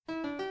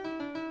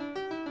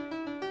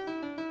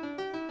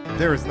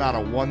There is not a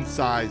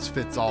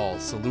one-size-fits-all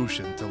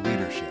solution to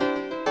leadership.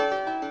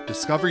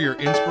 Discover your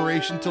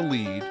inspiration to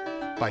lead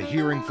by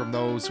hearing from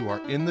those who are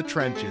in the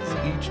trenches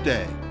each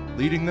day,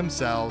 leading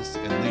themselves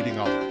and leading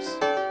others.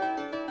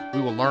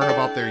 We will learn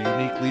about their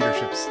unique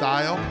leadership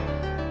style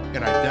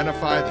and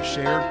identify the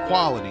shared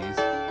qualities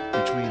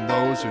between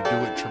those who do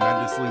it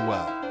tremendously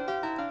well.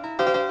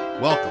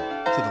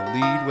 Welcome to the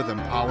Lead with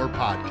Empower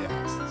podcast.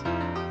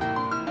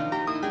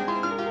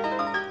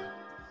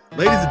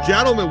 Ladies and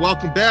gentlemen,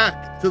 welcome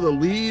back to the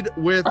Lead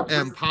with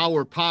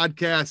Empower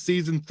podcast.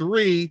 Season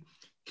 3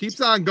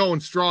 keeps on going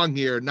strong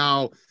here.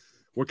 Now,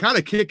 we're kind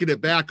of kicking it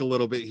back a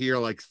little bit here,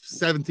 like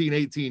 17,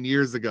 18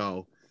 years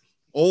ago.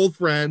 Old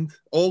friend,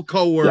 old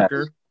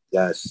coworker.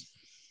 Yes.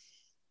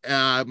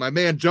 My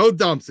man, Joe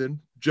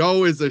Dumpson.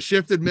 Joe is a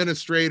shift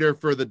administrator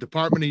for the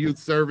Department of Youth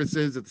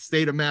Services at the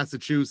state of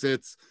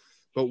Massachusetts.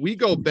 But we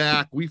go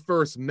back, we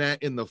first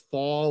met in the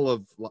fall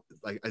of,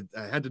 like,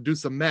 I had to do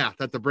some math,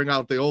 had to bring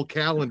out the old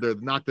calendar,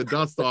 knock the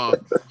dust off.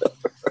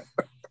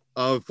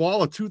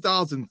 Fall of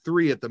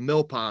 2003 at the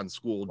Mill Pond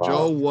School. Wow.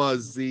 Joe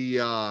was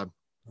the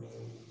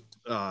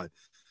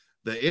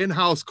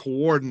in-house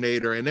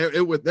coordinator, and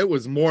it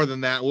was more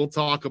than that. We'll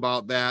talk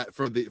about that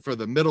for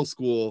the middle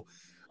school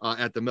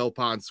at the Mill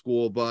Pond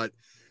School. But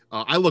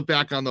I look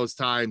back on those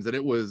times, and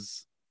it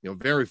was,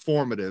 very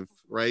formative,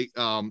 right?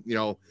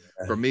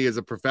 For me as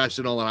a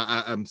professional,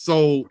 and I'm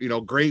so,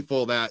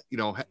 grateful that,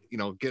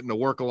 getting to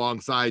work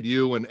alongside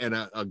you and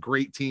a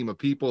great team of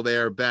people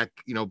there back,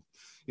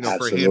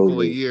 for a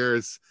handful of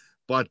years.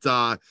 But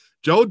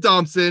Joe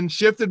Dumpson,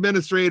 shift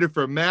administrator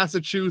for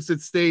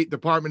Massachusetts State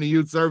Department of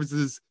Youth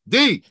Services.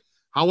 D,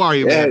 how are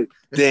you, man?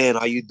 Dan,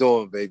 how you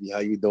doing, baby? How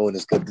you doing?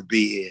 It's good to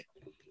be here.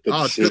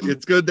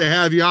 It's good to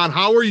have you on.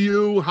 How are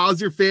you?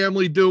 How's your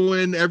family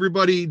doing?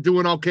 Everybody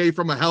doing okay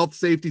from a health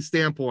safety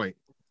standpoint?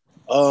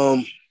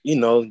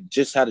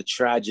 Just had a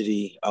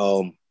tragedy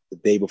the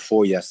day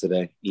before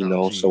yesterday,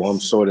 so I'm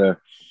sort of,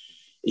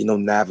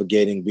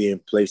 navigating being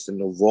placed in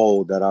the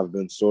role that I've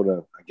been sort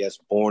of, I guess,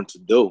 born to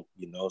do,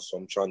 so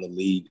I'm trying to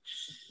lead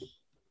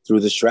through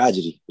this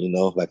tragedy, and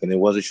it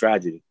was a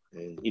tragedy.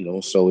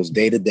 And, so it's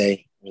day to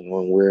day, and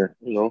we're,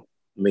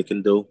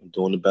 making do,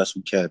 doing the best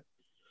we can.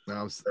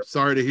 I'm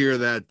sorry to hear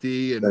that,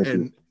 D.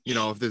 And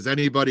if there's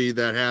anybody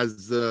that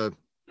has the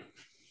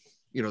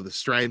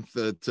strength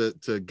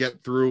to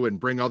get through and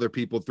bring other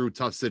people through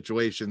tough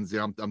situations,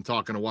 I'm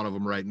talking to one of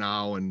them right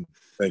now. And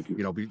thank you.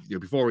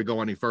 Before we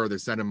go any further,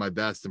 sending my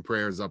best and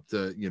prayers up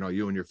to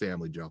you and your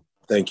family, Joe.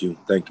 Thank you.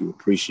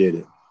 Appreciate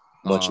it.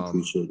 Much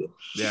appreciated.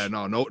 Yeah,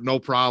 no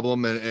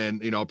problem.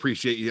 And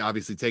appreciate you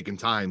obviously taking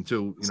time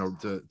to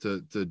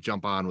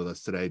jump on with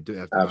us today.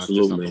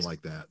 Absolutely. Something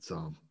like that.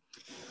 So,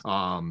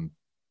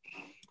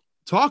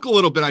 talk a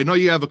little bit. I know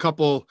you have a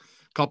couple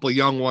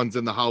young ones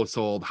in the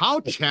household.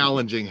 How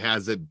challenging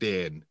has it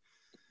been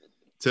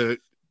to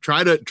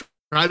try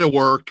to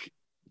work,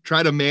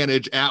 try to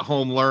manage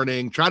at-home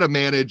learning, try to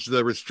manage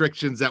the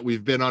restrictions that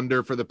we've been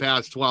under for the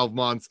past 12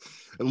 months?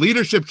 A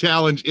leadership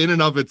challenge in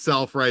and of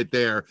itself right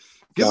there.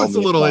 Give us a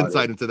little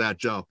insight into that,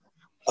 Joe.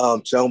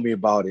 Tell me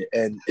about it.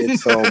 And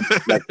it's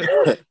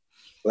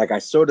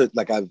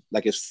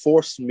it's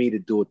forced me to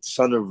do a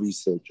ton of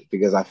research,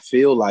 because I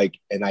feel like,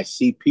 and I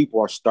see people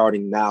are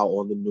starting now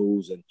on the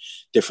news and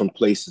different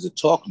places to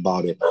talk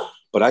about it,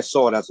 but I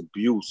saw it as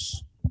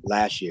abuse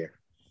last year,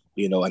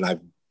 and I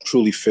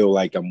truly feel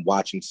like I'm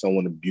watching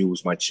someone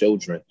abuse my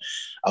children.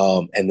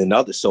 And then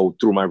so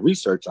through my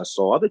research, I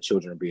saw other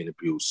children being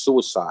abused,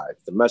 suicide,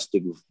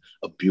 domestic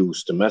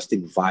abuse,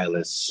 domestic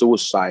violence,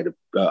 suicide,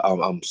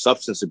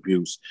 substance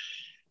abuse.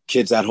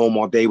 Kids at home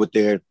all day with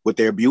their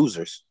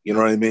abusers, you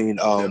know what I mean?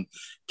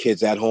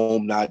 Kids at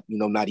home not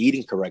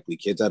eating correctly,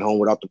 kids at home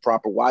without the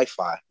proper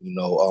Wi-Fi.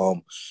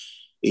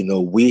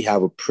 We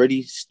have a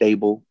pretty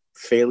stable,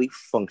 fairly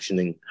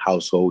functioning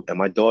household, and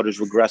my daughter's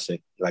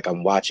regressing. Like,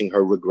 I'm watching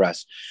her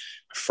regress.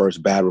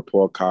 First bad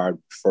report card,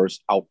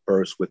 first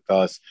outburst with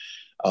us.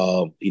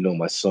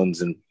 My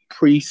son's in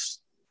priest.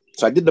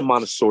 So I did the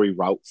Montessori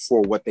route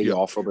for what they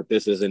offer, but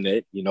this isn't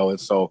it, and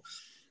so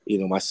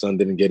my son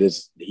didn't get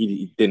his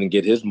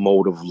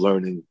mode of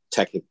learning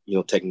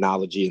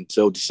technology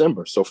until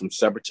December. So from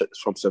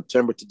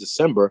September to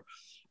December,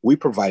 we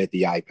provided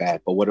the iPad.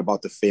 But what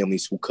about the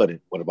families who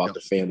couldn't? What about the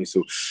families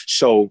who?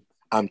 So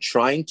I'm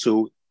trying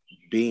to,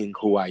 being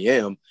who I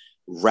am,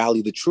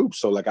 rally the troops.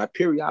 So like, I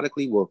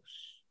periodically will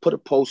put a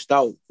post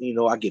out.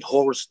 I get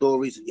horror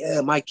stories.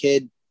 Yeah, my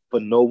kid,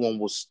 but no one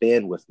will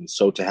stand with me.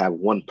 So to have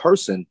one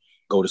person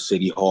go to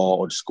City Hall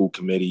or the school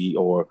committee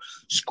or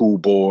school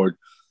board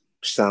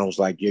sounds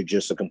like you're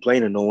just a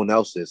complainer. No one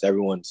else is.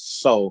 Everyone's.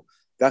 So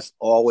that's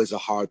always a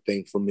hard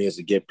thing for me, is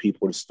to get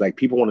people to, like,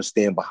 people want to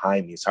stand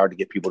behind me. It's hard to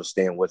get people to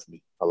stand with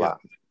me a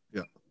lot.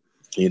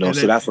 Yeah.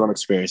 So that's what I'm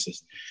experiencing.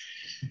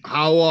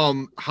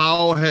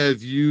 How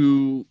have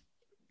you,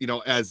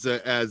 as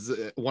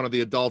one of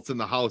the adults in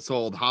the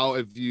household, how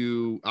have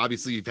you,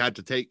 obviously you've had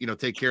to take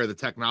care of the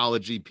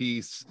technology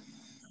piece,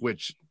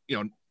 which,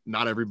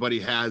 not everybody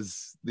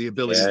has the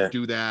ability to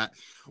do that.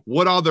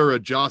 What other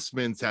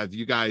adjustments have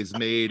you guys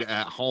made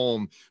at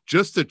home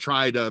just to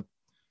try to,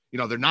 you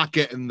know, they're not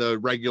getting the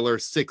regular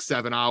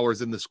 6-7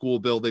 hours in the school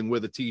building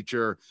with a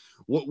teacher.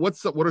 What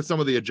are some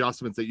of the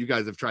adjustments that you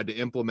guys have tried to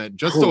implement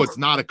just so it's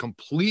not a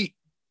complete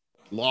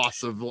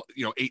loss of,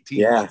 you know,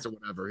 18 months or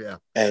whatever? Yeah.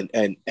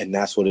 And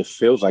that's what it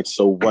feels like.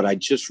 So what I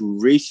just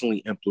recently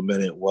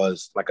implemented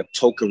was like a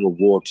token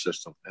reward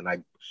system. And I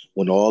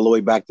went all the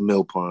way back to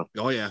Mill Pond.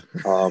 Oh yeah.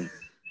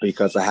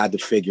 Because I had to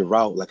figure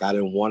out, like, I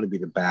didn't want to be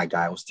the bad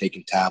guy. I was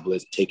taking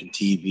tablets, taking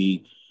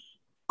TV,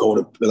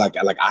 like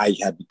I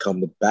had become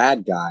the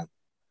bad guy,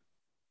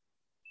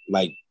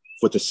 like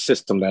with a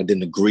system that I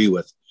didn't agree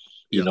with,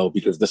 you know,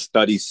 because the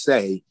studies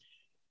say,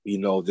 you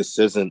know, this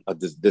isn't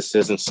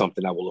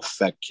something that will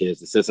affect kids.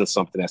 This isn't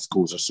something that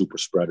schools are super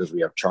spreaders.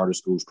 We have charter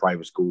schools,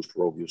 private schools,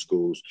 parochial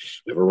schools.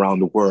 We have around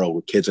the world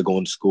where kids are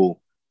going to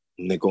school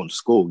and they're going to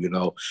school, you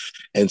know?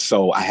 And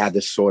so I had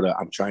this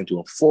I'm trying to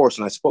enforce.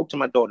 And I spoke to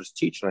my daughter's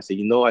teacher and I said,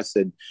 you know,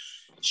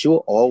 she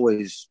will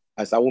always,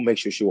 I will make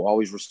sure she will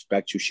always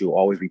respect you. She will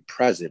always be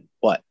present.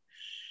 But,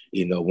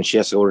 you know, when she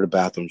has to go to the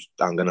bathroom,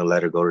 I'm going to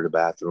let her go to the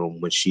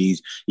bathroom. When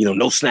she's, you know,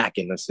 no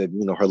snacking. I said,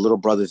 you know, her little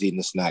brother's eating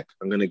a snack.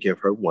 I'm going to give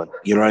her one.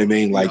 You know what I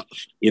mean? Like,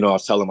 you know, I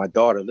was telling my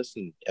daughter,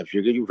 listen, if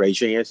you're going to raise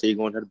your hand, say you're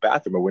going to the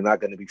bathroom, or we're not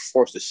going to be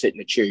forced to sit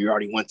in a chair. You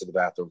already went to the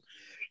bathroom.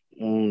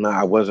 No,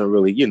 I wasn't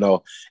really, you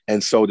know.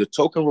 And so the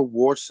token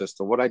reward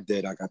system, what I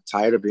did, I got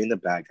tired of being the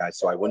bad guy.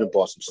 So I went and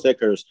bought some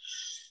stickers,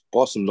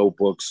 bought some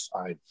notebooks.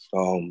 I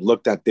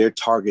looked at their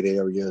target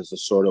areas of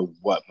sort of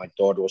what my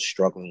daughter was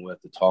struggling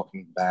with, the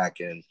talking back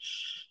and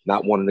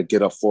not wanting to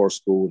get up for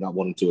school, not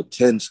wanting to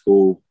attend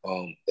school,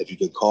 if you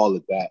could call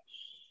it that.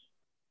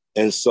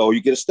 And so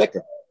you get a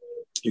sticker.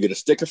 You get a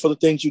sticker for the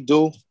things you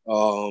do.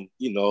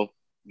 You know,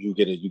 you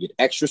get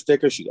extra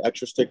stickers. You get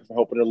extra sticker for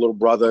helping her little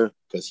brother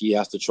because he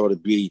has to try to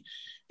be,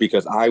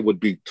 because I would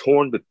be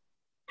torn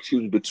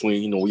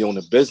between, you know, we own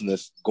a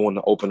business, going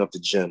to open up the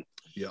gym.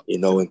 You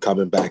know, and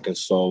coming back. And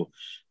so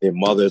their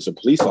mother is a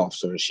police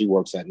officer and she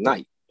works at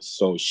night.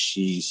 So when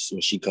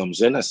she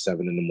comes in at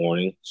 7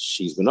 a.m,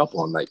 she's been up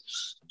all night.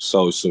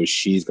 So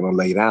she's going to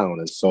lay down.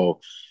 And so,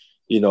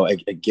 you know,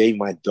 it gave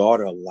my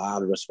daughter a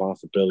lot of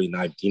responsibility, and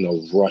I, you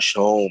know, rush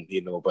home,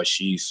 you know, but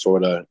she's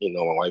sort of, you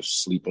know, my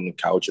wife's sleep on the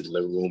couch in the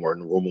living room or in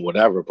the room or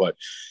whatever.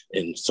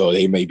 And so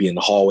they may be in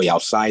the hallway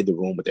outside the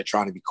room, but they're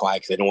trying to be quiet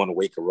because they don't want to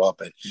wake her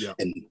up.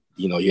 And,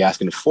 you know, you're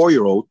asking a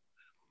 4-year-old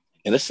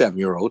and a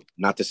 7-year-old,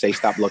 not to say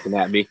stop looking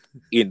at me,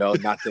 you know,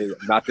 not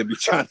to be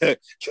trying to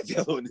get the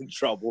other one in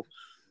trouble,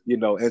 you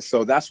know. And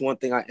so that's one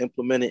thing I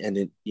implemented, and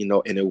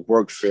it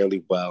worked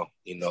fairly well,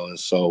 you know. And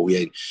so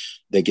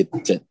they get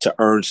to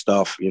earn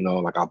stuff, you know,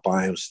 like I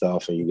buy them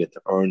stuff, and you get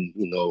to earn,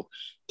 you know,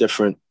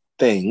 different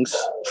things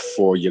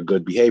for your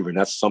good behavior. And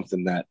that's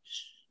something that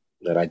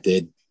I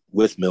did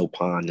with Mill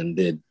Pond and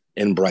did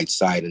in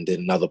Brightside and did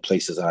in other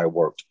places that I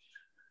worked.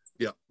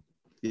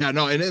 Yeah,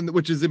 no, and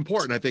which is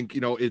important. I think,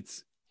 you know,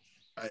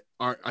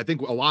 I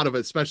think a lot of it,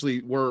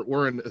 especially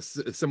we're in a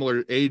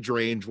similar age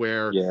range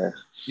where,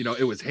 you know,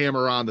 it was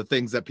hammer on the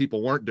things that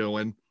people weren't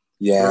doing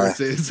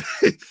versus,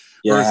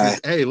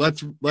 hey,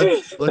 let's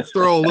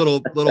throw a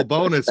little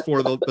bonus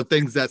for the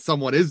things that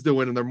someone is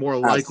doing, and they're more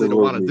likely to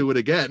want to do it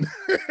again.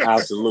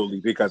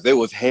 Absolutely, because it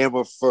was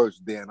hammer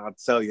first. Dan, I'll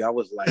tell you, I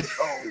was like,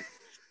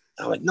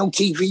 I'm like, no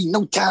TV,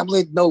 no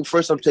tablet, no.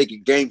 First, I'm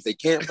taking games they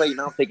can't play.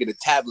 Now I'm taking the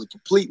tablet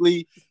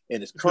completely,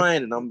 and it's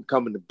crying, and I'm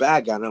becoming the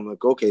bad guy. And I'm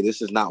like, okay,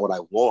 this is not what I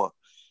want,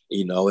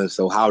 you know. And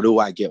so, how do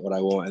I get what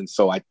I want? And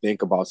so, I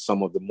think about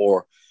some of the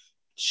more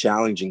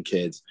challenging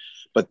kids,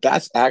 but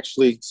that's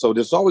actually, so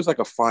there's always like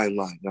a fine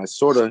line. And I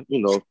sort of, you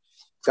know,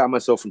 got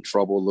myself in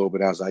trouble a little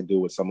bit, as I do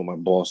with some of my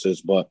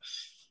bosses. But,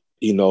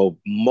 you know,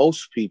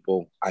 most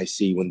people I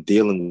see when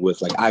dealing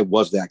with, like, I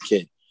was that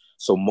kid.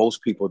 So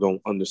most people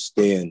don't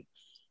understand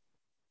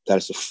that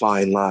it's a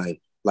fine line.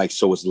 Like,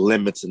 so it's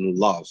limits and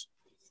love.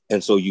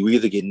 And so you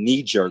either get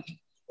knee jerk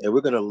and we're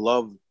going to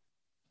love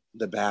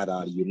the bad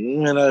out of you.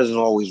 And that doesn't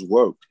always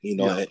work, you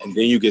know. And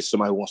then you get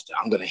somebody who wants to,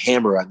 I'm going to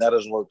hammer it. That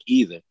doesn't work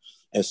either.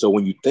 And so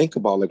when you think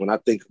about, like, when I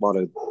think about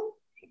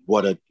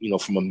you know,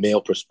 from a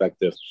male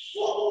perspective,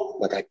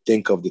 like, I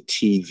think of the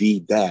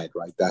TV dad,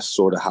 right? That's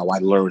sort of how I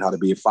learned how to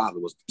be a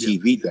father, was the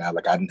TV dad.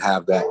 Like, I didn't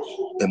have that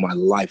in my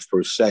life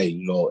per se,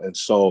 you know. And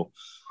so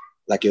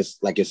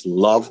it's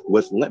love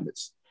with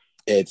limits.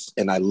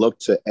 And I look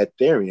to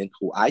Etherian,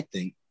 who I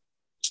think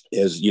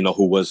is, you know,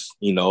 who was,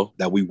 you know,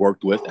 that we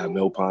worked with at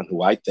Mill Pond,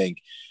 who I think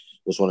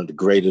was one of the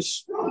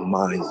greatest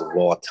minds of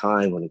all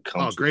time when it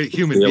comes to great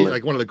human being,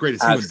 like one of the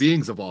greatest human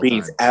beings of all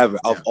time ever,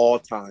 of all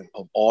time.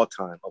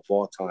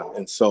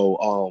 And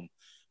so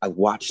I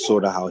watched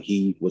sort of how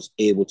he was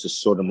able to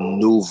sort of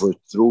maneuver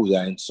through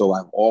that. And so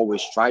I've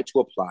always tried to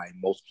apply.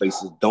 Most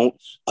places don't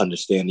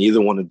understand,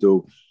 either want to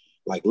do,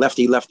 like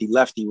lefty, lefty,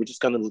 lefty. We're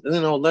just gonna,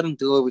 let him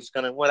do it. We're just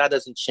gonna, well, that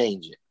doesn't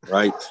change it,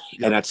 right?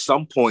 Yeah. And at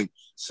some point,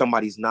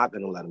 somebody's not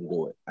gonna let him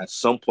do it. At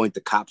some point,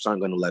 the cops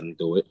aren't gonna let him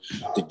do it.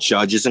 The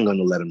judge isn't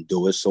gonna let him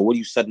do it. So what are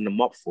you setting them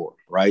up for,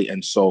 right?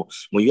 And so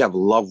when you have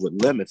love with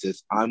limits,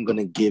 it's I'm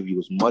gonna give you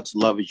as much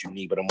love as you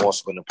need, but I'm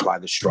also gonna apply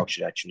the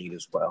structure that you need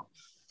as well.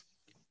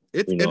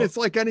 And it's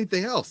like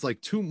anything else. Like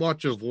too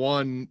much of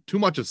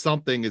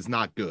something is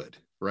not good,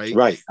 right?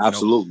 Right.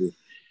 Absolutely.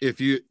 If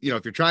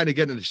you're trying to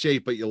get into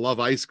shape, but you love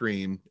ice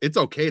cream, it's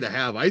okay to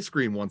have ice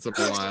cream once in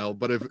a while.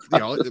 But if,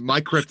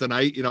 my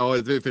kryptonite,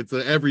 if it's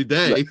every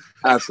day.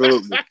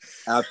 Absolutely.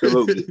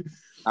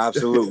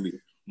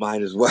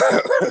 Mine as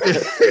well.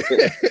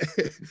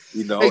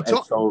 And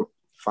so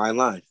fine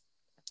line.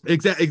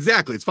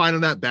 Exactly. It's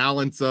finding that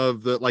balance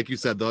of like you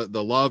said,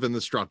 the love and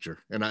the structure.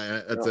 And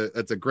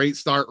that's a great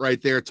start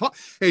right there.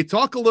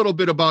 Talk a little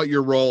bit about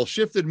your role,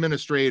 shift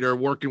administrator,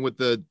 working with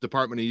the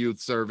Department of Youth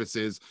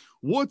Services.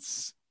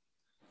 What's,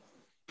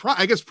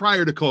 I guess,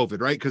 prior to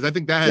COVID, right? Because I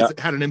think that has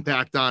had an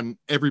impact on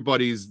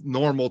everybody's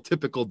normal,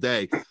 typical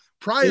day.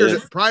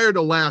 Prior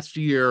to last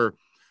year,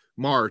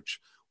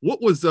 March,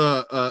 what was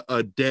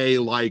a day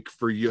like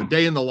for you? A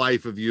day in the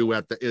life of you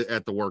at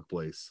the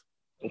workplace?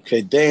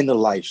 Okay, day in the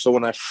life. So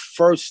when I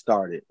first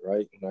started,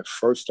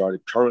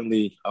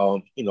 currently,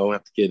 I don't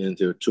have to get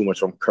into it too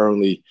much. I'm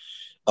currently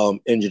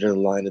injured in the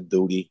line of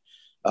duty.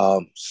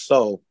 But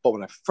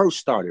when I first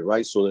started,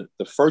 right, so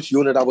the first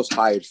unit I was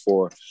hired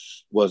for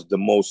was the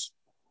most,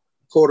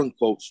 quote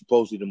unquote,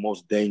 supposedly the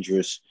most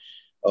dangerous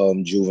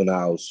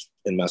juveniles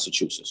in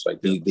Massachusetts.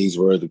 Like these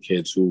were the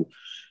kids who,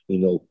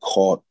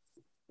 caught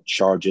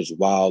charges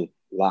while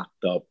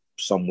locked up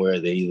somewhere.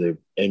 They either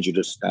injured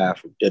a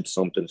staff or did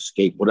something,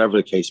 escaped, whatever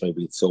the case may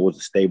be. So it was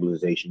a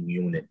stabilization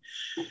unit.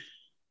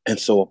 And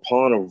so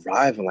upon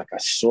arriving,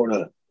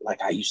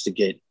 I used to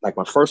get, like,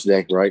 my first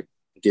day, right?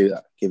 Give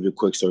you a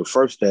quick story.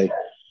 First day,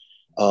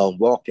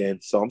 walk in.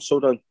 So I'm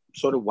sort of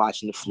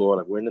watching the floor,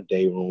 like we're in the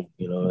day room,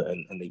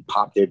 and they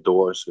pop their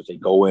doors because they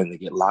go in, they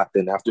get locked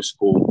in after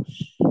school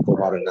for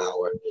about an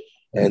hour.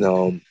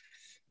 And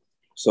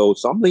so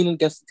I'm leaning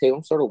against the table,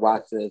 I'm sort of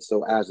watching it.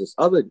 So as this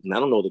other, and I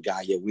don't know the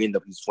guy yet,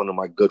 he's one of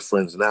my good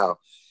friends now.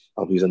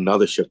 He's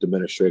another shift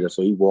administrator.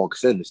 So he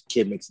walks in, this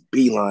kid makes a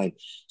beeline,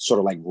 sort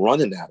of like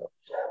running at him.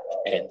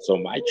 And so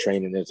my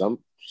training is I'm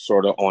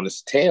sort of on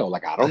his tail.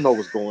 Like, I don't know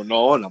what's going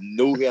on. I'm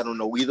new here. I don't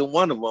know either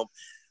one of them.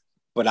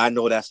 But I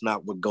know that's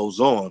not what goes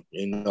on,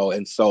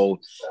 And so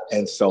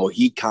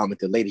he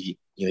commented later,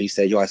 he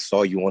said, yo, I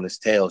saw you on his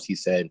tails. He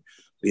said,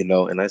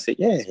 and I said,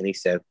 yeah. And he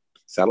said,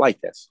 I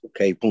like that.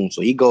 Okay, boom.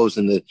 So he goes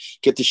in to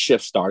get the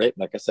shift started.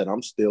 Like I said,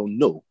 I'm still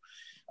new.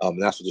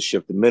 That's what the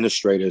shift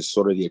administrator is,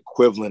 sort of the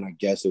equivalent, I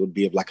guess it would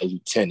be, of like a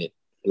lieutenant,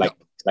 like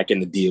in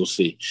the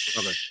DLC.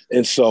 Okay.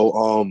 And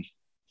so,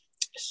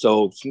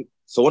 so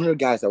one of the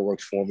guys that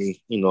works for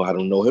me, I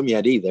don't know him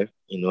yet either,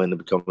 ended up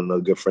becoming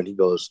a good friend. He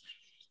goes,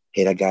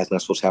 hey, that guy's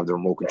not supposed to have the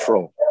remote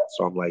control.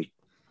 So I'm like,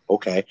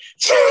 okay.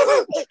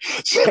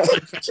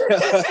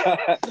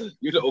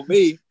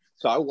 Me.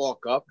 So I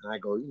walk up and I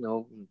go,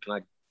 can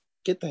I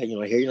get that?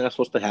 I hear you're not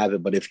supposed to have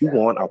it, but if you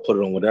want, I'll put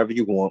it on whatever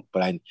you want.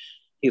 But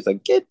he's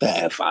like, get the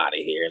F out of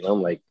here. And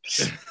I'm like,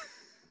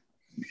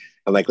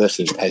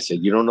 listen, I said,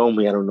 you don't know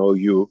me. I don't know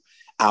you.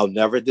 I'll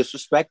never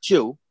disrespect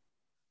you,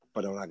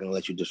 but I'm not going to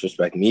let you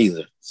disrespect me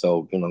either.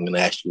 So, I'm going to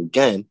ask you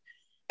again,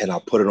 and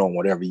I'll put it on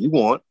whatever you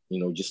want.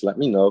 Just let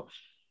me know.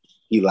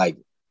 He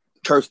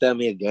cursed at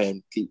me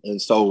again.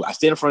 And so I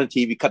stand in front of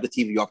the TV, cut the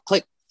TV off,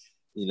 click.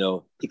 He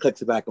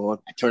clicks it back on.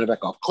 I turn it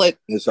back off, click.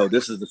 And so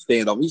this is the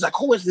standoff. He's like,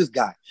 who is this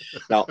guy?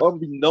 Now,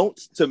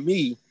 unbeknownst to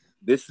me,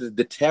 this is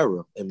the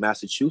terror in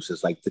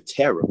Massachusetts, like the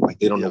terror. Like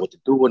they don't know what to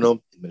do with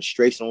him.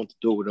 Administration don't know what to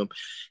do with him.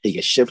 He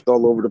gets shifted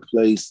all over the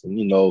place.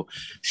 And,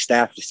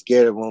 staff is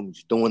scared of him.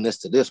 He's doing this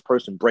to this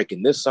person,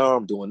 breaking this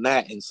arm, doing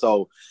that. And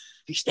so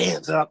he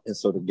stands up. And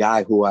so the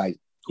guy who had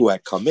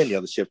come in, the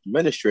other shift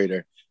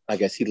administrator, I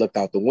guess he looked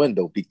out the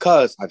window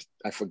because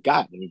I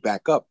forgot. Let me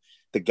back up.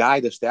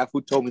 The staff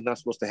who told me not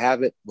supposed to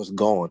have it was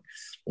gone.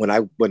 When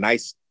I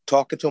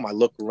talking to him, I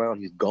look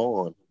around, he's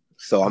gone.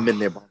 So I'm in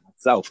there by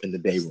myself in the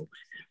day room,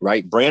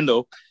 right?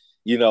 Brando,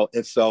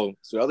 and so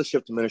the other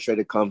shift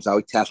administrator comes out,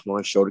 he taps me on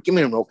the shoulder, give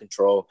me remote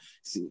control.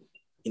 See,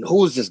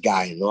 who is this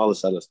guy and all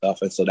this other stuff.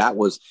 And so that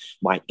was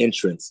my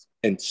entrance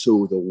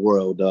into the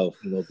world of,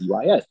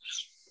 DYS.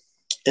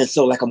 And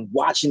so like I'm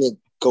watching it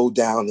go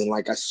down and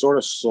like I sort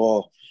of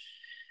saw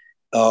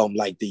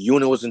like the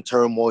unit was in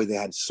turmoil. They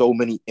had so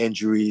many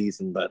injuries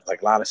and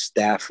like a lot of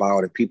staff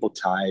out and people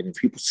tired and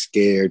people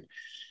scared.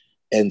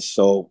 And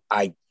so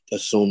I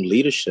assumed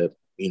leadership,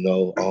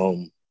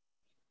 I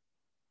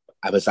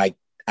was like,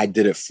 I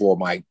did it for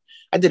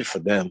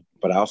them,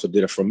 but I also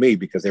did it for me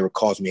because they were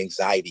causing me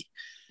anxiety.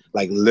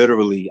 Like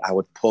literally I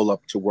would pull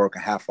up to work a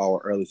half hour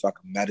early so I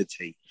could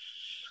meditate.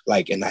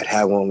 Like, and I'd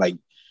have on like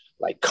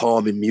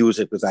calming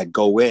music as I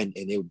go in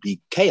and it would be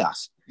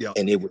chaos. Yeah.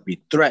 And it would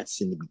be threats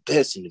and it would be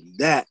this and it would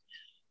be that.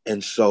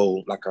 And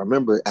so like I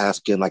remember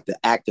asking like the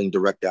acting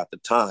director at the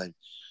time,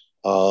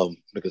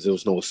 because there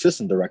was no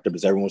assistant director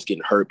because everyone was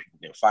getting hurt, people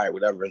getting fired,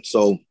 whatever. And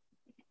so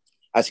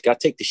I said, "I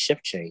take the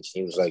shift change."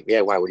 He was like,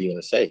 "Yeah, why? What are you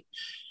gonna say?"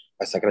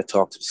 I said, "I gotta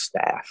talk to the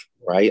staff,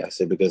 right?" I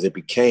said, because it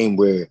became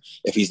where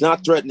if he's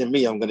not threatening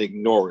me, I'm gonna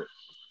ignore it.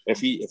 If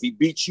he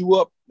beats you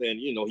up, then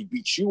he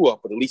beats you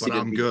up, but at least he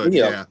didn't I'm beat good. me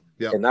Yeah. up.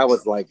 Yep. And I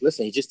was like,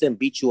 listen, he just didn't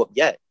beat you up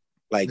yet.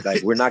 Like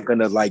we're not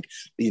gonna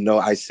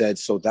I said,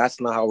 so that's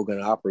not how we're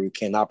gonna operate. We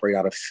can't operate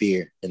out of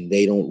fear, and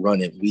they don't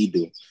run it, we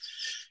do.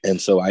 And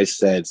so I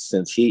said,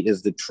 since he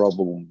is the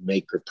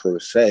troublemaker per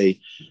se,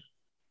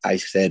 I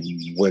said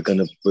we're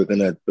gonna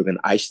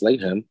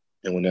isolate him,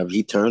 and whenever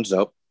he turns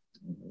up,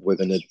 we're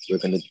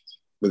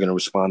gonna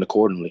respond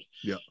accordingly.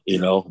 Yeah.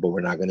 But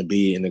we're not gonna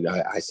be in the.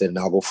 I said, and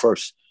I'll go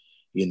first.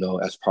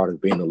 As part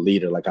of being a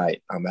leader, like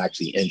I'm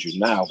actually injured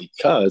now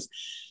because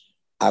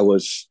I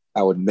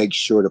would make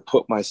sure to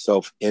put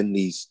myself in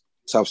these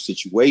tough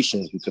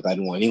situations because I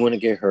didn't want anyone to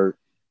get hurt.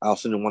 I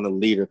also didn't want to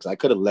lead her because I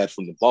could have led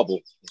from the bubble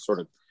and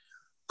sort of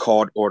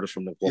called orders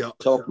from the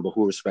walkie-talkie, but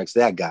who respects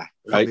that guy,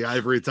 right? From the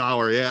ivory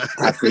tower, yeah.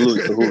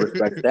 Absolutely. So who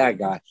respects that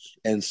guy?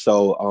 And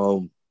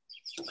so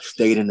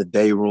stayed in the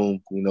day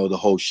room, the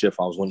whole shift.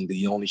 I was one of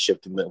the only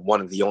shift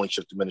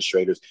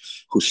administrators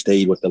who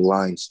stayed with the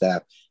line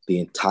staff the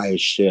entire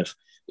shift,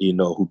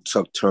 who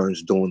took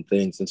turns doing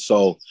things. And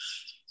so,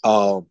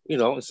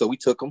 and so we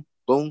took him,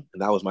 boom.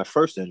 And that was my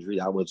first injury.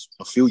 That was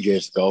a few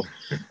years ago.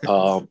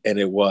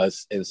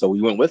 And so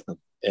we went with him.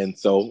 And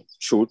so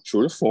true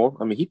to form,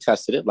 I mean, he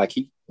tested it like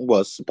he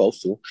was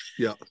supposed to.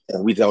 Yeah.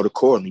 And we dealt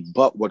accordingly.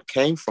 But what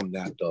came from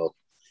that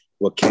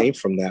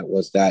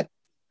was that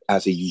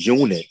as a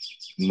unit,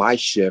 my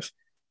shift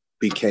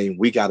became,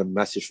 we got a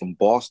message from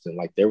Boston.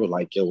 Like they were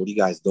like, "Yo, what are you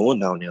guys doing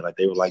down there?" Like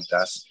they were like,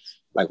 that's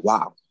like,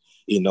 wow,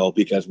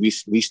 because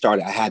we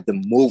started, I had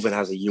them moving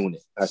as a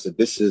unit. I said,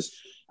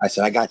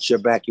 I got your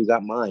back, you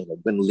got mine. We're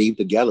going to leave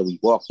together. We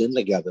walked in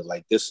together.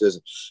 Like this is,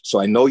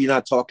 so I know you're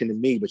not talking to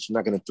me, but you're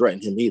not going to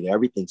threaten him either.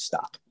 Everything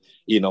stopped,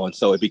 and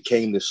so it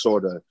became this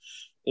sort of,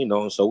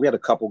 and so we had a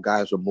couple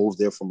guys removed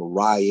there from a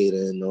riot.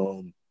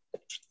 And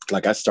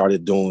like I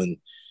started doing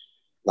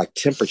like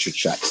temperature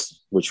checks,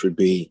 which would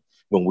be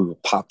when we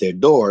would pop their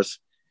doors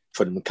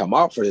for them to come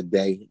out for the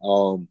day.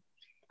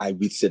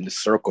 We'd sit in the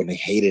circle and they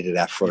hated it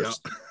at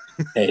first. Yeah.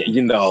 And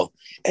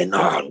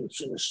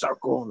sit in the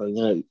circle.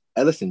 And,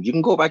 hey, listen, you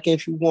can go back in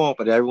if you want,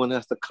 but everyone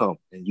has to come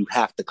and you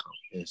have to come.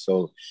 And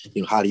so,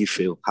 how do you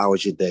feel? How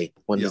was your day?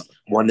 1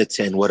 to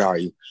 10, what are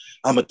you?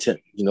 I'm a 10,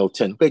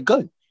 10. Okay,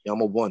 good. Yeah,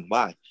 I'm a 1.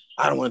 Why?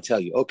 I don't want to tell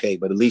you. Okay,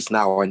 but at least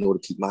now I know to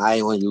keep my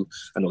eye on you.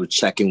 I know to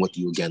check in with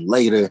you again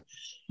later.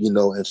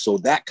 And so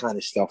that kind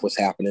of stuff was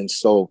happening.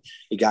 So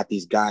you got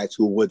these guys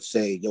who would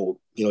say,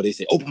 they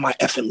say, "Open my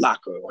effing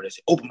locker," or they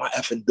say, "Open my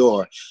effing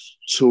door,"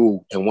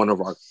 in one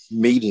of our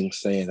meetings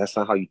saying, "That's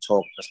not how you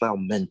talk. That's not how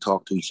men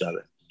talk to each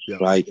other." Yeah.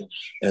 Right.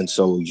 And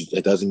so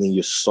it doesn't mean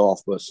you're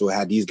soft, but so I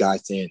had these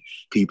guys saying,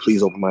 "Can you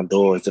please open my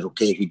door? Is it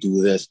okay if we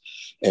do this?"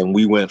 And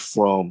we went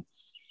from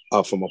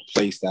a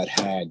place that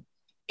had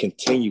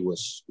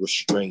continuous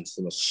restraints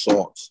and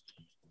assaults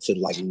to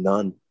like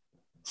none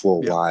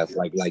for a while,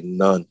 like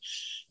none.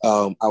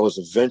 I was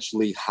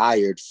eventually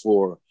hired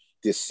for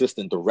the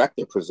assistant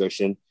director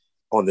position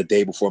on the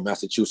day before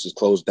Massachusetts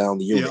closed down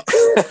the unit. So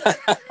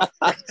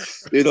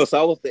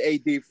I was the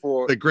AD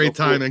for the great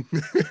timing.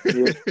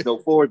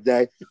 For a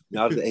day.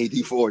 I was the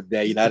AD for a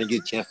day. I didn't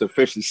get a chance to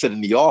officially sit in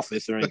the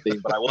office or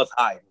anything, but I was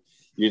hired.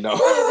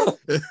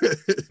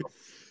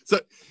 So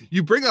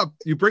you bring up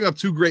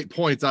two great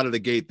points out of the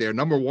gate there.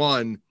 Number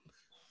one,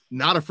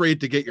 not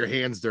afraid to get your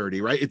hands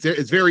dirty, right?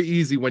 It's very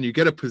easy when you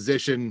get a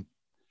position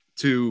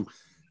to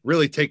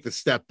really take the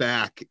step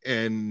back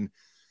and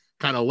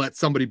kind of let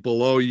somebody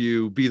below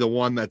you be the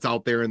one that's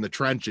out there in the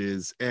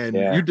trenches. And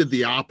you did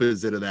the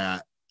opposite of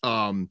that.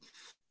 And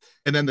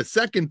then the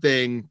second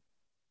thing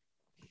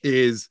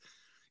is,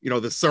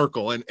 the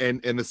circle and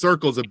the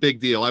circle is a big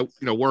deal.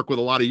 I, work with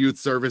a lot of youth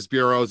service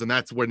bureaus, and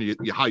that's when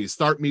how you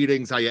start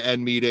meetings, how you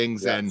end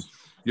meetings. Yes. And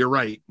you're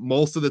right.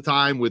 Most of the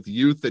time with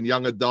youth and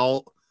young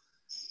adult,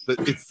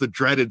 it's the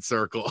dreaded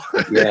circle.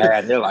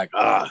 Yeah. They're like,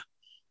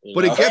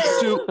 but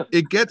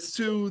it gets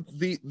to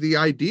the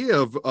idea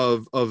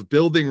of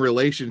building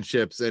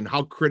relationships and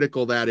how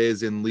critical that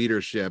is in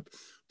leadership.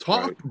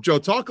 Joe,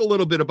 talk a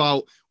little bit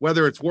about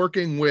whether it's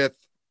working with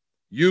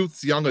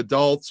youths, young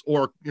adults,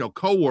 or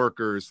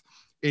coworkers.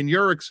 In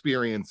your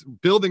experience,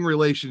 building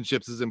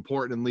relationships is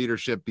important in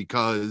leadership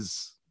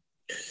because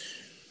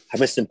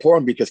it's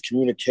important because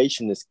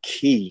communication is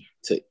key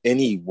to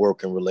any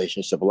working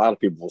relationship. A lot of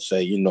people will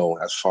say,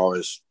 as far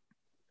as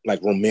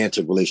like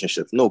romantic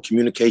relationships, no,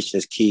 communication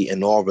is key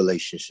in all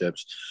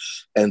relationships.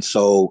 And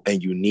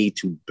you need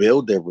to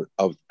build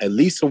at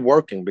least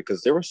working,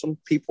 because there were some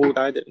people that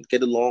I didn't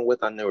get along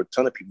with, and there were a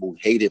ton of people who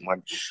hated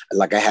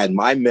I had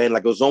my men,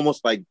 like it was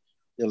almost like,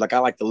 like I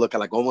like to look at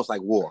like almost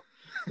like war.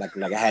 Like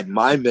I had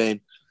my men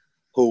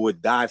who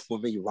would die for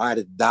me, ride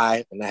or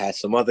die. And I had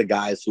some other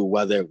guys who,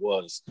 whether it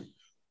was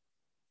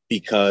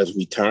because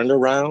we turned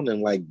around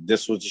and like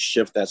this was a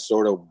shift that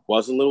sort of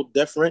was a little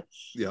different,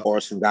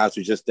 or some guys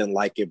who just didn't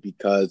like it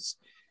because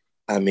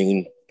I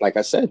mean, like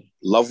I said,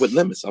 love with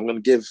limits. I'm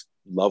going to give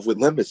love with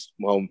limits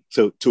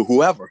to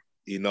whoever,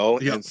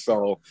 Yep. And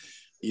so,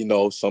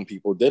 some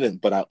people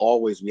didn't, but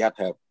we have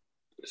to have,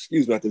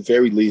 excuse me, at the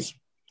very least,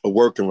 a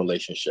working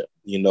relationship,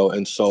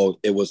 and so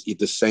it was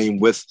the same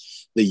with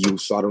the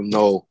youth. So I don't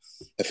know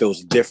if it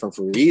was different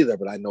for either,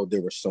 but I know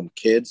there were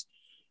kids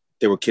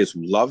who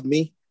loved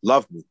me,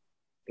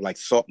 like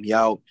sought me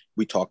out.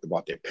 We talked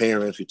about their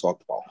parents, we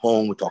talked about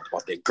home, we talked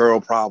about their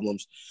girl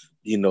problems,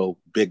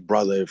 big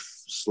brother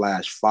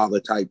 /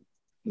 father type,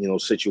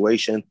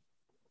 situation,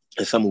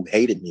 and some who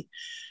hated me.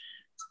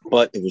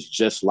 But it was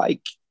just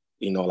like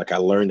I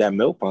learned at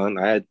Mill Pond.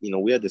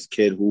 We had this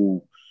kid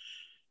who,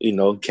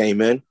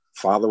 came in.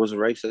 Father was a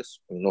racist.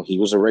 He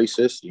was a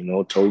racist.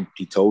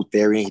 He told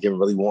Therian he didn't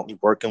really want me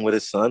working with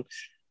his son.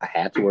 I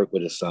had to work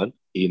with his son.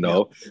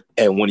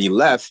 And when he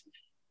left,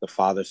 the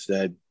father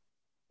said,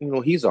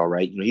 he's all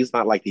right. He's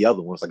not like the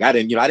other ones. Like I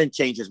didn't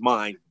change his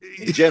mind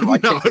in general.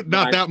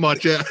 Not that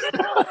much. Yeah.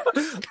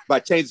 But I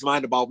changed his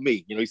mind about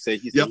me. He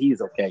said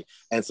he's okay.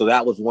 And so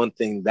that was one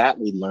thing that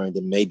we learned,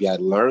 and maybe I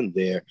learned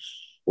there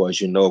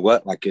was,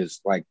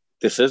 it's like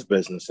this is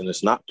business and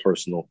it's not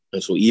personal.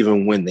 And so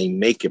even when they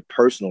make it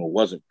personal, it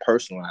wasn't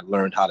personal. I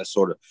learned how to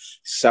sort of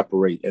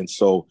separate. And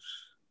so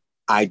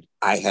I'm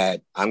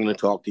going to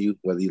talk to you,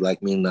 whether you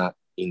like me or not.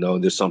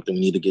 There's something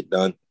we need to get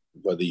done,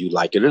 whether you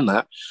like it or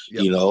not,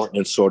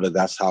 and sort of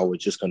that's how we're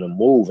just going to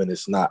move. And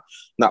it's not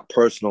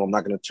personal. I'm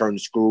not going to turn the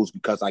screws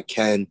because I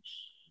can,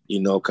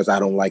 because I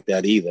don't like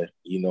that either,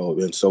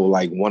 And so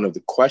like one of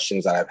the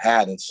questions that I've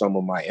had in some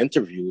of my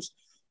interviews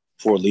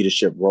for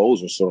leadership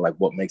roles was sort of like,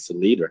 what makes a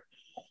leader?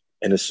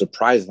 And it's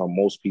surprising how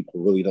most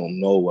people really don't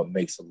know what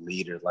makes a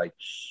leader. Like,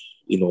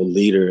 a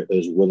leader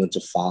is willing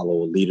to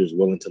follow, a leader is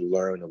willing to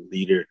learn, a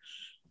leader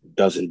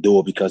doesn't do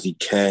it because he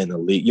can, a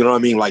leader, you know what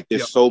I mean? Like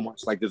there's so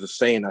much, like there's a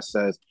saying that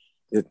says,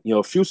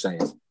 a few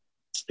sayings,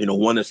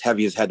 one is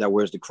heavy as head that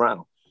wears the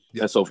crown.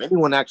 Yep. And so if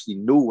anyone actually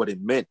knew what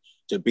it meant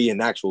to be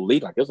an actual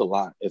leader, like there's a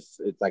lot, it's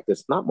like,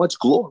 there's not much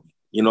glory,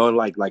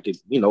 like it,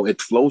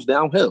 it flows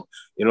downhill,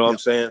 what I'm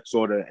saying?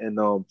 Sort of.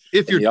 And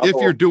if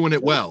you're doing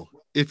it well.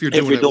 If you're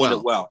doing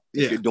it well.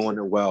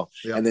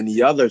 Yeah. And then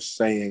the other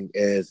saying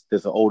is,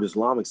 there's an old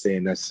Islamic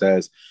saying that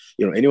says,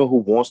 anyone who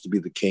wants to be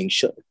the king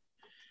should.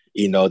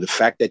 The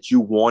fact that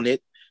you want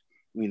it,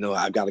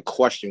 I've got to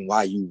question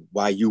why you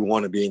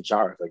want to be in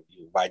charge. Like,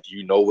 why do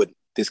you know what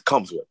this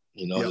comes with?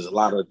 There's a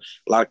lot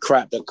of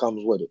crap that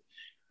comes with it.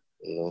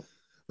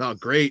 Oh,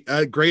 great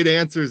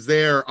answers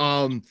there.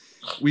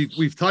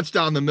 We've touched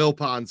on the Mill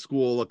Pond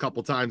School a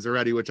couple times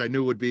already, which I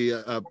knew would be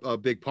a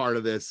big part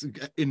of this.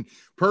 And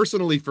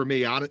personally for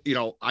me,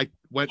 I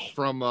went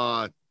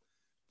from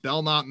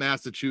Belmont,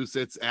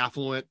 Massachusetts,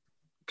 affluent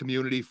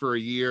community for a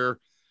year,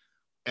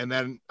 and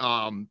then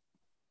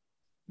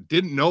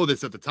didn't know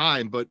this at the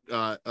time, but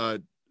a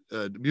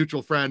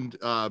mutual friend,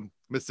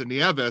 Mr.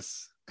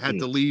 Nieves, had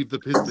to leave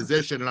his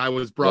position, and I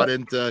was brought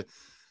in to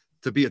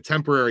be a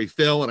temporary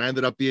fill, and I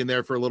ended up being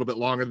there for a little bit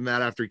longer than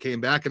that after he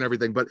came back and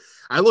everything. But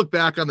I look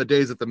back on the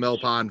days at the Mill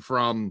Pond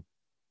from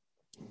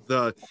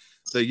the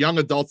young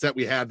adults that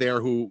we had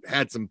there who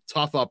had some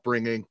tough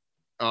upbringing,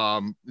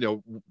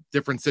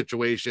 different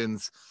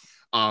situations.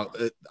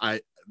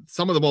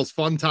 Some of the most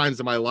fun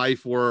times of my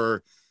life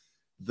were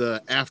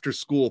the after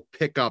school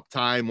pickup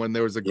time when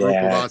there was a group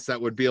of us that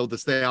would be able to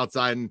stay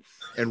outside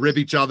and rib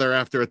each other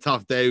after a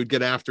tough day. We'd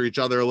get after each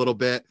other a little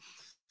bit.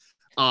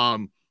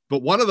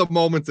 But one of the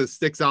moments that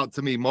sticks out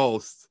to me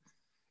most,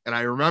 and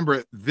I remember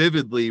it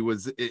vividly,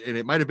 and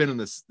it might've been in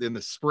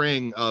the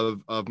spring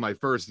of my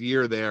first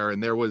year there.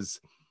 And there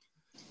was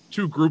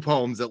 2 group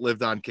homes that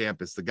lived on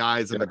campus, the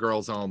guys and the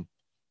girls' home.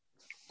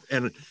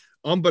 And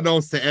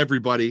unbeknownst to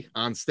everybody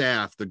on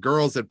staff, the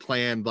girls had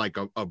planned like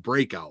a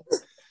breakout.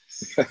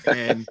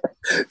 And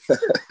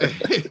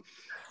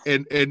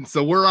and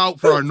so we're out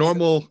for our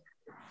normal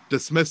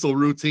dismissal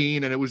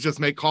routine, and it was just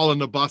calling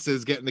the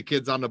buses, getting the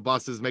kids on the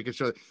buses, making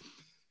sure.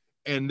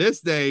 And this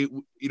day,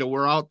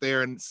 we're out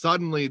there, and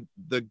suddenly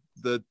the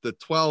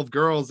 12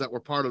 girls that were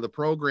part of the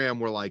program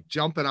were like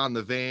jumping on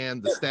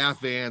the staff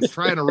vans,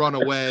 trying to run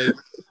away.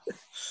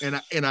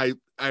 And I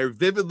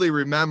vividly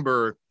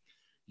remember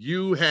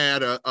you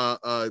had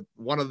a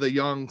one of the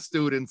young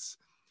students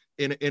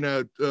in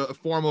a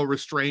formal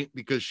restraint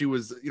because she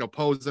was,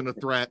 posing a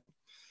threat,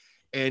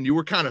 and you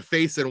were kind of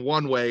facing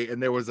one way,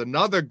 and there was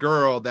another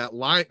girl that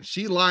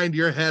lined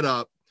your head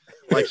up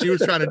like she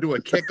was trying to do a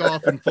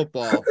kickoff in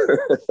football.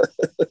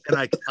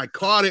 And I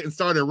caught it and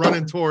started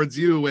running towards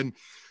you, and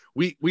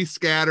we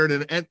scattered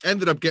and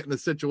ended up getting the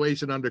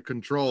situation under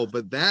control.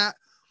 But that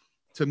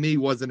to me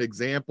was an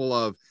example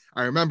of,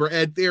 I remember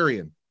Ed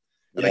Therian.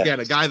 And again,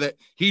 a guy that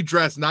he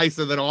dressed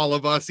nicer than all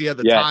of us. He had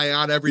the tie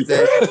on every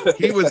day.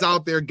 He was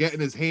out there getting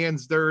his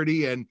hands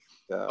dirty. And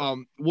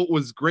what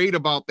was great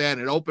about that,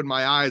 and it opened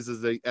my eyes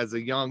as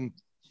a young,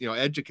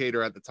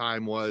 educator at the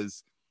time,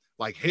 was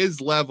like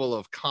his level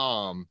of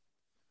calm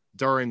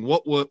during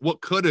what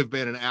could have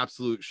been an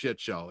absolute shit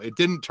show. It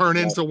didn't turn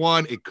into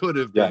one. It could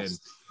have been.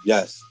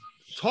 Yes.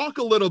 Talk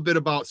a little bit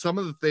about some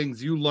of the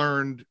things you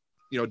learned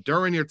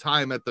during your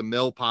time at the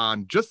Mill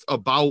Pond, just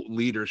about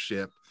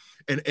leadership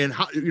and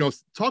how,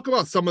 talk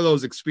about some of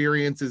those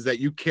experiences that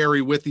you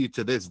carry with you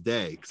to this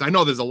day. Cause I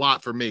know there's a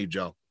lot for me,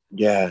 Joe.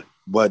 Yeah,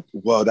 but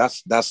well,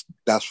 that's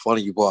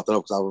funny you brought that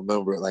up because I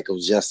remember it like it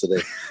was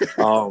yesterday.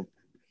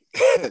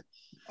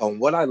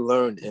 What I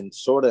learned and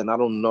I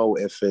don't know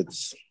if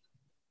it's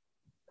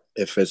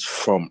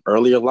from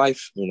earlier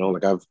life,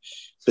 like I've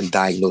been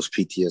diagnosed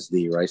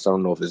PTSD, right? So I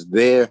don't know if it's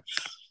there.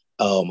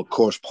 Of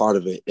course, part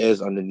of it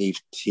is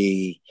underneath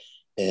T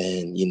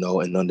and,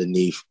 and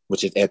underneath,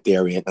 which is Ed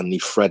Therian,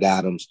 underneath Fred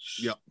Adams.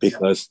 Yeah.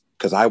 Because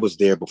I was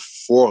there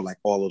before like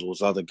all of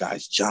those other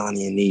guys,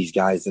 Johnny and these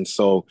guys. And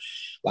so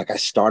like I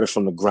started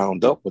from the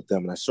ground up with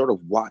them and I sort of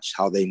watched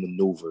how they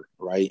maneuvered,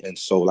 right? And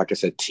so like I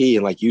said, T,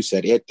 and like you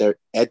said,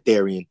 Ed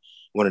Therian,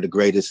 one of the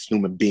greatest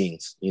human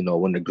beings,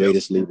 one of the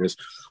greatest leaders,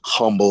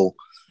 humble,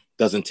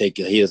 doesn't take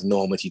it. He doesn't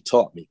know how much he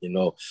taught me,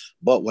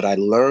 But what I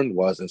learned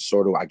was, and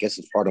sort of, I guess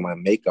it's part of my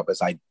makeup,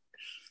 is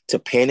to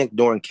panic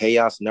during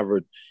chaos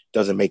never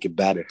doesn't make it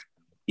better,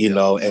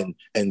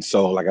 and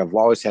so like I've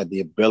always had the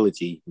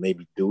ability,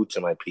 maybe due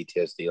to my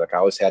PTSD, like I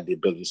always had the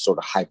ability to sort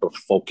of hyper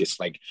focus.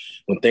 Like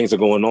when things are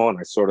going on,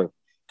 I sort of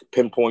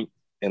pinpoint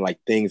and like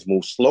things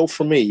move slow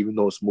for me, even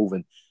though it's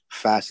moving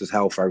fast as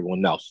hell for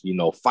everyone else,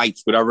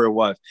 fights, whatever it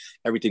was,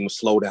 everything would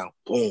slow down,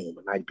 boom,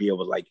 and I'd be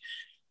able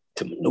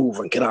to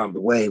maneuver and get out of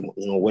the way,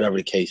 whatever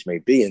the case may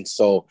be. And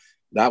so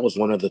that was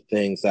one of the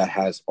things that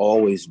has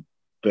always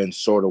been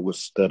sort of what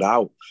stood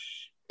out.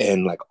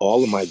 And like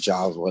all of my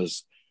jobs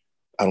was,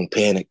 I don't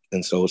panic.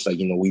 And so it's like,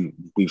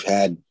 we've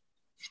had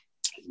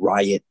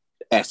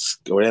riot-esque,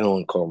 or they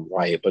don't call them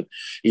riot, but,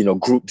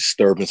 group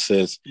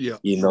disturbances,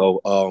 in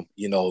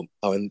the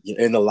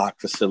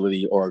lock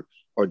facility or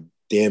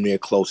damn near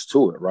close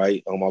to it,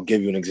 right? I'll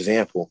give you an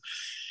example.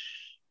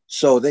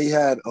 So they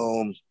had,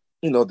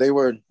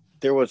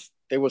 there was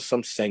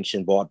some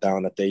sanction brought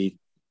down that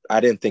I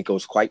didn't think it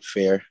was quite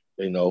fair,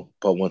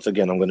 but once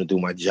again, I'm going to do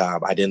my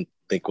job. I didn't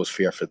think it was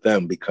fair for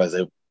them because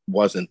it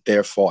wasn't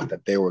their fault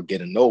that they were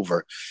getting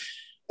over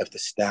if the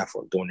staff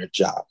were doing their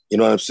job. You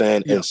know what I'm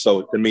saying? Yeah. And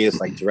so to me, it's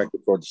like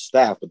directed toward the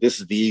staff, but this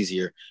is the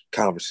easier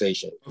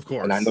conversation. Of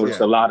course. And I noticed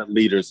a lot of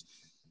leaders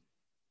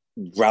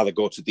rather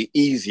go to the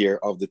easier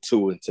of the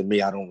two. And to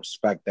me, I don't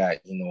respect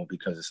that,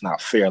 because it's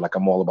not fair. Like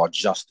I'm all about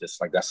justice.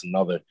 Like that's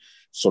another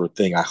sort of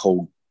thing I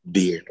hold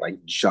dear,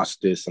 like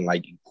justice and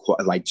like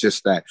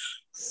just that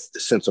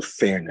sense of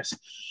fairness.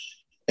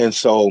 And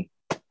so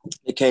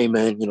it came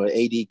in,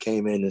 AD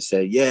came in and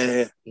said,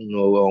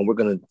 we're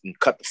going to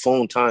cut the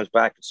phone times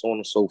back and so on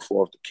and so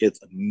forth. The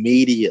kids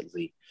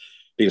immediately,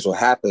 because what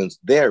happens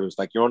there is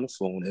like you're on the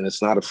phone and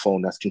it's not a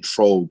phone that's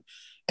controlled.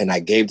 And I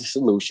gave the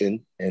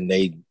solution and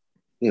they,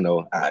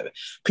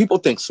 people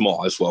think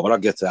small as well, but I'll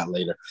get to that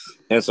later.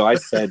 And so I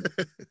said,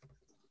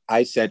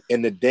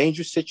 in the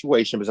dangerous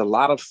situation, there's a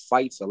lot of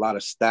fights, a lot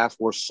of staff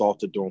were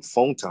assaulted during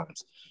phone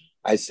times.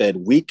 I said,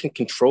 we can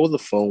control the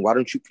phone. Why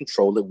don't you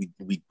control it?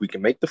 We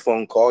can make the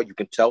phone call. You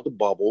can tell the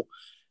bubble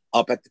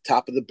up at the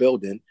top of the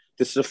building,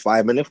 this is a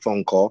 5-minute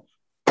phone call.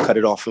 Cut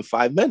it off in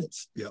 5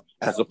 minutes. Yep.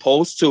 As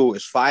opposed to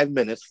it's 5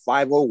 minutes,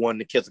 5:01,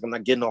 the kid's like, I'm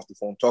not getting off the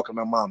phone. I'm talking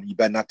to my mom. You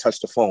better not touch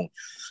the phone.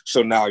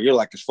 So now you're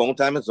like, his phone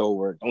time is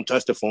over. Don't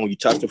touch the phone. You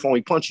touch the phone,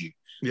 he punch you.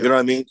 Yep. You know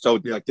what I mean? So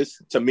like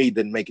this to me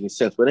didn't make any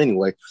sense. But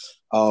anyway,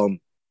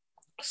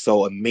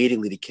 so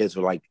immediately the kids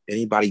were like,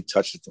 anybody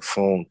touches the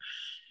phone,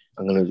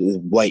 I'm gonna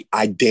wait.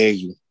 I dare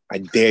you. I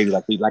dare you.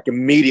 Like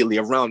immediately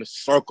around the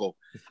circle.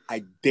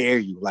 I dare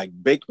you. Like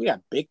we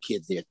got big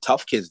kids there,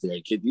 tough kids there.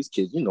 These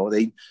kids,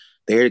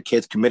 they're the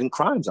kids committing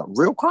crimes,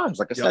 real crimes.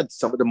 Like I said,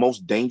 some of the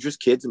most dangerous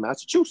kids in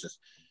Massachusetts.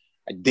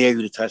 I dare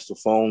you to touch the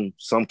phone.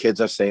 Some kids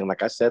are saying,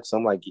 like I said,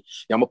 some like,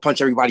 I'm gonna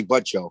punch everybody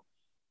but Joe.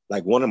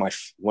 Like one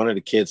of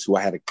the kids who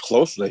I had a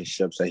close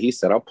relationship said, he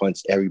said, I'll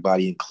punch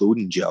everybody,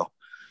 including Joe.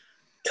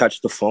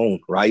 Touch the phone,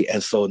 right?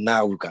 And so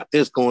now we've got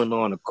this going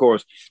on. Of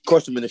course,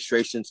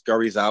 administration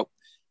scurries out,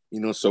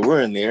 so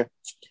we're in there.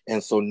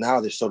 And so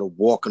now they're sort of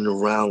walking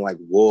around like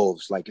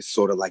wolves, like it's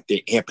sort of like they're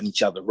amping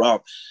each other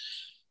up.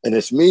 And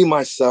it's me,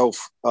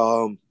 myself.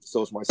 So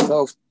it's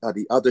myself,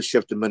 the other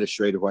shift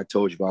administrator who I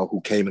told you about,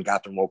 who came and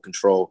got the remote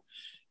control,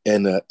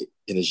 and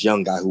this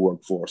young guy who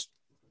worked for us.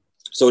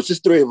 So it's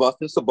just three of us.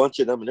 It's a bunch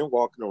of them, and they're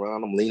walking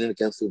around. I'm leaning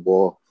against the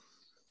wall,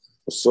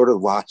 sort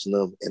of watching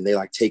them, and they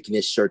like taking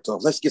his shirts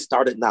off. Let's get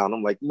started now. And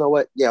I'm like, you know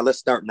what? Yeah, let's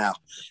start now.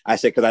 I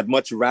said, because I'd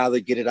much rather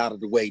get it out of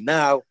the way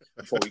now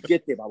before we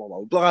get there, blah, blah,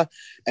 blah, blah.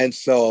 And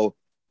so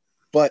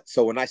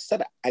when I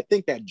said it, I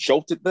think that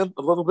jolted them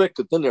a little bit,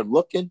 because then they're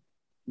looking,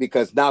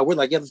 because now we're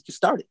like, yeah, let's get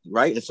started,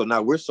 right? And so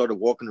now we're sort of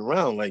walking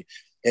around like,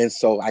 and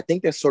so I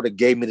think that sort of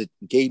gave me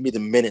the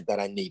minute that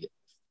I needed.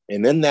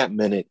 And in that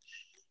minute,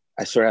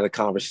 I sort of had a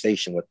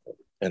conversation with them.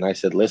 And I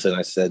said, listen,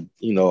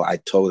 I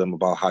told them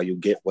about how you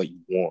get what you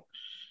want,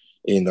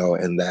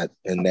 and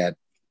that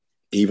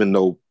even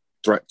though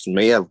threats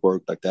may have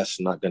worked, like that's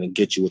not going to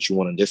get you what you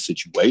want in this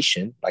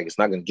situation. Like it's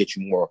not going to get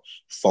you more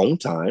phone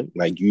time.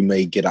 Like you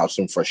may get out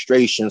some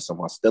frustration, some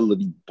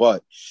hostility,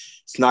 but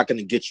it's not going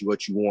to get you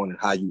what you want and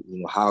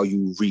how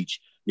you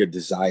reach your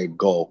desired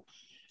goal.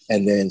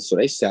 And then so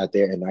they sat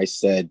there, and I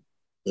said,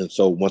 and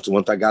so once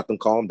I got them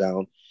calmed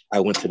down, I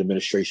went to the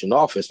administration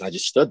office, and I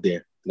just stood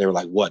there, and they were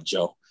like, "What,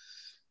 Joe?"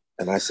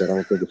 And I said, "I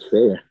don't think it's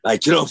fair."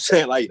 Like, you know what I'm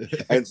saying? Like,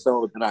 and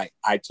so then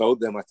I told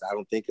them, I said, "I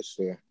don't think it's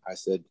fair." I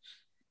said,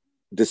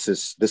 this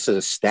is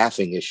a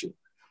staffing issue.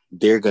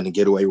 They're going to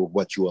get away with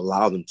what you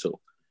allow them to.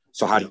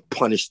 So how do you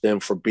punish them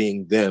for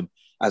being them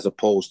as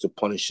opposed to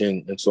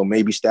punishing? And so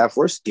maybe staff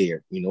were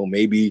scared,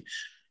 maybe,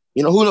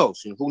 who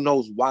knows? Who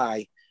knows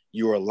why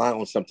you're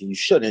allowing something you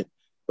shouldn't,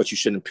 but you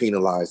shouldn't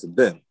penalize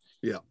them.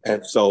 Yeah.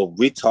 And so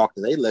we talked,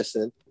 and they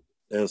listened.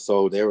 And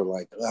so they were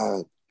like,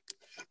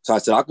 so I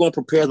said, I'm going to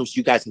prepare them so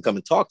you guys can come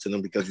and talk to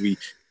them, because we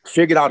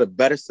figured out a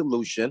better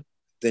solution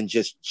than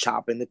just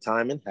chopping the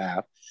time in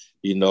half.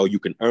 You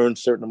can earn a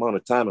certain amount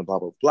of time and blah,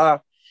 blah, blah.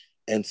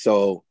 And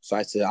so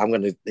I said,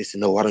 they said,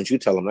 no, why don't you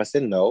tell them? And I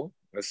said, no.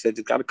 I said,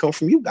 it's got to come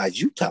from you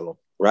guys. You tell them,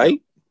 right?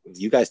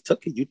 If you guys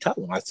took it, you tell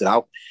them. I said,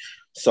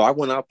 so I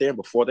went out there, and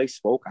before they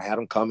spoke, I had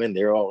them come in.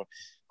 They're all, of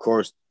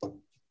course,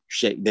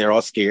 they're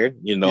all scared,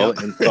 and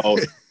so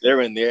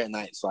they're in there, and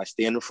I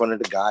stand in front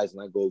of the guys,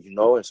 and I go,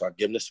 and so I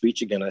give them the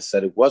speech again. I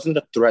said, it wasn't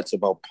the threats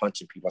about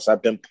punching people. I said,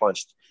 I've been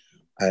punched.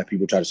 I had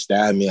people try to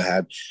stab me. I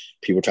had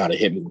people try to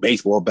hit me with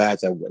baseball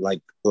bats,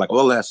 like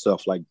all that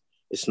stuff. Like,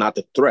 it's not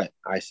the threat.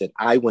 I said,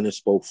 I went and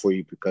spoke for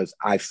you because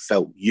I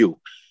felt you.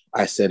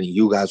 I said, and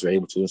you guys were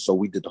able to. And so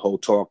we did the whole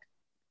talk,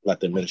 let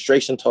the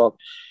administration talk,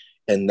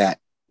 and that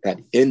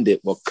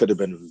ended what could have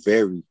been a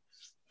very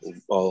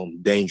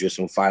dangerous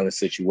and violent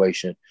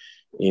situation,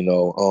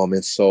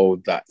 and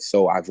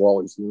so I've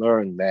always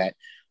learned that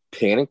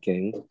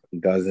panicking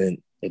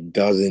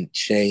doesn't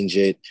change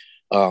it.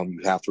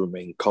 You have to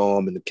remain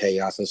calm in the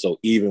chaos. And so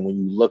even when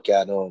you look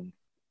at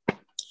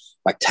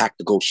like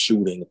tactical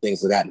shooting and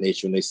things of that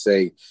nature, and they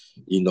say,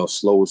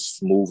 slow is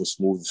smooth and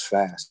smooth is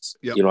fast.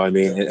 Yep. You know what I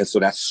mean? And so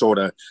that's sort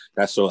of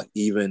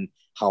even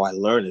how I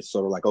learned it.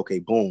 Sort of like, okay,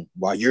 boom,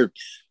 while you're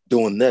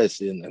doing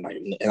this, and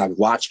I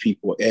watch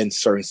people in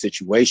certain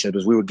situations,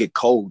 because we would get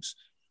codes.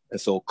 And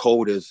so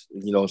code is,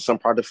 in some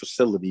part of the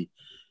facility,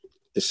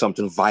 there's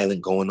something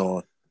violent going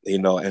on,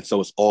 and so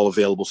it's all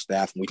available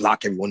staff, and we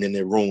lock everyone in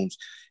their rooms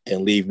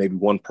and leave maybe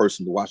one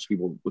person to watch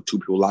people with two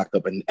people locked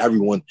up, and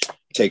everyone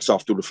takes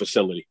off through the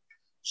facility.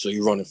 So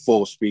you're running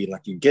full speed,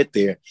 like you get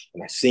there,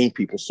 and I seen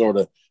people sort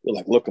of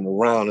like looking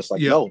around. It's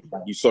like, no,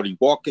 like you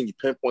walk in, you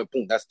pinpoint,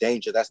 boom, that's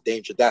danger, that's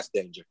danger, that's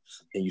danger.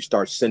 And you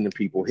start sending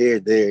people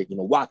here, there,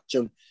 watch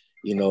them,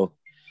 and,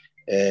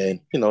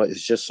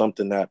 it's just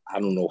something that I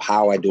don't know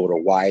how I do it or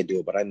why I do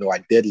it, but I know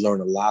I did learn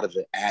a lot of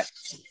it at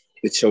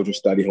the Children's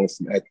Study Home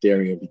from Ed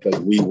Therian, because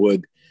we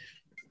would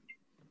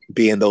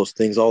be in those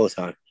things all the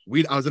time.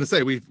 I was going to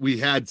say, we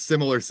had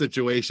similar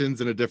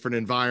situations in a different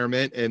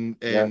environment.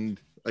 And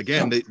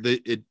again,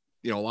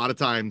 a lot of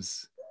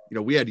times,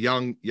 we had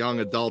young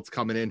adults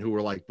coming in who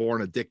were like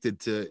born addicted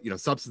to,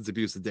 substance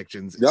abuse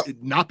addictions,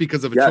 not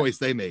because of a choice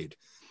they made.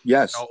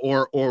 Yes.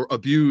 Or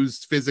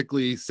abused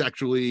physically,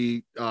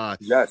 sexually,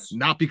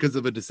 not because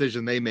of a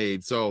decision they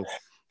made. So,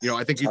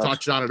 I think you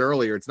touched on it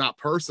earlier. It's not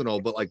personal,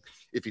 but like,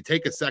 if you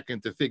take a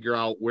second to figure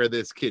out where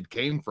this kid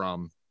came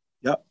from,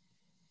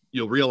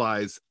 you'll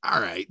realize,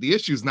 all right, the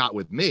issue's not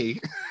with me.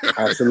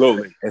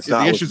 Absolutely. It's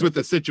the issue's with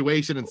the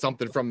situation and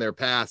something from their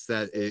past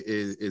that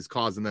is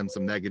causing them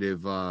some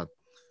negative,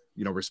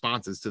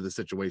 responses to the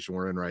situation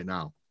we're in right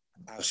now.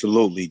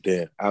 Absolutely,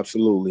 Dan.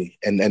 Absolutely.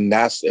 And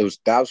that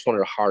was one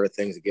of the harder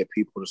things to get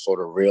people to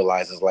sort of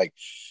realize is like,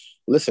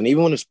 listen,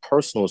 even when it's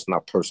personal, it's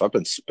not personal. I've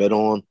been spit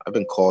on. I've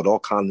been called all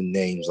kinds of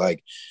names.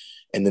 Like,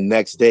 and the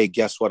next day,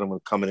 guess what? I'm going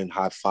to come in and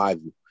high five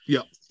you.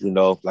 Yeah.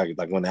 Like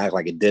when I act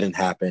like it didn't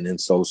happen. And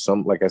so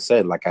like I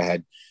said, like I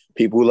had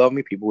people who loved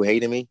me, people who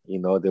hated me.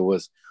 There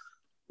was,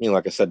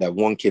 like I said, that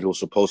one kid who was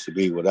supposed to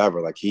be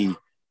whatever, like he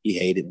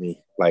hated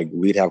me. Like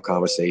we'd have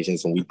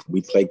conversations and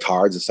we played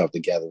cards and stuff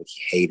together.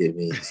 He hated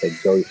me. He said,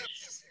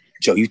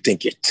 Joe, you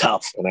think you're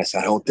tough. And I said,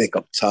 I don't think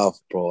I'm tough,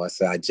 bro. I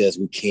said,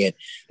 we can't,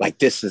 like,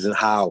 this isn't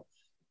how,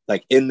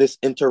 like in this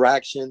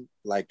interaction,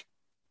 like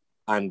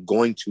I'm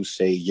going to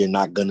say, you're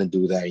not going to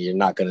do that. You're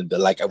not going to do,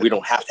 like, we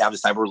don't have to have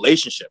this type of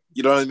relationship.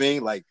 You know what I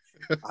mean? Like,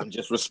 I'm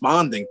just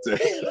responding to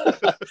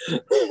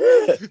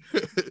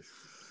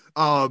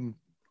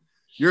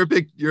You're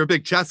a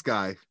big chess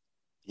guy.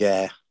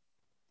 Yeah.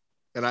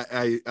 And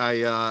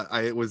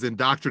I was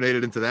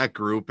indoctrinated into that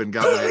group and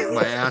got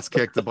my ass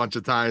kicked a bunch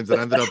of times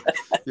and ended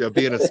up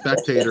being a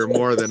spectator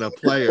more than a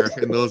player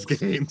in those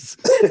games.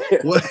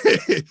 What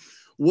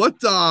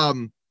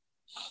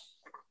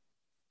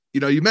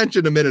you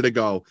mentioned a minute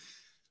ago,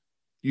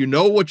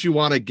 what you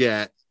want to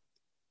get,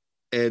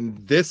 and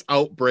this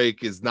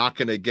outbreak is not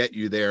going to get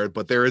you there,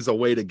 but there is a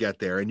way to get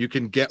there, and you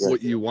can get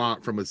what you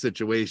want from a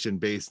situation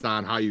based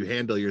on how you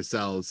handle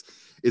yourselves.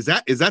 Is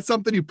that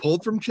something you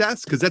pulled from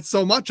chess? Because that's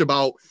so much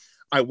about,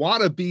 I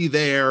want to be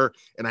there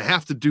and I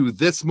have to do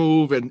this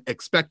move and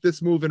expect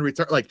this move in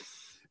return. Like,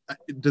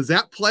 does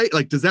that play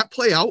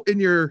out in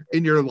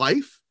your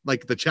life?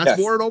 Like the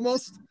chessboard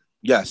almost?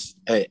 Yes.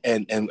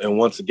 And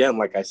once again,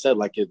 like I said,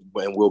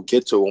 and we'll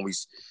get to it when we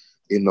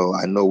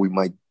I know we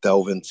might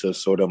delve into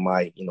sort of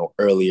my,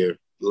 earlier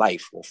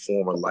life or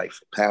former life,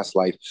 past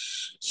life.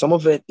 Some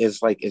of it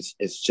is like, it's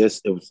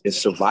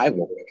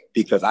survival,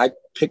 because I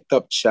picked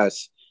up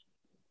chess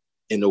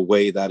in a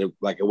way that it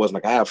wasn't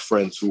like I have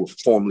friends who were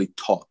formally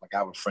taught. Like I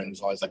have a friend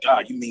who's always like,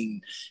 you mean,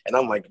 and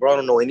I'm like, bro, I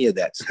don't know any of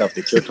that stuff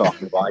that you're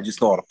talking about. I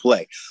just know how to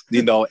play,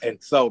 and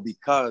so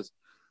because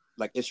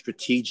like it's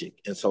strategic.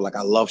 And so like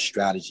I love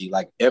strategy.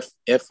 Like if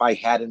I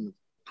hadn't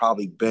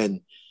probably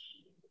been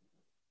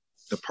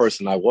the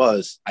person I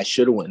was, I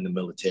should have went in the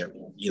military.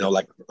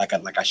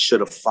 I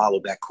should have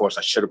followed that course.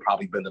 I should have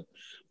probably been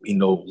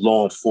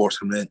law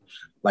enforcement.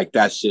 Like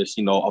that's just,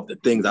 of the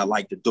things I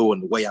like to do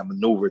and the way I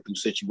maneuver through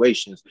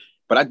situations.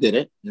 But I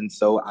didn't. And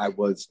so I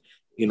was,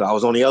 I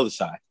was on the other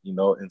side,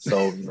 and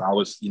so I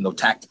was,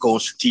 tactical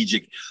and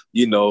strategic,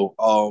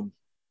 uh,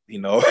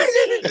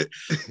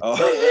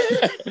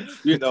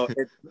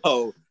 and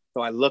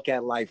so I look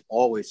at life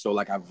always. So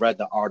like I've read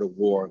The Art of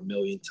War a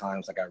million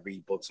times. Like I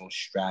read books on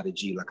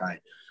strategy. Like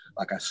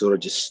I sort of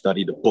just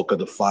study the Book of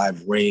the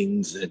Five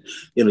Rings and,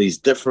 these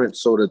different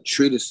sort of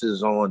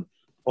treatises on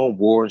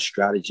war and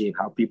strategy and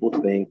how people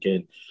think,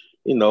 and,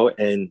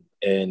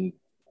 and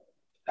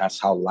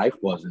that's how life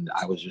was. And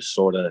I was just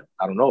sort of,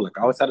 I don't know, like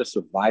I always had a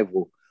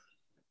survival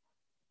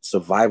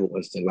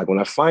instinct. Like when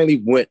I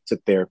finally went to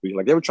therapy,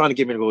 like they were trying to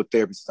get me to go to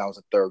therapy since I was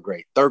in third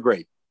grade.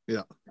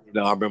 Yeah. I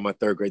remember my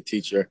third grade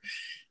teacher,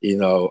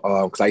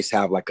 because I used to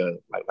have like a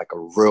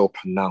real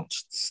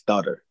pronounced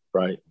stutter,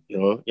 right?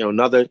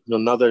 Another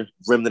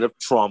remnant of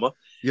trauma.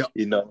 Yeah.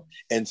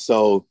 And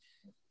so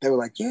they were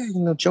like, yeah,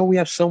 Joe, we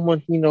have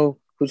someone,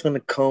 who's gonna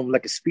come,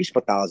 like a speech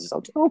pathologist. I'm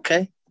like,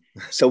 okay.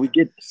 So we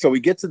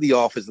get to the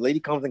office. The lady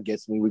comes and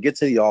gets me. We get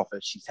to the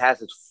office. She has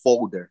this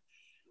folder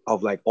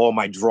of like all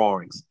my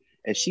drawings,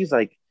 and she's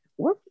like,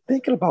 "What are you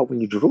thinking about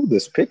when you drew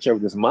this picture of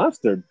this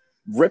monster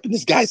ripping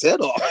this guy's head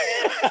off?"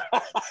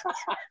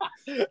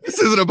 This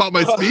isn't about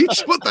my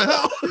speech. What the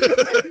hell?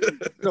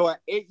 So at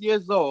 8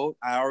 years old,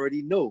 I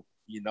already knew.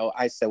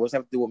 I said, "What's that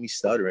have to do with me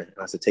stuttering?"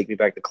 And I said, "Take me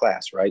back to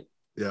class." Right?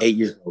 Yeah. 8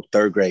 years old,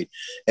 third grade,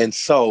 and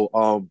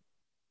so,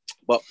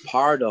 but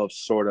part of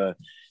sort of,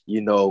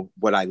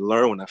 what I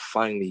learned when I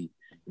finally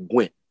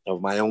went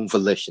of my own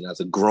volition as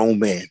a grown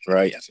man,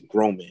 right? As a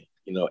grown man,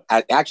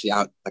 I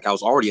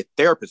was already a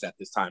therapist at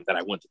this time that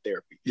I went to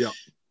therapy. Yeah.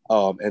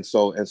 And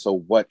so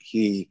what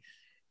he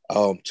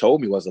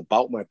told me was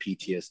about my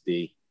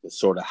PTSD, and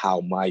sort of how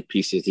my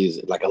PTSD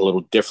is like a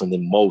little different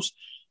than most.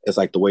 It's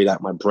like the way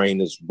that my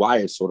brain is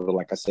wired, sort of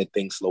like I said,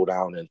 things slow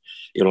down, and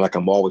like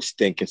I'm always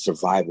thinking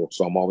survival.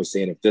 So I'm always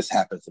saying, if this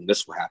happens, then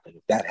this will happen.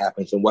 If that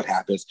happens, then what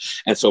happens?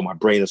 And so my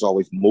brain is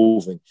always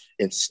moving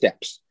in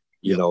steps,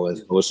 and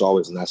it's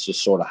always, and that's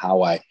just sort of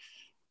how I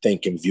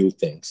think and view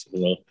things,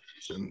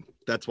 And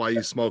that's why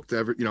you smoked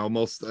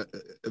most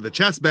the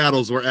chess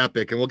battles were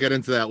epic, and we'll get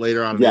into that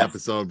later on in the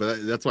episode.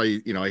 But that's why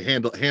he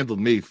handled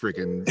me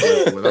freaking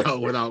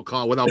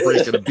without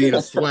breaking a bead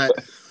of sweat.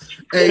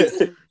 Hey,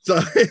 so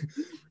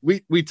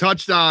we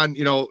touched on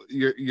your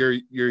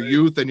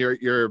youth and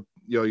your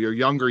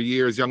younger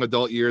years, young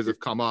adult years have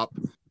come up.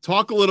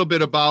 Talk a little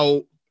bit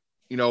about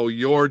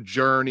your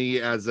journey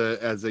as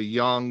a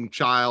young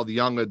child,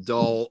 young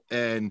adult,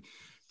 and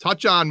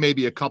touch on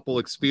maybe a couple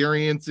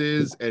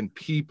experiences and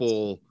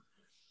people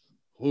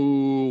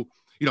who,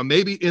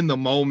 maybe in the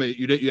moment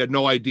you had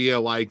no idea,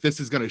 like, this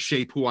is going to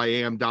shape who I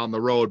am down the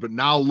road. But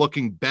now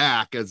looking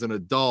back as an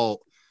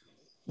adult,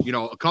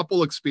 a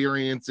couple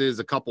experiences,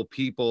 a couple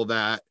people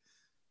that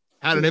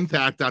had an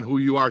impact on who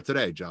you are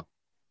today, Joe.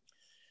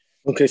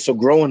 Okay. So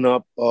growing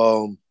up,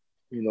 I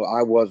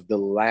was the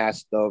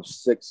last of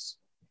 6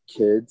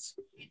 kids.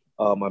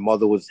 My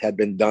mother had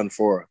been done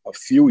for a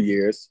few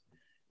years,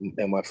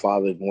 and my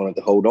father wanted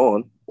to hold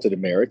on to the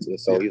marriage. And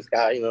so he's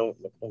got,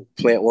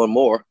 plant one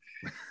more.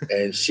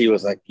 And she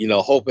was like,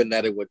 hoping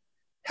that it would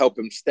help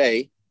him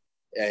stay.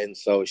 And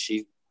so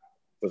she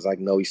was like,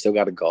 no, you still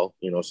got to go,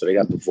 so they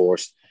got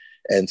divorced.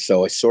 And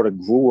so I sort of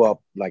grew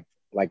up like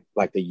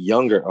the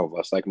younger of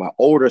us, like my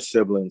older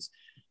siblings,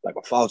 like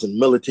my father's in the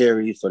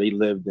military. So they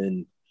lived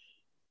in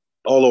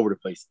all over the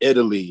place,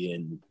 Italy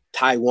and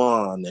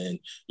Taiwan, and,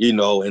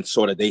 and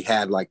sort of they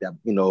had like that,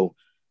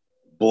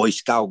 Boy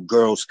Scout,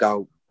 Girl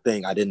Scout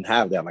thing. I didn't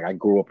have that. Like I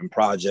grew up in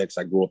projects.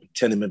 I grew up in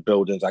tenement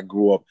buildings. I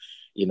grew up,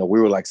 we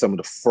were like some of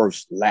the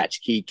first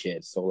latchkey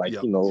kids. So like,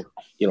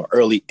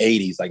 early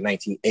 80s, like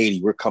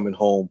 1980, we're coming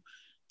home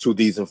to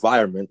these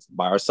environments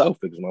by ourselves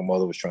because my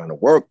mother was trying to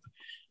work.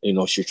 She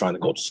was trying to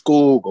go to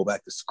school, go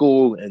back to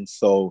school. And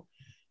so,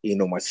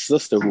 my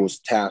sister, who was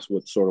tasked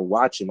with sort of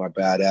watching my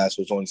badass,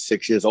 was only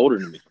 6 years older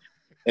than me.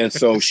 And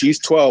so she's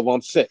 12,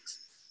 I'm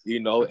 6,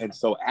 and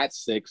so at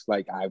 6,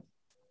 like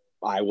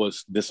I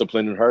was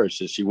disciplining her.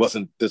 She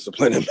wasn't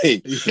disciplining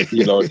me.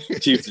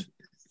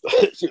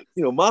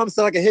 Mom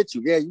said I can hit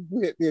you. Yeah, you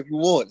can hit me if you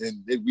want.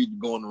 And we'd be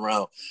going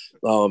around.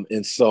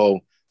 And so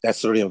that's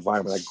sort of the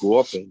environment I grew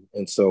up in.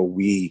 And so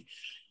we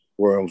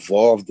were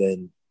involved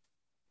in,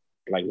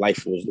 like,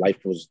 life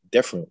was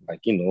different.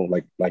 Like,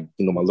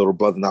 my little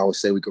brother and I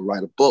always say we could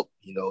write a book,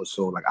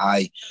 so like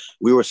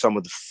we were some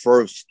of the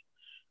first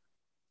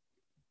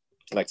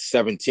like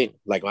 17.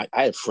 Like I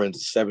had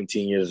friends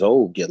 17 years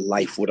old get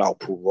life without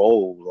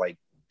parole, like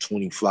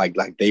 25,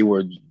 like we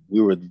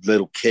were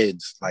little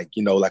kids. Like,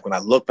 you know, like when I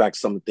look back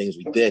some of the things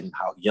we did and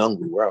how young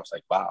we were, I was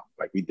like, wow,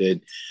 like we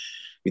did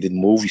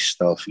movie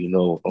stuff, you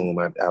know,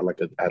 at like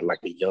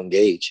a young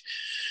age.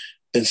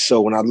 And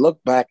so when I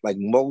look back, like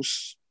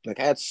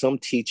I had some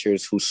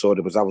teachers who sort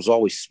of I was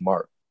always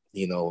smart,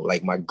 you know,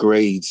 like my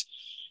grades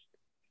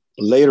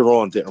later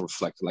on didn't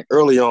reflect. Like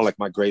early on, like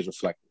my grades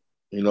reflected,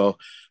 you know,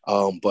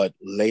 but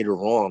later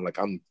on, like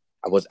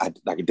I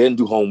didn't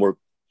do homework.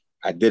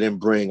 I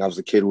was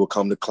a kid who would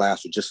come to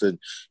class with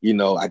you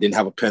know, I didn't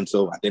have a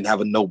pencil. I didn't have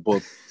a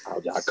notebook.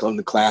 I'd come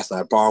to class and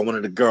I'd borrow one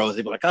of the girls.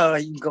 They'd be like, oh,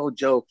 you can go,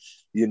 Joe.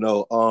 You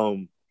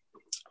know,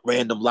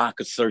 random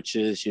locker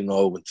searches, you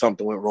know, when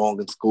something went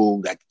wrong in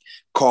school, that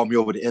call me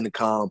over the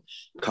intercom,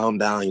 calm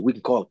down. We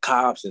can call the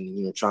cops and,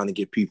 you know, trying to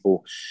get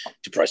people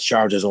to press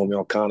charges on me,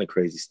 all kind of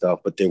crazy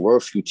stuff. But there were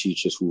a few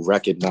teachers who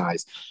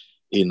recognized,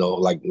 you know,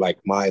 like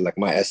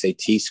my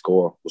SAT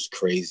score was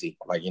crazy.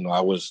 Like, you know,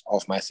 I was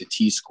off my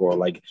SAT score,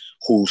 like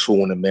who's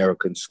who in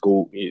American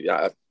school, you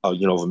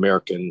know,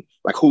 American,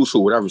 like who's who,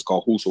 whatever it's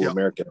called, who's who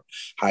American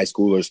high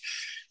schoolers.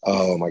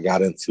 I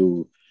got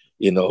into,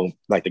 you know,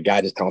 like the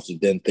guidance counselor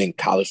didn't think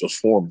college was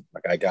for me.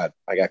 Like I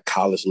got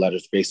college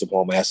letters based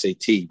upon my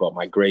SAT, but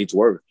my grades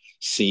were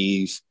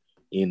C's,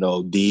 you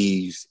know,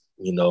 D's,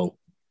 you know,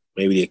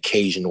 maybe the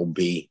occasional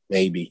B,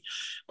 maybe.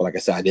 But like I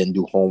said, I didn't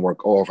do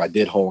homework, or if I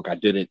did homework, I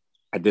did it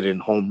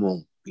in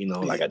homeroom, you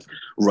know, like I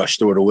rushed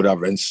through it or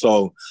whatever. And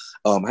so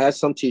I had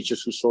some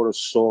teachers who sort of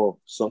saw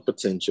some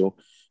potential.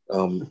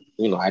 You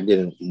know, I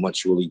didn't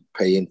much really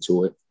pay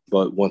into it.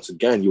 But once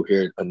again, you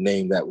hear a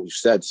name that we've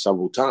said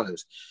several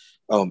times.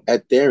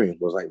 Ed Darian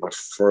was like my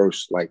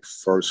first. Like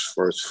he's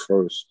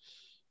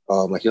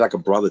like a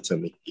brother to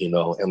me, you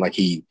know, and like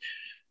he,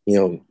 you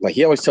know, like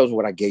he always tells me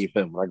what I gave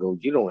him. I go,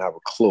 you don't have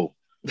a clue.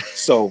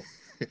 So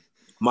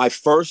my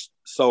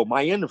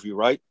interview,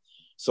 right?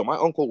 So my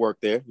uncle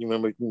worked there. You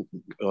remember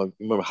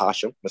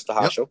Hashem, Mr.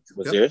 Hashem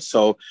was there.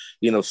 So,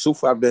 you know,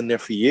 Sufa, I've been there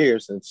for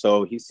years. And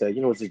so he said,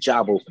 you know, it's a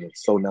job opening.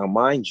 So now,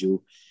 mind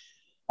you,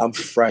 I'm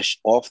fresh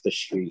off the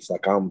streets.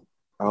 Like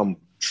I'm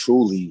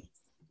truly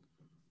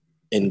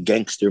in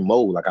gangster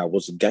mode. Like I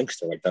was a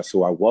gangster. Like that's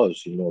who I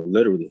was, you know,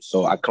 literally.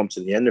 So I come to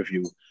the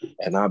interview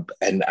and I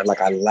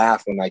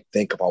laugh when I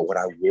think about what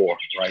I wore,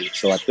 right?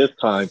 So at this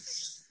time,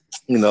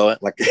 you know,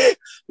 like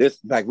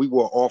we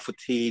wore all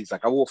fatigues.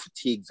 Like I wore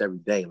fatigues every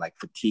day, like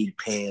fatigue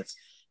pants,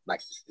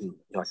 like the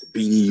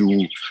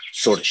BDU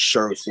sort of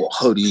shirts, wore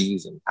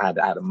hoodies, and I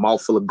had a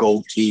mouthful of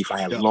gold teeth.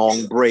 I had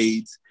long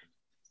braids,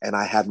 and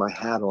I had my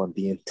hat on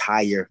the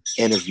entire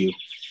interview.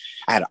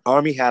 I had an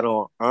army hat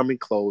on, army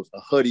clothes, a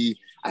hoodie.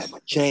 I had my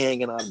chain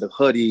hanging on the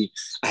hoodie.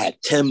 I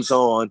had Tim's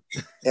on,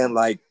 and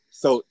like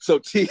so.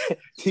 T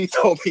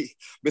told me,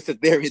 Mr.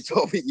 Darian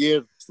told me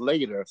years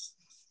later.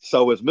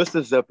 So it's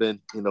Mr. Zippin,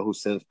 you know, who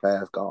since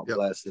passed, God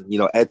bless him. You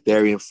know, Ed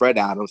Darian, Fred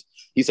Adams.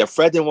 He said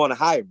Fred didn't want to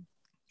hire me.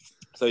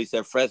 So he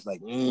said, Fred's like,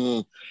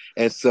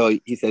 And so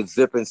he said,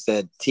 Zippin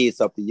said, T,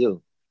 it's up to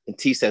you. And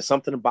T said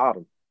something about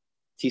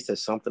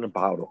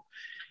him.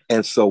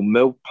 And so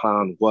Mill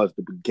Pond was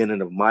the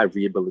beginning of my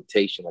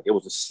rehabilitation. Like it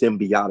was a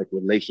symbiotic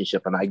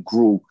relationship. And I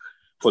grew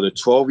for the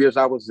 12 years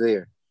I was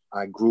there.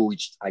 I grew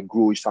each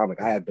time.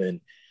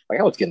 Like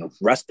I was getting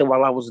arrested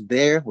while I was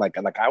there. Like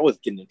I was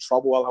getting in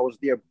trouble while I was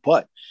there.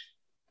 But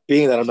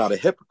being that I'm not a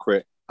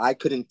hypocrite, I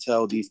couldn't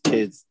tell these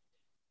kids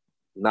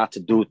not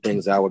to do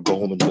things that I would go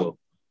home and do.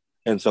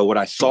 And so what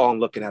I saw and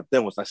looking at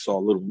them was I saw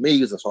little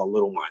me's, I saw my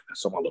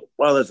little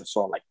brothers, I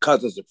saw like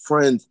cousins and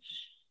friends.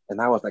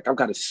 And I was like, I've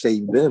got to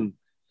save them.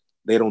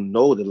 They don't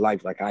know the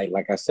life. Like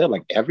I said,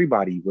 like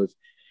everybody was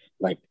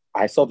like,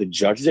 I saw the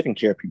judges didn't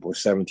care if people were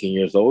 17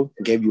 years old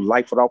and gave you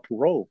life without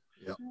parole.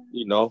 Yep.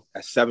 You know,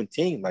 at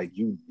 17, like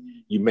you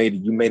made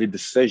a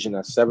decision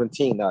at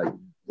 17 that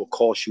will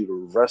cost you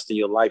the rest of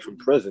your life in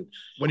prison.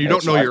 When you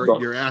don't know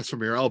your ass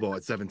from your elbow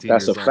at 17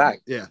 that's years a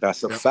fact. Yeah,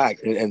 that's a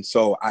fact. And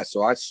so I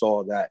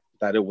saw that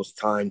it was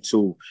time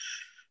to,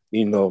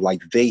 you know,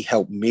 like they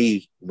helped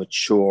me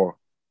mature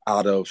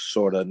out of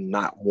sort of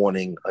not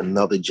wanting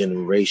another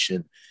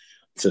generation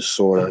to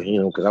sort of, you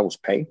know, because I was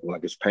painful.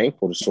 Like it's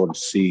painful to sort of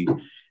see,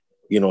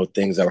 you know,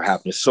 things that were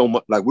happening so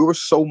much. Like we were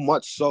so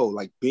much so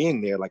like being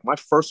there. Like my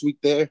first week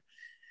there,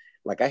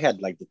 like I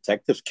had like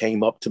detectives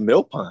came up to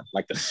Mill Pond,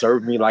 like to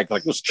serve me, like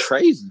it was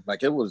crazy.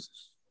 Like it was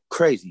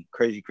crazy,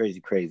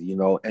 you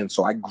know. And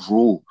so I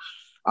grew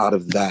out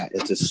of that.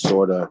 It's just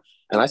sort of,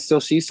 and I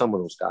still see some of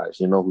those guys,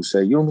 you know, who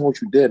say, you don't know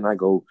what you did. And I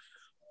go,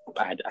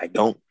 I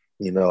don't,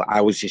 you know,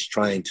 I was just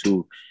trying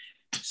to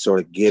sort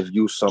of give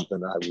you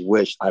something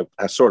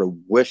I sort of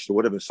wished it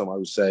would have been somebody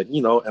who said,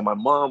 you know, and my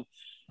mom,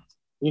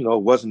 you know,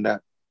 wasn't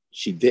that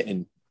she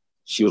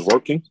was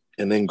working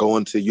and then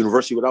going to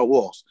University Without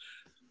Walls.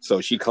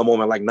 So she come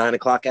home at like 9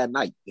 o'clock at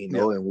night, you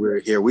know, and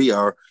we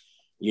are,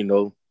 you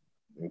know,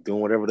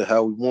 doing whatever the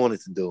hell we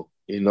wanted to do,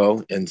 you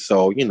know? And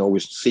so, you know, we're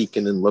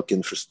seeking and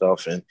looking for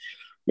stuff and,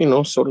 you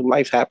know, sort of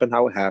life happened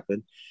how it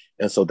happened.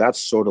 And so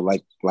that's sort of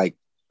like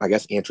I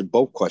guess, answered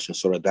both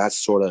questions. Sort of that's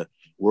sort of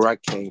where I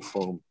came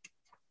from.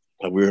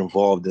 And we were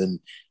involved in,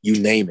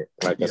 you name it.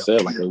 Like I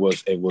said, like it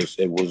was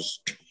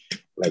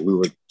like we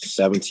were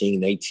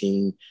 17,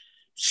 18,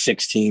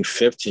 16,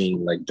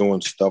 15, like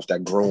doing stuff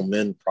that grown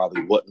men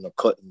probably wouldn't or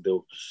couldn't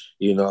do,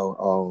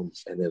 and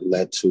it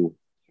led to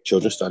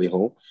Children's Study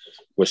Home,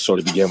 which sort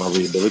of began my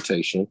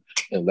rehabilitation,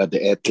 and led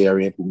to Ed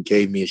Therian, who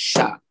gave me a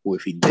shot. Who,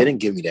 if he didn't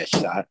give me that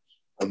shot,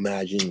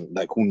 imagine,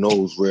 like, who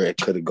knows where it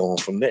could have gone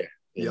from there,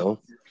 you know?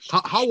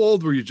 How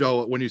old were you,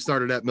 Joe, when you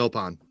started at Mill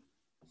Pond?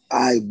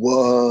 I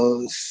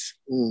was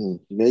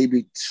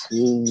maybe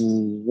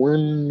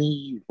 21,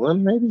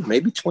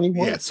 maybe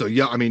 21. Yeah, so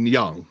young. I mean,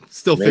 young,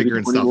 still maybe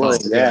figuring stuff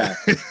out. Yeah,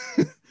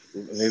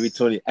 maybe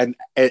 20, and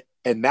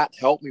that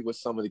helped me with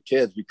some of the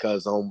kids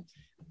because one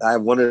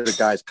of the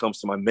guys comes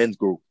to my men's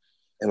group,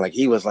 and like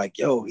he was like,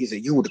 "Yo," he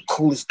said, "You were the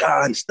coolest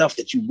guy and stuff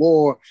that you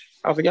wore."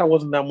 I was like, "I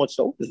wasn't that much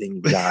older than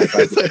you guys."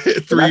 Like,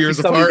 3 years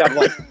apart.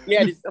 Like,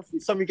 yeah,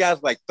 some of you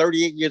guys like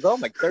 38 years old.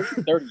 I'm like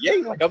 30,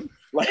 38. Like I'm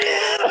like,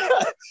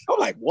 I'm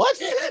like, what?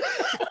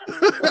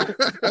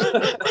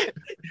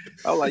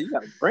 I'm like, you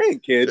got a brain,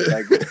 kid.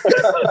 Like,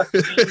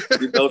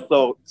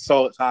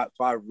 so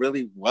I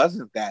really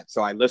wasn't that.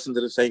 So I listened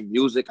to the same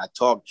music. I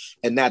talked,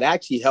 and that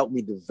actually helped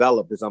me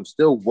develop. Because I'm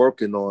still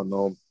working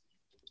on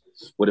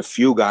with a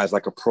few guys,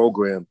 like a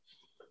program,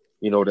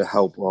 to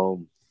help.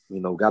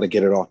 Got to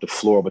get it off the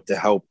floor, but to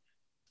help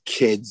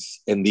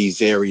kids in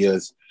these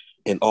areas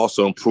and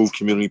also improve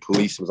community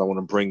policing. I want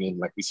to bring in,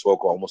 like we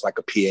spoke, almost like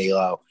a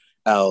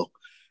PAL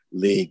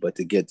league, but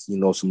to get,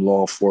 some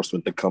law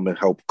enforcement to come and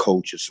help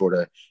coach and sort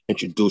of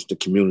introduce the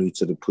community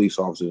to the police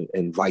officer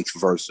and vice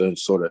versa and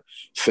sort of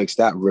fix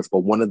that rift. But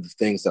one of the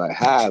things that I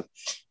have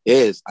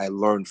is I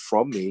learned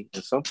from me,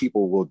 and some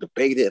people will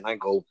debate it, and I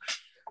go,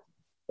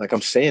 like,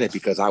 I'm saying it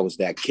because I was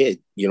that kid,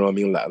 you know what I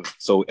mean?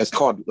 So it's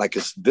called, like,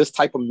 it's this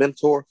type of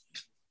mentor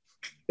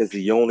is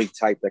the only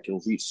type that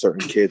can reach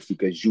certain kids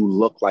because you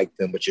look like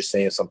them, but you're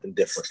saying something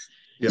different,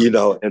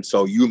 and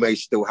so you may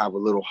still have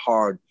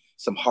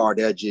some hard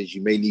edges.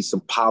 You may need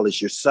some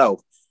polish yourself,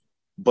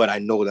 but I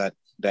know that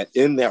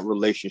in that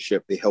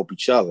relationship, they help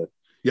each other.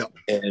 Yeah.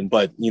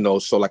 But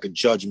so like a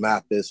Judge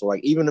Mathis, or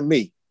like even to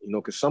me,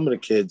 because some of the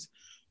kids,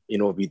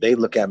 they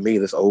look at me,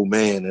 this old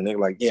man, and they're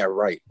like, yeah,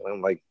 right. And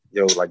I'm like,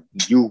 yo, like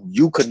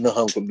you couldn't have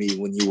hung with me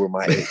when you were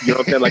my age. You know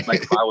what I'm saying?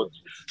 Like if I was,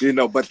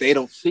 but they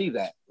don't see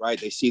that, right?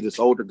 They see this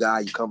older guy,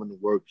 you come into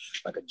work,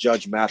 like a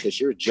Judge Mathis,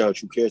 you're a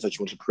judge. Who cares that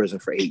you went to prison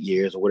for 8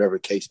 years or whatever the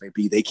case may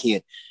be? They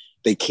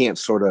can't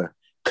sort of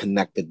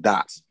connect the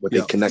dots. What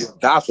they connect the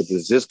dots with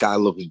is this guy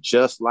looking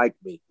just like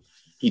me.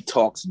 He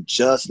talks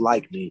just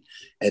like me.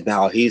 And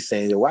now he's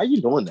saying, why are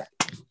you doing that?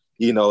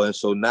 And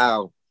so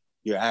now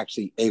you're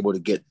actually able to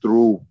get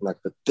through like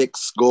the thick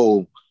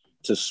skull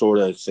to sort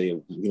of say, I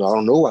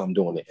don't know why I'm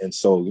doing it. And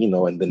so,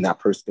 and then that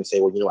person can say,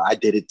 well, I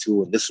did it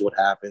too. And this is what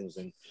happens.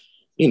 And,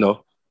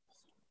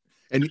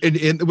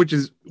 and which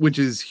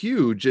is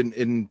huge.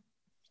 And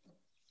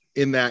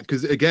in that,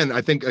 because again,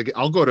 I think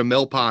I'll go to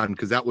Mill Pond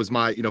because that was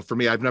my, for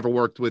me, I've never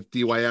worked with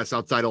DYS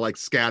outside of like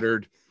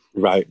scattered,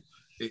 right?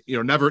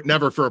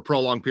 Never for a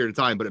prolonged period of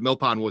time, but at Mill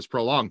Pond was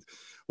prolonged.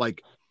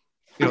 Like,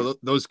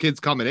 those kids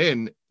coming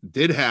in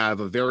did have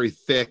a very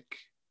thick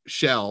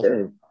shell,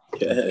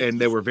 and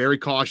they were very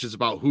cautious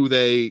about who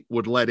they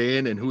would let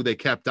in and who they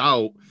kept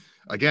out.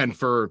 Again,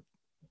 for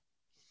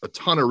a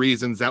ton of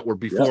reasons that were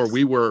before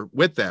we were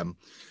with them.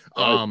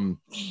 And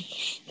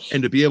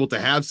to be able to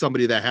have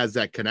somebody that has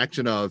that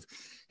connection of,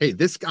 hey,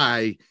 this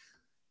guy,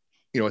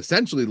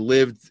 essentially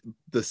lived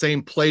the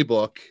same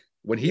playbook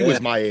when he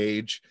was my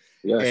age,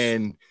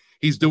 and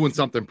he's doing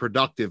something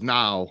productive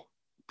now,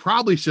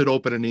 probably should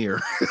open an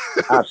ear.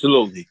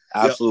 Absolutely.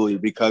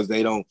 Because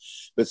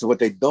it's what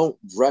they don't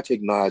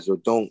recognize or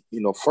don't,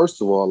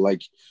 first of all,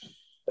 like,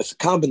 it's a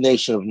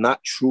combination of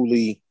not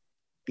truly,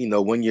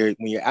 when you're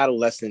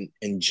adolescent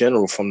in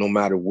general, from no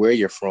matter where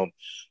you're from,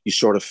 you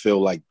sort of feel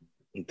like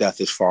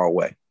death is far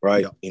away,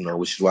 right?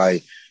 Which is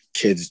why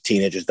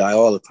teenagers die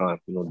all the time,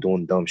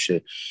 doing dumb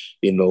shit,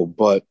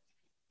 but,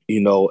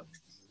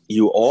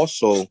 you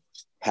also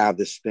have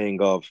this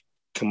thing of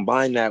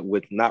combine that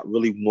with not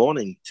really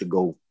wanting to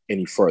go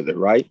any further,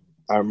 right?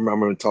 I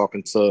remember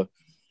talking to,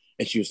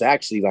 and she was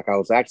actually like, I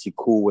was actually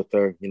cool with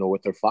her,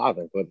 with her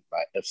father, but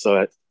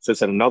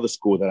since at another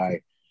school that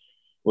I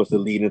was the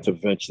lead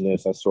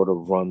interventionist, I sort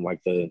of I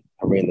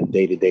ran the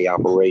day-to-day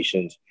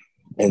operations.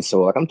 And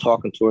so, like, I'm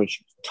talking to her, and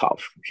she was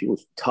tough. She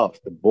was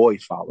tough. The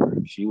boys followed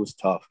her. She was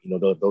tough.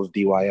 Those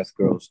DYS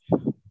girls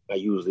are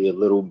usually a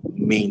little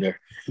meaner,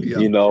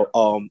 and so got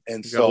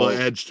a little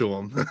edge to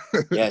them.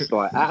 So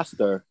I asked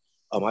her,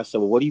 I said,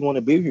 well, what do you want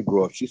to be when you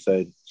grow up? She's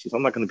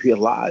I'm not going to be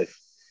alive.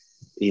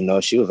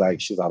 She was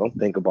like, I don't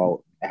think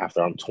about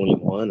after I'm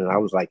 21. And I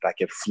was like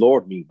it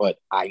floored me, but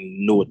I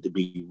knew it to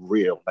be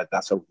real. Like,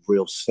 that's a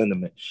real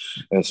sentiment.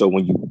 And so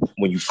when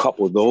you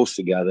couple those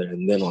together,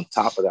 and then on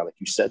top of that, like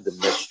you said, the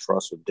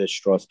mistrust or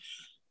distrust,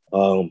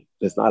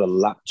 there's not a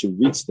lot to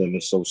reach them.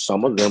 And so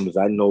some of them, as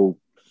I know,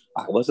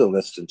 I wasn't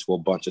listening to a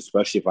bunch,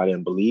 especially if I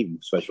didn't believe,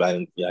 especially if I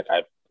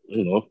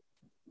didn't,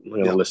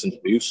 listen to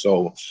you.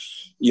 So,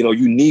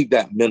 you need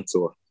that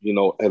mentor,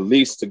 at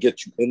least to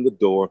get you in the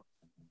door.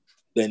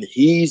 Then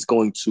he's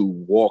going to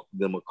walk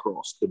them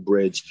across the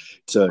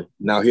bridge to,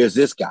 now here's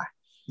this guy,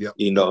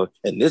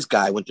 and this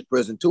guy went to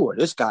prison too, or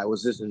this guy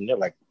was this, and they're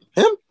like,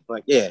 him?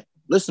 Like, yeah,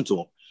 listen to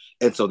him.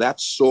 And so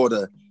that's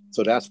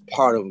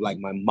part of like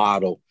my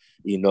motto,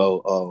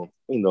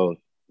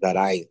 that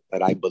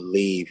I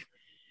believe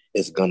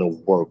is gonna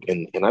work.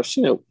 And I've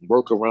seen it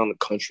work around the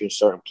country in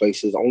certain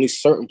places. Only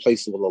certain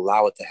places will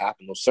allow it to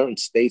happen. Those certain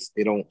states,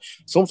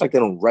 it's almost like they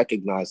don't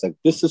recognize, like,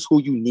 this is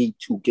who you need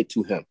to get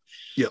to him.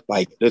 Yeah.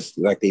 Like this,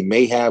 like they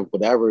may have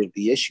whatever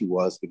the issue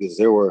was, because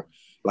there were,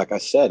 like I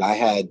said, I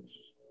had,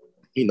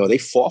 they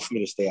fought for me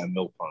to stay at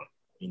Mill Pond.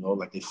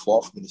 Like they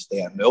fought for me to stay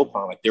at Mill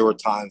Pond. Like there were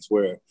times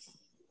where,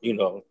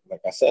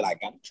 like I said, I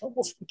got in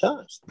trouble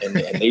sometimes, and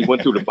they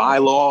went through the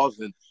bylaws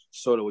and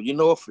sort of,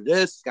 for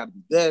this, it's got to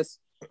be this.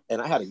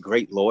 And I had a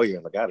great lawyer.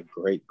 Like I had a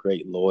great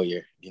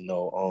lawyer,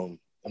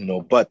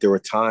 but there were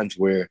times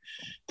where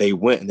they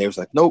went and they was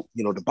like, nope,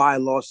 the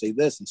bylaws say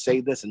this,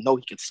 and no,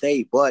 he can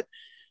stay. But,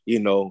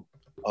 and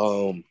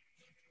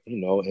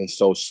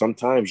so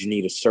sometimes you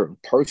need a certain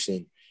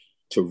person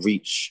to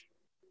reach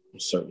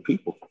certain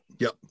people.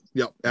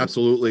 Yep.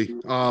 Absolutely.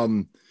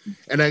 And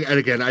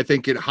again, I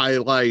think it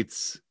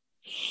highlights,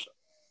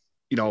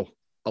 a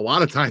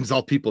lot of times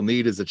all people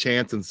need is a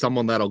chance and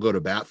someone that'll go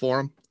to bat for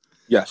them.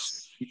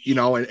 Yes. And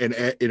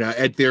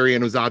Ed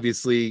Therian was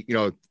obviously,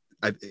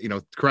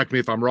 correct me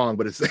if I'm wrong,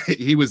 but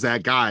he was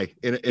that guy.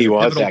 He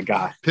was that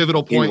guy.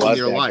 Pivotal point in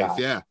your life. Guy.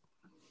 Yeah.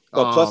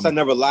 Well, plus I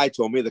never lied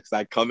to him either, because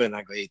I come in and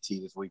I go, AT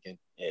this weekend.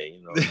 Yeah,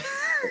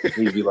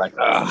 he'd be like,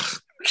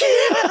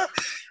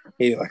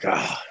 he's like,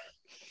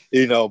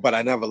 but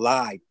I never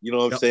lied. You know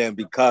what I'm saying?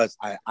 Because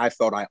I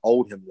felt I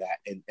owed him that,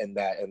 and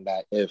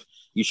that if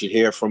you should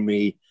hear from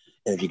me,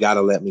 and if you got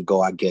to let me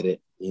go, I get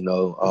it. And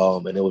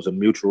it was a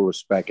mutual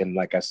respect. And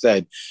like I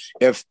said,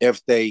 if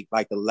they,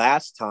 like the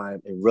last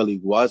time, it really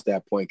was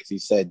that point, because he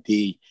said,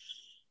 D,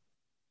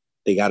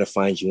 they got to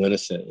find you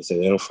innocent. He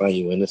said, they don't find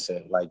you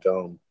innocent, like,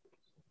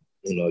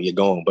 you're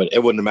going. But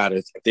it wouldn't have mattered.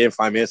 If they didn't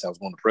find me innocent, I was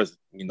going to prison,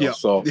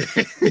 So,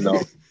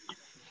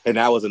 and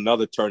that was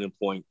another turning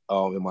point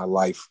in my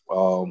life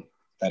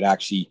that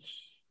actually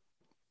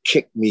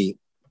kicked me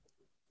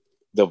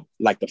the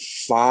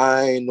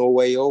final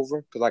way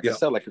over. Because like I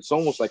said, like it's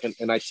almost like,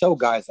 and I tell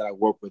guys that I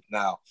work with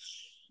now,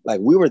 like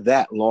we were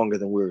that longer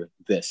than we were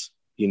this,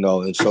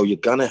 and so you're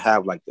gonna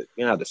have like the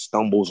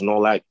stumbles and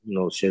all that,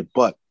 shit.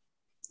 But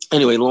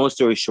anyway, long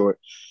story short,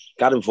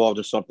 got involved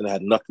in something that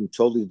had nothing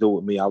totally to do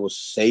with me. I was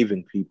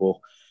saving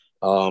people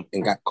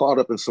and got caught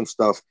up in some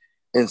stuff.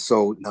 And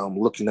so now I'm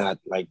looking at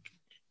like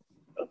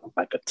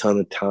a ton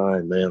of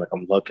time, man. Like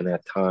I'm looking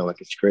at time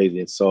like it's crazy.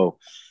 And so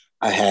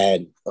I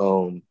had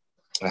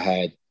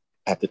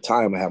at the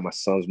time, I had my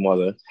son's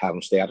mother have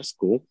him stay out of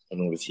school.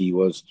 And he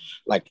was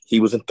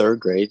in third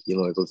grade,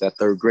 it was that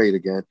third grade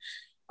again.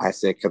 I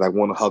said, because I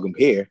want to hug him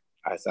here.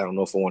 I said, I don't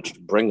know if I want you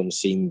to bring him to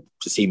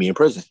see me in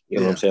prison. You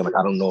know what I'm saying? Like,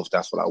 I don't know if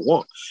that's what I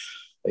want,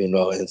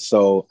 And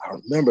so I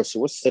remember, so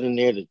we're sitting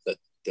there,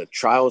 the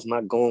trial's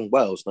not going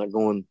well. It's not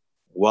going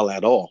well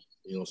at all,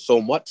 so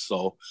much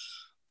so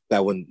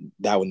that when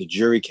the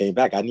jury came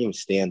back, I didn't even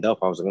stand up.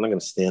 I was like, I'm not going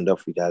to stand up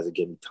for you guys to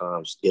give me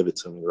time. Just give it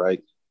to me,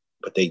 right?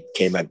 But they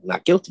came back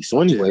not guilty.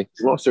 So anyway,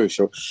 long story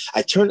short,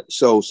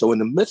 so in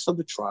the midst of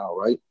the trial,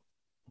 right,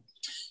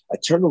 I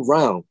turned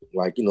around,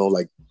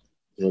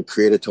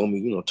 creator told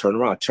me, turn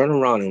around,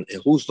 and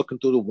who's looking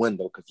through the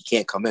window? Because he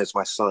can't come in. It's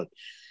my son.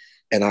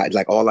 And I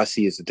all I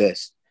see is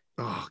this.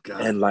 Oh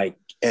God.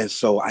 And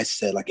so I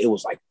said, it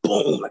was like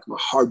boom, like my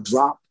heart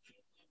dropped.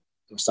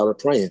 I started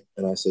praying.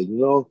 And I said,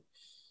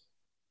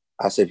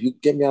 if you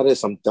get me out of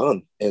this, I'm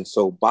done. And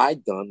so by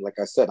done, like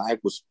I said, I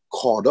was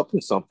caught up in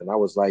something. I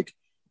was like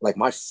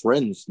my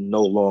friends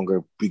no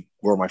longer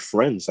were my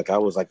friends. Like I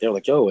was like, they're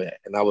like, yo,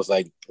 and I was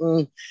like,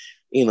 I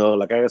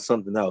got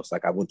something else.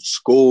 Like I went to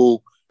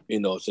school,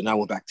 so now I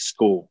went back to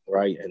school,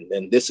 right? And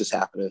then this is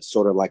happening.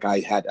 Sort of like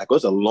it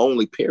was a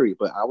lonely period,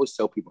 but I always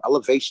tell people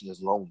elevation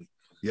is lonely.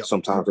 Yep.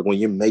 Sometimes when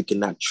you're making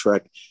that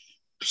trek,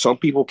 some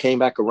people came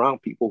back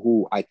around, people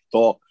who I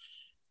thought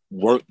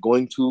weren't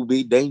going to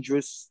be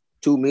dangerous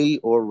to me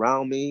or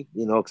around me,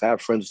 because I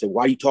have friends who say,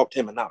 why you talk to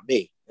him and not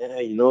me? Yeah,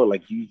 you don't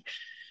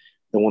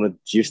want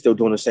to, you're still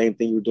doing the same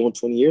thing you were doing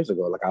 20 years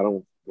ago. Like, I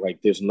don't,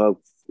 there's no,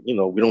 we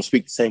don't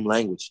speak the same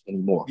language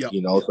anymore, yep.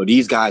 So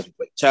these guys, we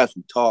play chess,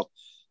 we talk,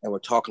 and we're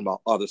talking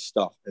about other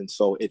stuff. And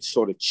so it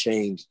sort of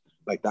changed.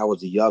 Like that was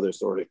the other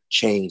sort of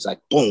change, like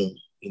boom,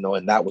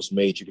 and that was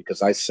major,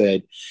 because I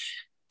said,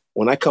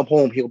 when I come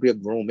home, he'll be a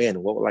grown man.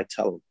 And what will I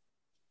tell him?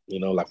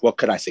 What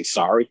could I say?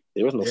 Sorry.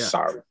 There was no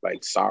sorry.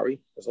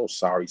 Sorry. There's no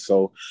sorry.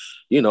 So,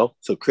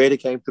 so creator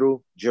came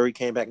through, jury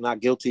came back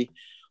not guilty,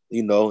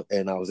 and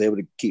I was able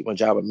to keep my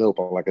job at Mill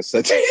Pond, like I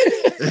said.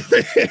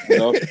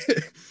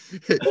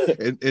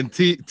 And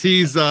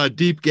T's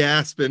deep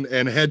gasp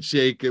and head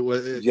shake. It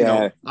was,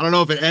 I don't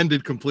know if it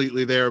ended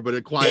completely there, but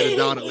it quieted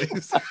down at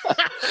least.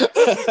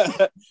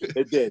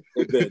 It did.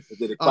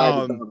 It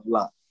quieted down a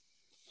lot.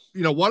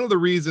 one of the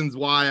reasons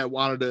why I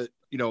wanted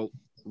to,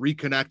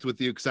 reconnect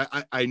with you, because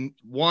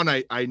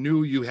I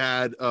knew you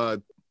had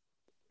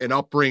an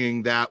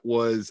upbringing that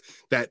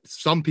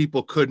some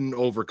people couldn't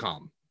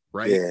overcome,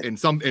 right? Yeah.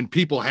 And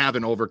people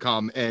haven't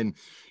overcome, and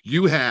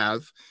you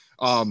have.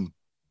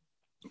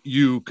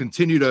 You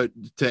continue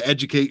to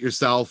educate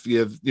yourself. You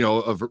have,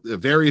 of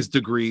various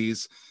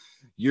degrees.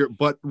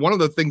 But one of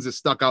the things that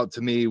stuck out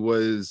to me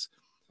was,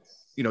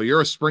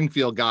 you're a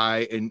Springfield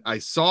guy, and I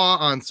saw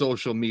on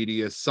social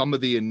media some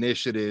of the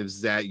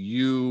initiatives that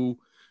you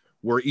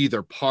were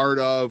either part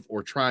of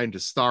or trying to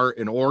start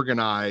and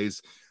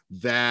organize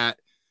that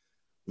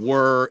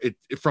were,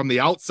 from the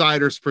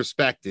outsider's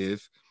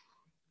perspective,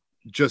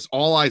 just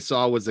all I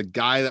saw was a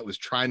guy that was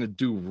trying to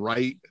do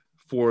right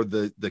for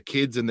the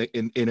kids in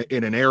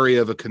an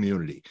area of a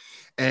community.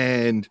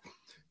 And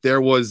there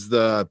was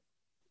the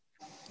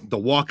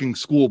walking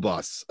school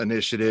bus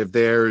initiative.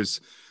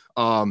 There's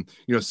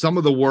some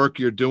of the work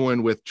you're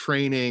doing with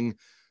training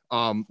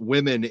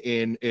women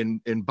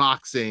in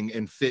boxing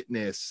and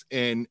fitness,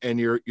 and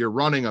you're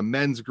running a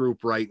men's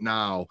group right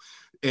now,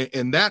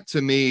 and that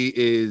to me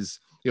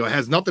is, it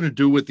has nothing to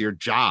do with your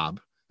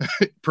job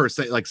per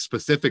se, like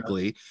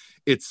specifically.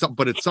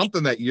 But it's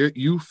something that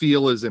you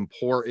feel is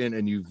important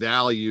and you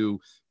value,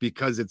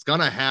 because it's going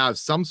to have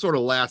some sort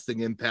of lasting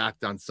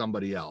impact on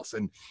somebody else.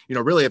 And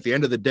really at the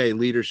end of the day,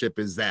 leadership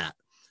is that,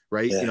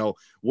 right? Yeah.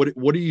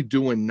 What are you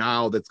doing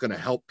now that's going to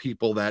help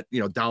people that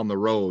down the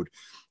road?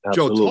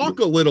 Absolutely. Joe, talk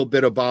a little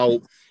bit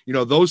about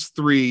those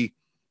three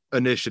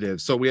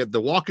initiatives. So we have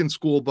the walk-in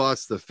school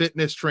bus, the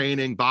fitness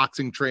training,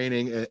 boxing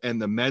training,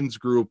 and the men's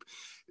group.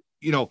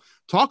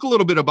 Talk a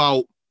little bit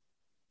about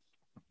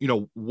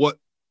what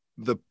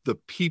the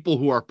people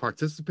who are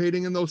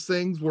participating in those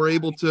things were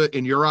able to,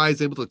 in your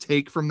eyes, able to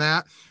take from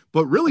that,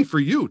 but really for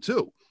you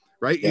too,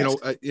 right? Yes.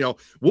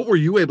 What were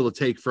you able to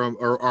take from,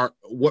 or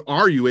what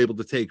are you able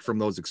to take from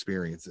those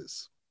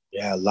experiences?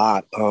 Yeah, a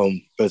lot.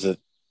 Because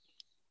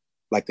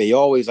like I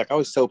always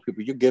tell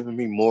people, you're giving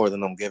me more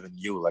than I'm giving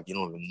you. Like, you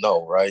don't even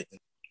know, right?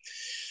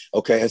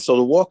 Okay, and so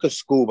the walk-in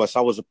school bus,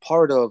 I was a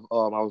part of.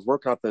 I was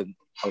working at the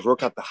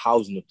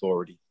housing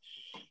authority,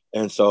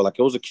 and so like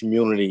it was a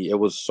community. It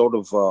was sort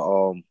of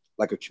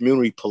like a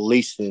community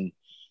policing.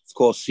 It's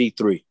called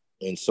C3,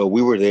 and so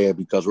we were there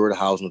because we were the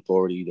housing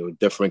authority. There were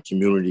different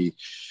community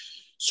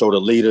sort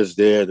of leaders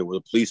there. There were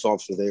the police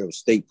officers there, the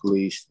state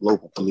police,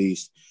 local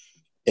police,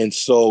 and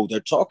so they're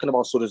talking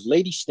about. So this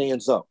lady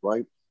stands up,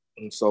 right?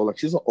 And so like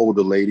she's an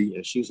older lady,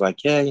 and she's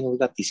like, yeah, we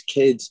got these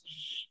kids.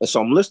 And so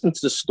I'm listening to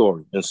the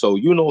story. And so,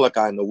 like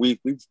I know we've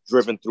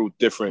driven through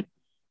different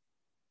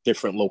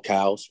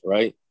locales,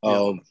 right?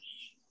 Yeah.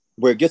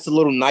 Where it gets a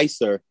little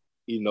nicer,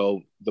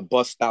 the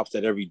bus stops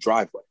at every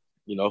driveway,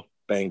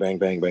 bang, bang,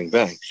 bang, bang,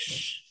 bang.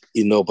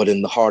 But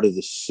in the heart of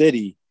the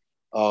city,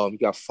 you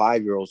got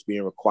 5-year-olds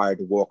being required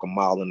to walk 1.5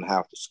 miles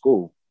to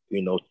school,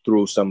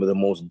 through some of the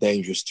most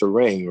dangerous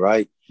terrain,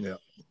 right? Yeah.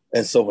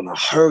 And so when I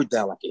heard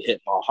that, like it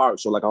hit my heart.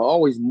 So like I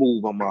always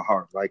move on my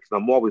heart, right? Because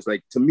I'm always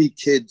like, to me,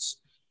 kids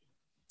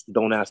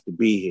don't ask to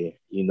be here,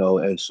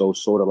 and so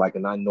sort of like,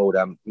 and I know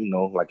that,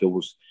 like it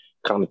was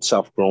kind of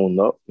tough growing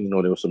up. There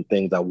were some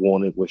things I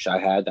wanted, wish I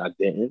had, I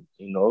didn't,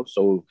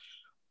 so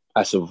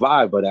I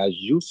survived. But as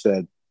you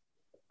said,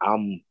 a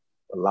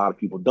lot of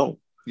people don't.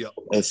 Yeah.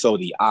 And so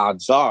the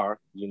odds are,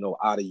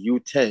 out of you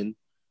 10,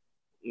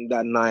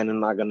 that 9 are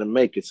not going to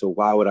make it. So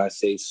why would I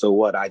say, so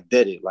what? I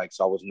did it. Like,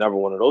 so I was never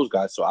one of those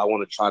guys. So I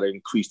want to try to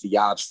increase the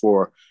odds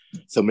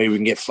so maybe we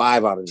can get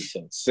 5 out of the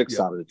 10, 6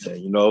 out of the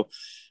 10,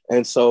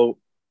 And so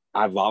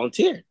I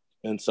volunteered.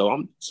 And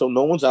so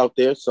no one's out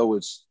there. So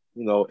it's,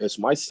 it's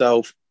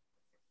myself,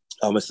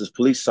 it's this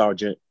police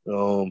sergeant,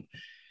 great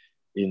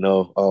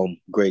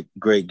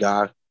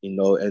guy,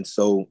 and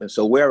so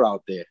we're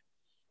out there.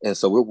 And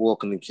so we're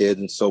walking the kids.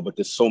 And so, but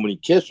there's so many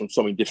kids from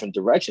so many different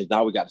directions.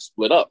 Now we got to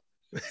split up.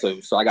 So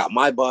I got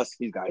my bus,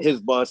 he's got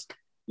his bus,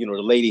 the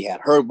lady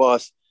had her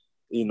bus,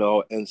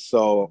 and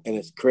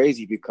it's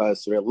crazy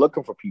because they're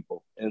looking for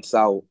people. And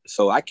so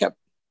I kept,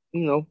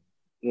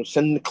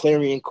 sending the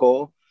clarion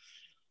call.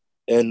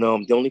 And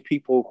the only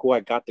people who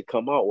I got to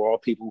come out were all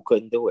people who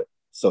couldn't do it.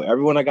 So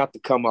everyone I got to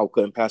come out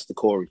couldn't pass the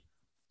Corey.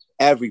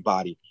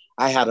 Everybody.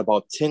 I had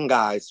about 10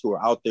 guys who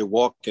were out there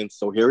walking.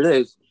 So here it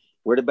is.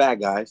 We're the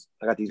bad guys.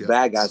 I got these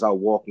bad guys out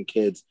walking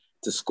kids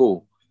to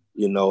school,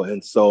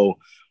 and so,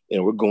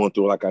 we're going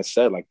through, like I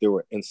said, like there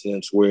were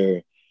incidents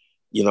where,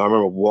 I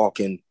remember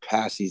walking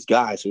past these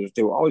guys. So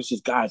there were always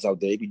just guys out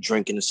there. They'd be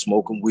drinking and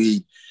smoking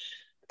weed.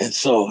 And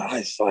so I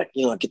was like,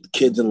 I get the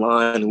kids in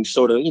line and we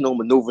sort of,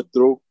 maneuver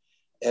through.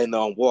 And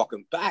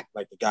walking back,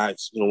 like the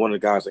guys, one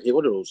of the guys like, hey,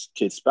 what are those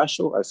kids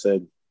special? I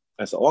said,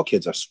 all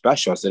kids are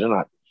special. I said, they're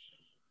not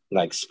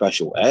like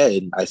special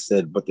ed. I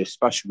said, but they're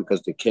special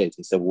because they're kids.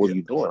 He said, what are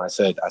you doing? I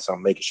said,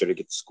 I'm making sure they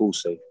get to school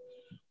safe.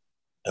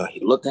 And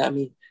he looked at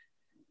me.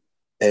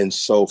 And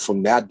so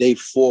from that day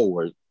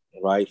forward,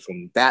 when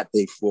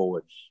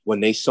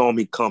they saw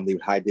me come, they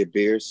would hide their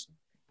beers.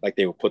 Like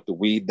they would put the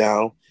weed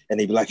down and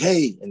they'd be like,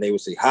 hey, and they would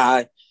say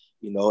hi.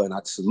 and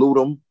I'd salute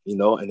them,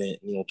 and then,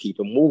 keep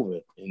it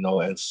moving,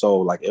 and so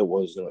like it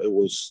was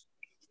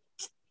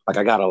like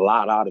I got a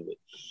lot out of it.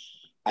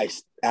 I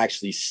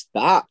actually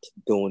stopped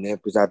doing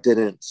that because I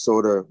didn't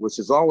which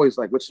is always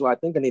like, which is why I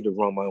think I need to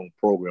run my own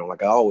program.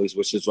 Like I always,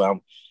 which is what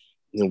I'm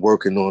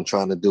working on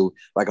trying to do.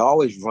 Like I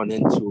always run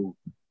into,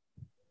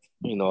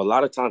 a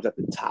lot of times at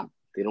the top,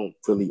 they don't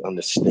really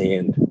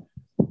understand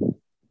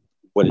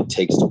what it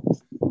takes to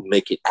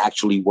make it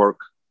actually work,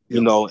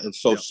 and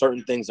so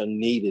certain things are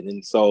needed.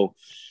 And so,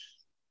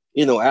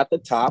 at the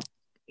top,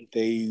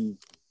 they,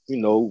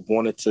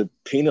 wanted to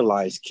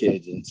penalize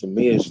kids. And to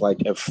me, it's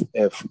like,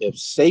 if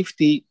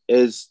safety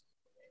is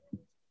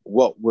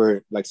what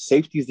we're like,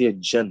 safety is the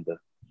agenda,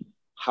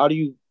 how do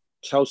you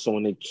tell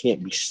someone they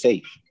can't be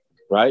safe?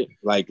 Right?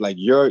 Like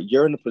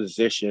you're in a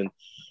position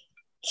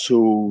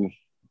to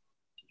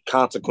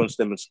consequence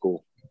them in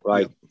school,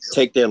 right?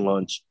 Take their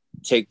lunch,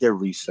 take their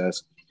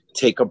recess,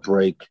 take a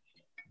break,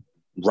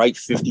 write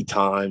 50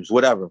 times,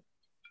 whatever.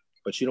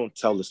 But you don't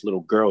tell this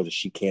little girl that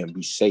she can't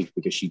be safe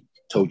because she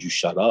told you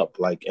shut up.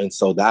 Like, and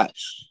so that,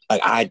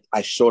 like,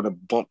 I sort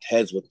of bumped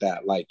heads with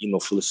that, like,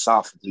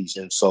 philosophically.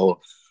 And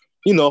so,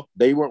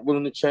 they weren't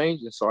willing to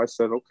change. And so I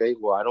said, okay,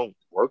 well, I don't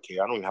work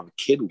here. I don't even have a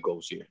kid who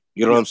goes here.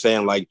 You know what I'm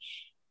saying? Like,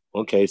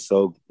 okay,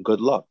 so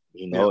good luck,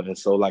 And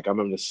so, like, I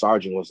remember the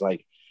sergeant was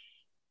like,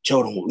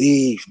 Joe, don't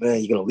leave, man.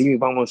 You're going to leave me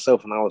by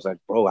myself. And I was like,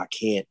 bro, I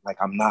can't. Like,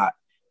 I'm not.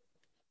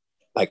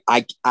 Like,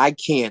 I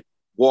can't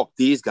walk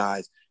these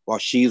guys while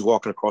she's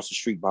walking across the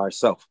street by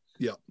herself.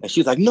 Yeah. And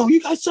she's like, no,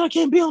 you guys still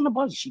can't be on the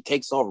bus. She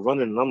takes off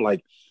running. And I'm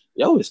like,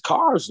 yo, it's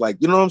cars. Like,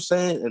 you know what I'm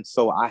saying? And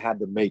so I had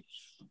to make,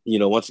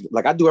 once,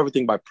 like, I do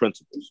everything by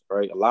principles,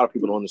 right? A lot of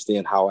people don't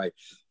understand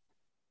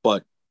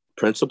but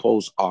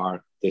principles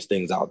are, there's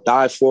things I'll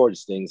die for,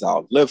 there's things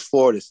I'll live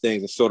for, there's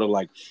things that sort of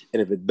like,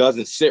 and if it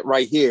doesn't sit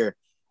right here,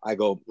 I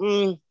go,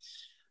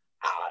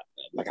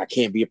 like I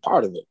can't be a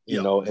part of it,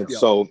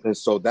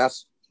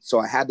 so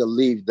I had to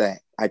leave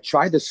that. I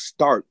tried to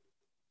start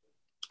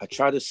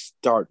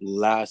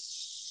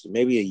last,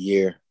 maybe a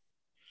year,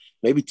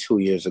 maybe 2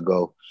 years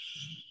ago.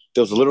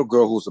 There was a little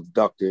girl who was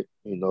abducted,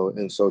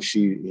 and so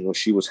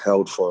she was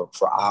held for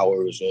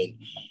hours, and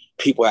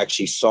people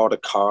actually saw the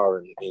car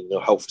and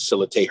helped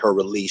facilitate her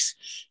release,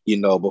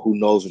 but who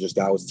knows if this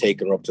guy was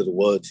taking her up to the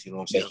woods,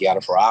 what I'm saying? He had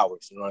her for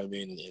hours, you know what I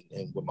mean?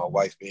 And with my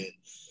wife being,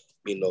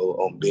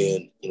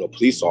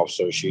 police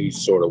officer, she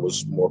sort of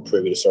was more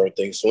privy to certain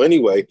things. So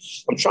anyway,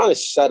 I'm trying to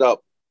set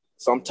up.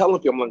 So I'm telling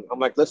people, I'm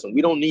like, listen,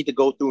 we don't need to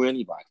go through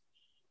anybody.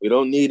 We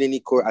don't need any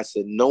court. I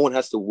said, no one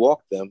has to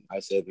walk them. I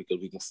said, because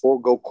we can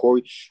forego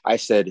Corey. I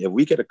said, if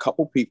we get a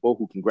couple people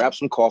who can grab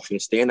some coffee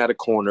and stand at a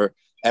corner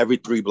every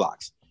 3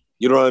 blocks,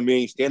 you know what I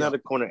mean? Stand at a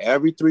corner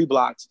every 3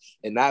 blocks.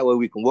 And that way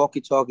we can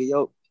walkie-talkie,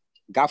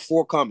 got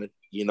 4 coming,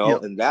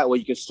 and that way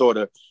you can sort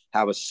of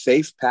have a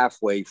safe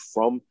pathway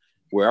from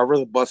wherever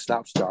the bus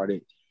stop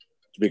started,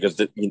 because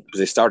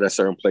they started at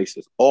certain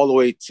places, all the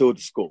way to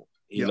the school,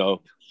 you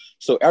know.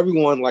 So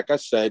everyone, like I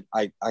said,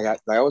 I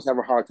always have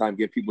a hard time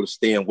getting people to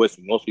stand with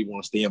me. Most people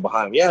want to stand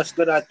behind me. Yeah, it's a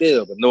good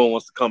idea, but no one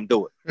wants to come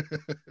do it.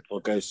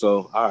 Okay,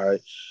 so all right,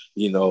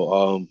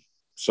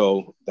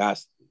 so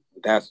that's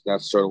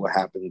sort of what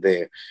happened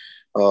there.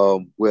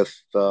 With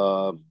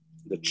the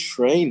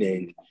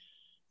training,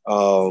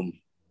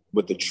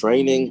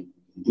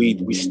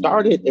 we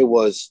started. It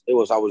was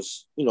I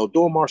was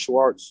doing martial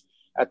arts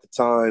at the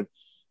time,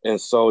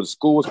 and so the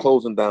school was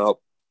closing down,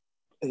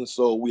 and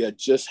so we had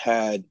just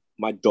had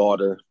my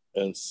daughter,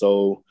 and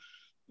so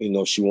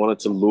she wanted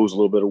to lose a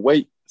little bit of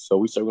weight, so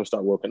we started going to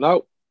start working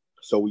out.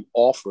 So we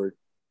offered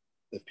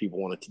if people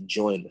wanted to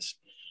join us,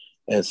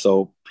 and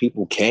so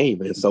people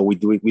came, and so we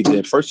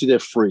did first. We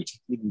did free,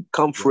 you can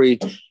come free,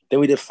 then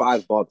we did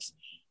 $5,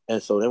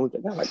 and so then we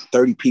got like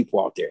 30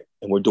 people out there,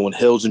 and we're doing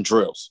hills and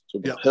drills.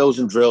 So hills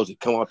and drills, you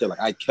come out there like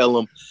I kill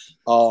them.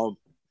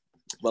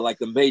 But like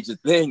the major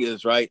thing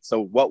is, right, so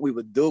what we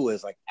would do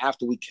is, like,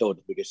 after we killed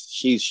her, because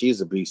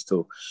she's a beast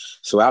too,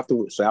 so after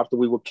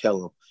we would kill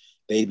them,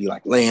 they'd be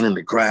like laying in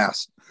the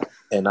grass,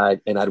 and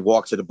I'd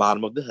walk to the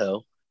bottom of the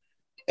hill,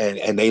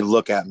 and they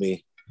look at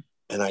me,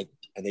 and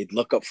they'd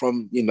look up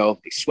from, they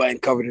sweating,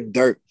 covered in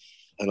dirt,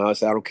 and I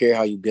said, I don't care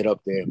how you get up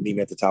there, meet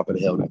me at the top of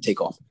the hill, and I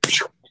take off.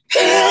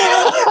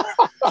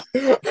 I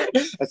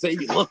say,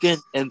 you looking,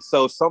 and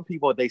so some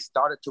people, they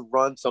started to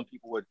run, some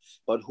people would,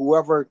 but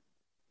whoever,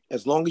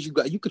 as long as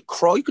you could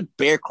crawl, you could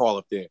bear crawl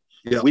up there.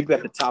 Yeah. We'd be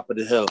at the top of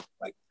the hill,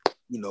 like,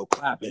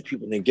 clapping,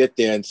 people didn't get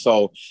there. And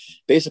so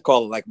they used to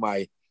call it like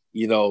my,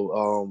 you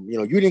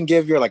didn't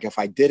give your, like, if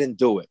I didn't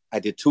do it, I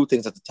did 2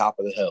 things at the top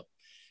of the hill.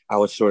 I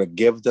would sort of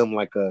give them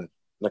like a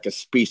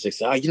speech. They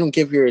say, oh, you don't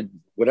give your,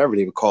 whatever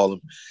they would call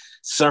them,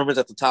 sermons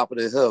at the top of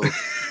the hill.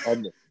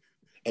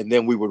 and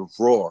then we would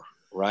roar.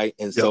 right?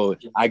 And so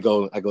I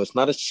go, it's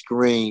not a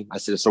scream. I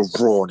said, it's a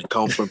roar, and it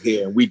comes from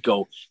here. And we'd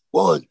go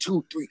 1,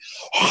 2, 3,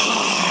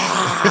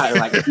 and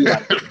like, be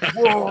like,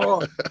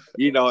 roar,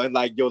 you know, and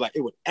like, yo, like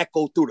it would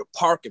echo through the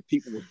park, and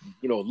people would,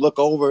 you know, look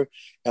over,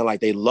 and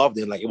like they loved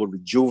it, and like it would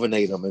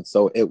rejuvenate them. And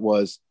so it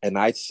was, and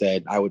I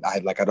said,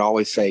 I'd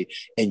always say,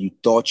 and you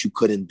thought you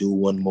couldn't do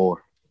one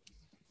more,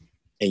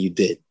 and you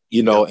did,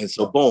 you know. And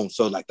so boom,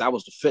 so like that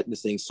was the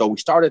fitness thing. So we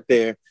started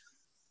there.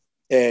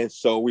 And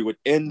so we would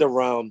end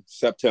around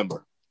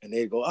September, and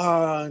they'd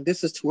go,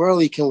 this is too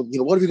early.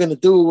 What are we going to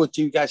do with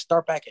you guys?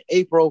 Start back in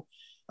April.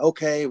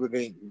 Okay,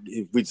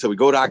 so we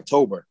go to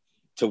October.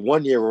 To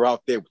 1 year, we're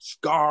out there with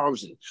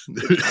scarves and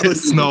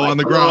snow on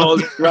the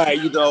ground.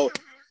 Right, you know.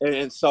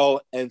 And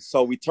so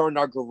we turned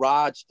our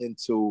garage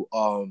into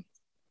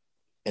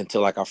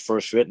like our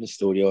first fitness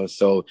studio. And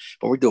so,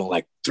 but we're doing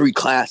like 3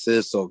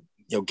 classes. So,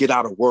 you know, get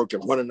out of work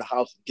and run in the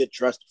house and get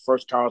dressed. The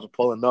first cars are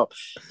pulling up.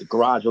 The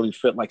garage only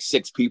fit like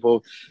 6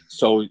 people.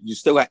 So you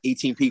still got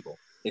 18 people.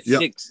 It's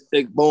six,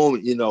 boom,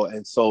 you know.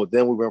 And so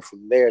then we went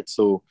from there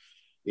to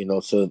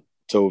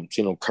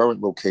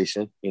current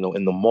location, you know,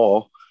 in the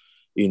mall,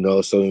 you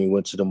know. So we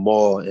went to the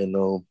mall, and,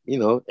 you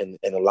know, and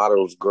a lot of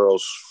those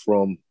girls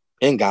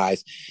and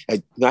guys,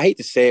 and I hate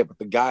to say it, but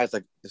the guys,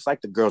 like, it's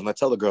like the girls, and I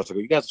tell the girls, like,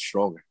 you guys are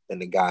stronger than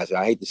the guys.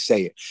 I hate to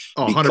say it.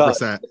 Oh,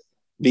 100%.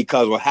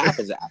 Because what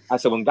happens, I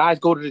said, when guys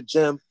go to the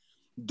gym,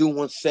 do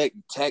one set,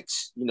 you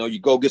text, you know, you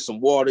go get some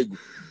water, you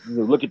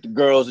look at the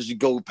girls as you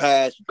go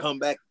past, you come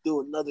back,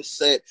 do another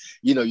set,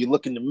 you know, you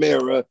look in the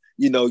mirror,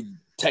 you know, you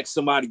text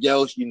somebody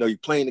else, you know, you're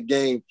playing the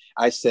game.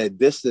 I said,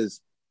 this is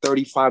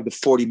 35 to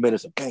 40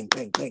 minutes of bang,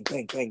 bang, bang,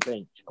 bang, bang,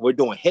 bang. And we're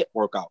doing HIIT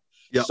workout.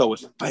 So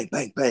it's bang,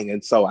 bang, bang.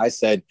 And so I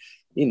said,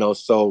 you know,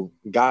 so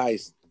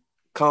guys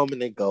come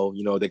and they go,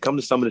 you know, they come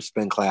to some of the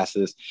spin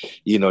classes,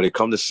 you know, they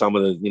come to some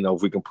of the, you know,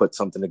 if we can put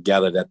something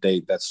together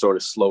that sort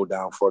of slow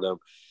down for them,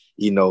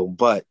 you know,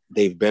 but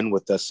they've been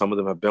with us. Some of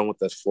them have been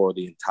with us for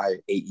the entire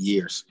 8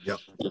 years,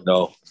 you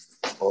know.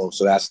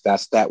 So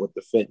that's that with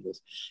the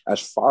fitness.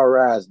 As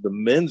far as the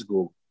men's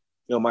group,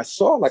 you know, I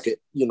saw like it,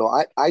 you know,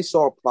 I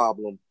saw a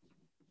problem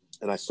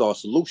and I saw a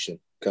solution,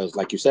 because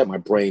like you said, my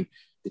brain,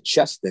 the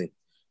chest thing,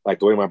 like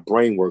the way my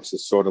brain works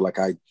is sort of like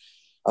I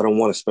don't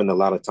want to spend a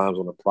lot of times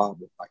on the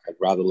problem. Like, I'd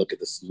rather look at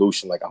the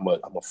solution. Like, I'm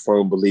a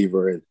firm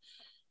believer in,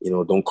 you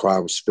know, don't cry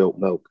with spilt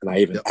milk. And I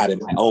even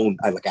added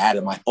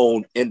my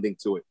own ending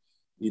to it.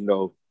 You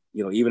know,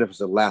 even if it's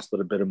the last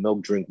little bit of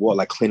milk, drink water,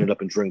 like clean it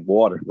up and drink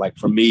water. Like,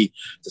 for me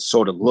to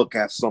sort of look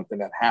at something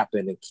that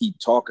happened and keep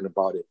talking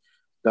about it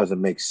doesn't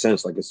make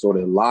sense. Like, it's sort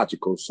of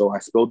illogical. So I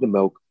spilled the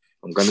milk.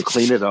 I'm going to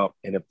clean it up.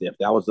 And if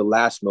that was the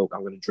last milk,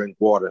 I'm going to drink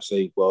water.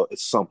 Say, well,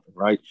 it's something,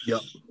 right?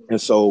 And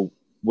so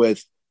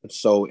with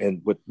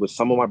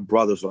some of my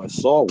brothers, what I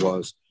saw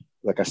was,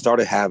 like, I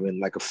started having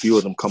like a few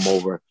of them come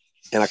over,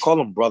 and I call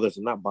them brothers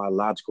and not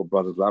biological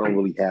brothers, but I don't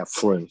really have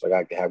friends.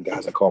 Like, I have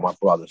guys I call my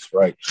brothers,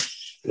 right?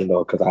 You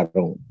know, because I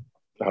don't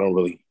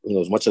really, you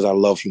know, as much as I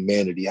love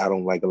humanity, I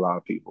don't like a lot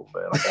of people,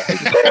 man. Like, I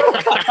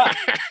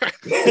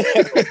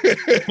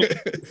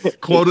hate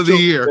quote of the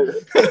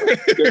year.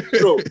 It's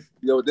true.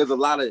 You know, there's a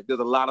lot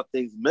of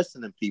things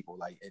missing in people,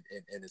 like,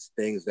 and it's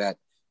things that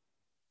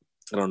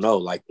I don't know,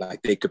 like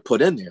they could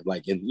put in there,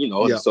 like, and, you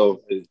know, and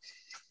so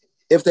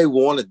if they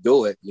want to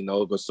do it, you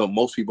know, but so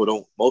most people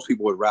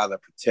would rather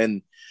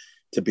pretend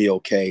to be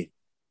okay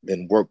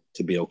than work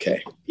to be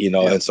okay, you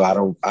know. And so I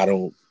don't,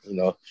 you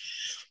know,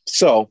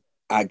 so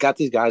I got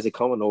these guys that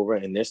coming over,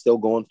 and they're still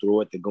going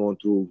through it. They're going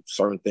through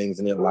certain things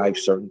in their life,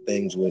 certain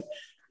things with,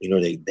 you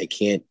know, they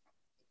can't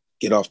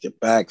get off their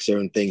back,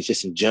 certain things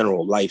just in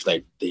general life,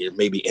 like they're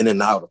maybe in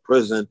and out of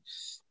prison.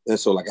 And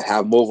so, like, I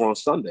have them over on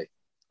Sunday,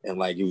 and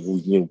like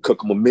you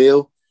cook them a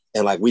meal,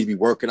 and like we'd be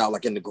working out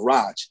like in the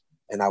garage,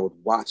 and I would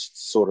watch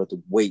sort of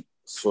the weight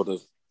sort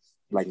of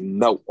like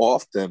melt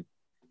off them.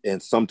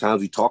 And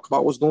sometimes we talk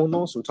about what's going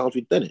on, sometimes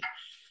we didn't.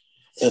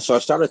 And so I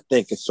started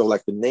thinking, so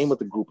like the name of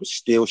the group is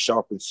Steel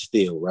Sharpens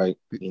Steel, right?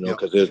 You know,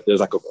 because there's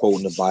like a quote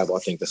in the Bible, I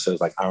think, that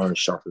says like iron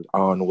sharpens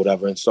iron or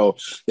whatever. And so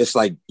it's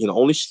like, you know,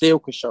 only steel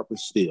can sharpen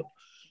steel.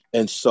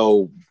 And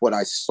so what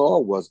I saw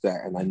was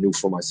that, and I knew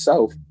for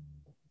myself,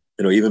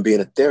 you know, even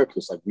being a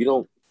therapist, like we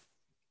don't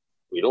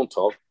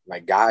talk.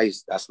 Like,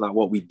 guys, that's not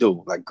what we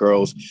do. Like,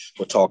 girls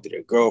will talk to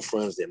their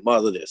girlfriends, their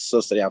mother, their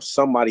sister. They have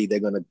somebody they're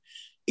going to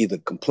either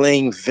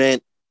complain,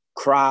 vent,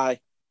 cry.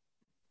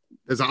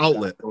 There's an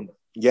outlet.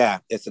 Yeah,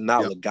 it's an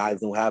outlet. Guys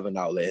don't have an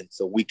outlet. And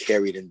so we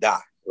carry it and die,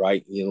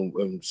 right? You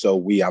know, and so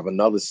we have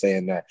another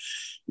saying that,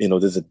 you know,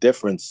 there's a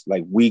difference.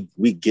 Like, we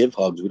give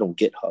hugs, we don't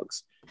get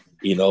hugs.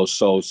 You know,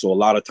 so a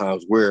lot of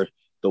times we're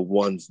the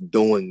ones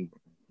doing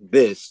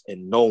this,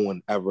 and no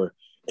one ever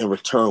in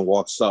return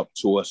walks up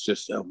to us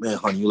just, oh man,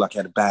 honey, you like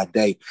had a bad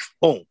day.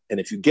 Boom.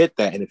 And if you get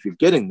that, and if you're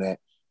getting that,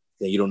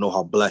 then you don't know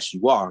how blessed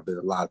you are. But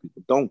a lot of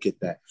people don't get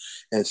that.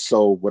 And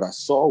so what I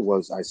saw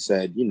was, I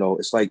said, you know,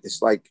 it's like,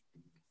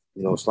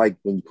 you know, it's like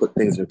when you put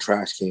things in a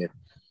trash can,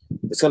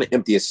 it's going to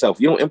empty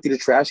itself. You don't empty the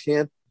trash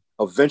can,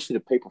 eventually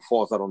the paper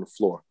falls out on the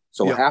floor.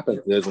 So what happens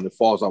is, when it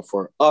falls out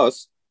for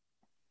us,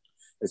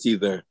 it's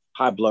either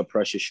high blood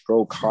pressure,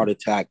 stroke, heart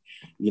attack,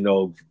 you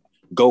know,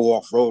 go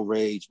off road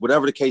rage,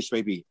 whatever the case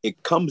may be.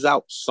 It comes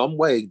out some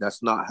way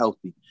that's not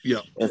healthy.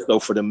 Yeah. And so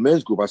for the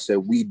men's group, I said,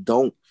 we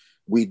don't.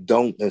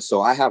 And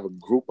so I have a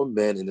group of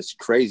men, and it's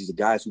crazy. The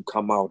guys who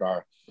come out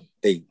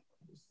they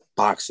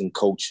boxing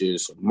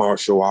coaches,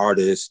 martial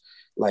artists,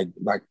 like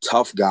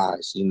tough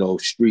guys, you know,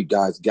 street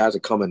guys. Guys are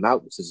coming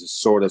out to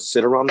just sort of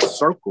sit around the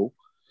circle.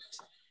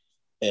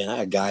 And I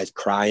had guys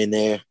crying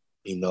there,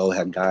 you know,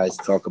 had guys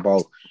talk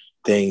about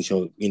things,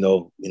 you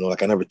know,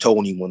 like I never told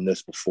anyone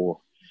this before,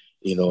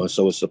 you know. And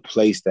so it's a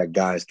place that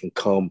guys can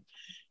come,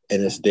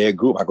 and it's their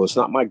group. I go, it's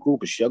not my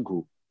group, it's your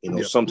group. You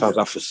know, sometimes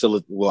I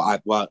facilitate. I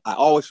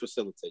always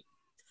facilitate.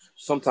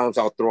 Sometimes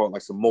I'll throw out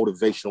like some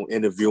motivational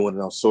interview, and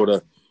I'll sort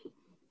of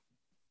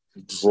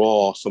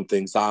draw some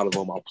things out of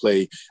them.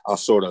 I'll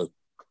sort of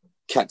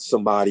catch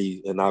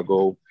somebody, and I'll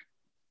go,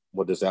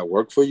 well, does that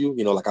work for you?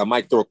 You know, like I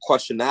might throw a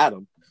question at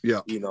them,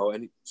 you know,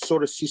 and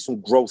sort of see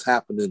some growth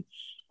happening,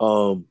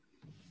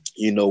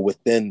 you know,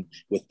 within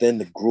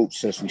the group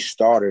since we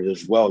started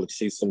as well. To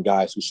see some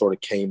guys who sort of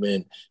came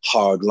in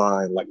hard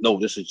line, like, no,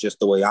 this is just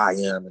the way I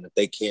am. And if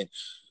they can't,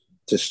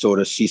 to sort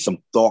of see some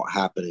thought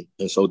happening.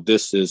 And so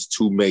this is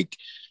to make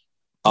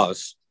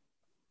us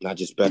not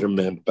just better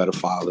men, but better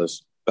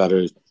fathers,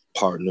 better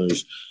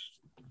partners,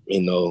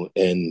 you know,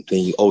 and then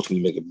you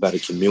ultimately make a better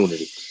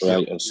community,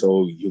 right? And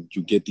so you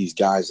get these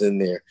guys in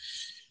there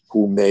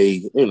who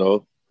may, you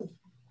know,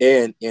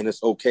 and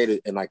it's okay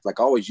to, and like I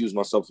always use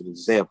myself as an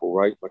example,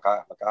 right? Like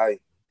I,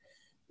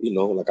 you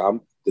know, like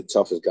I'm the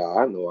toughest guy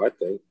I know, I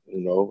think, you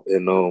know,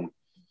 and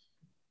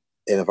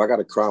if I got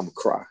to cry, I'm gonna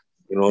cry.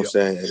 You know what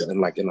I'm saying?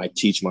 And I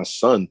teach my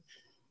son,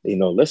 you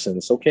know, listen,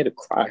 it's okay to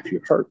cry if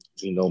you're hurt,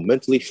 you know,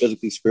 mentally,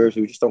 physically,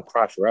 spiritually. We just don't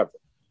cry forever.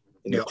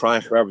 You know,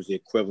 crying forever is the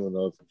equivalent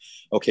of,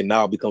 okay,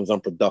 now it becomes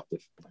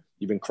unproductive.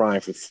 You've been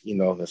crying for, you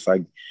know, it's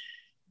like,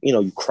 you know,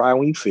 you cry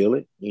when you feel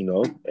it, you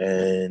know,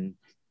 and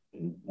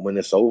when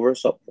it's over,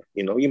 it's over.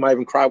 You know, you might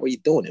even cry while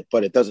you're doing it,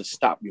 but it doesn't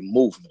stop your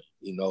movement,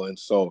 you know, and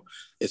so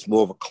it's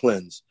more of a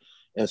cleanse.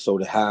 And so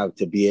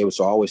to be able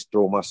to always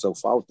throw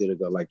myself out there to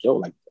go like, yo,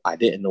 like I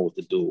didn't know what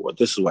to do, or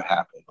this is what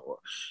happened, or,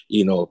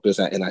 you know,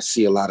 and I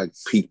see a lot of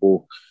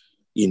people,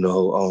 you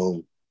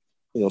know,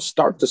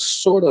 start to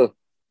sort of,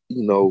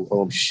 you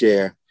know,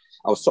 share.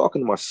 I was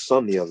talking to my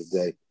son the other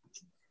day,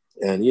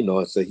 and, you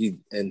know, so he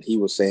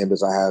was saying,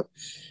 because I have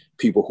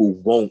people who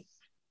won't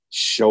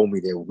show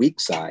me their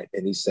weak side.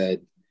 And he said,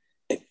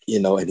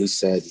 you know, he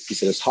said,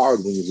 it's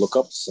hard when you look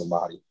up to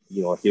somebody,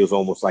 you know. He was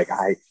almost like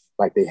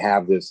they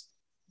have this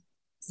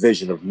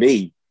vision of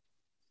me,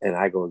 and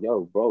I go,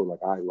 yo, bro,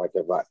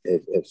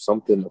 if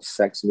something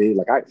affects me,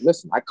 like I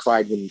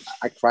cried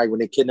when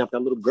they kidnapped that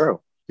little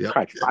girl.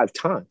 I cried 5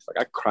 times. Like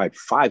I cried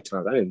 5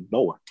 times. I didn't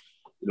know her.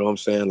 You know what I'm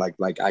saying?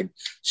 Like I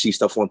see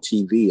stuff on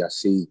TV. I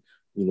see,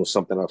 you know,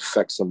 something that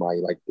affects somebody.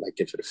 Like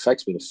if it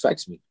affects me, it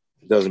affects me.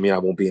 It doesn't mean I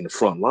won't be in the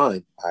front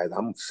line.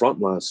 I'm a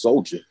frontline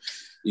soldier,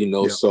 you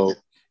know. So,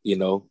 you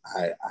know,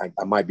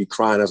 I might be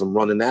crying as I'm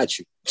running at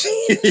you.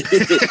 You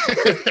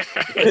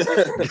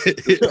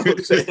know what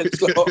I'm saying?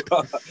 So,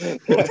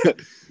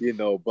 you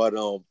know, but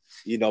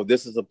you know,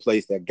 this is a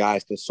place that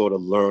guys can sort of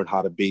learn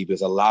how to be,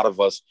 because a lot of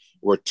us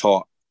were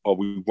taught, or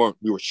we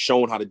were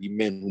shown how to be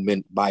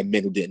men by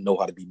men who didn't know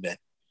how to be men.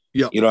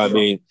 Yeah, you know what I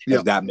mean?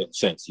 If that makes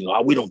sense. You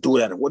know, we don't do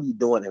that. What are you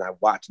doing? And I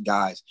watch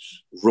guys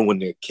ruin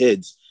their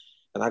kids,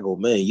 and I go,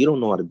 man, you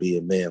don't know how to be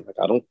a man. Like,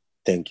 I don't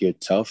think you're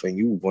tough, and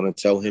you want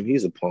to tell him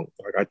he's a punk.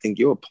 Like, I think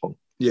you're a punk.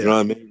 You know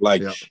what I mean?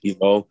 Like, you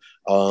know,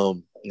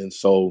 and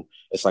so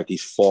it's like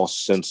these false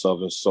sense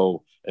of it.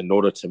 So in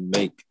order to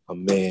make a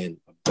man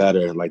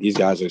better, like these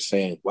guys are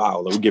saying,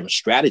 wow, we're giving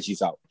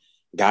strategies out.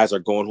 Guys are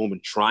going home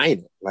and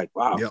trying it. Like,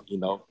 wow, you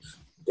know,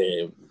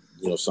 you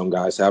know, some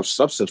guys have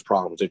substance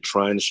problems. They're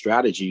trying the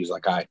strategies.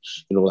 Like I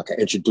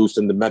introduced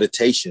them to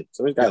meditation.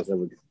 Some guys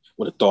never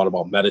would have thought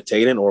about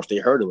meditating, or if they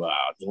heard about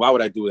it, why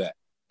would I do that?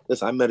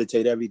 Listen, I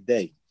meditate every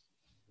day.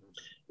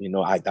 You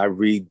know, I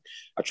read,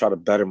 I try to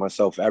better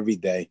myself every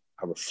day.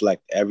 I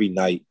reflect every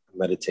night, I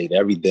meditate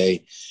every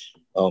day.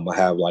 I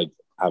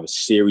have a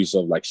series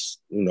of, like,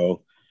 you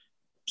know,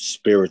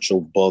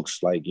 spiritual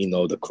books, like, you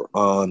know, the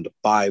Quran, the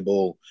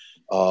Bible,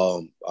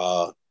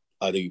 the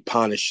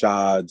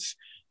Upanishads,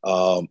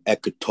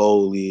 Eckhart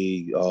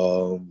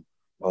Tolle,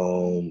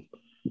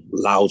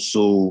 Lao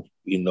Tzu,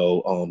 you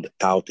know, the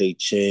Tao Te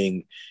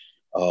Ching,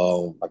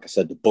 like I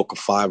said, the Book of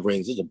 5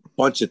 Rings. There's a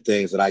bunch of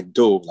things that I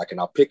do, like, and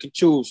I'll pick and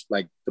choose,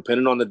 like,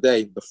 depending on the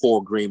day, the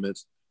 4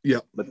 agreements.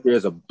 Yeah. But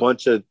there's a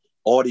bunch of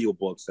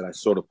audiobooks that I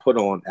sort of put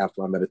on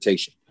after my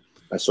meditation.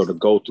 I sort of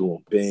go through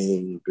them,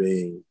 bing,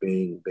 bing,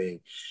 bing, bing,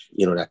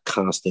 you know, that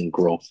constant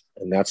growth.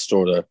 And that's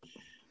sort of,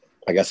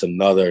 I guess,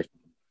 another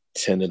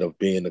tenet of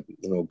being a,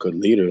 you know, good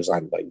leader is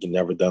I'm like, you're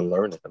never done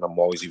learning, and I'm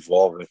always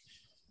evolving.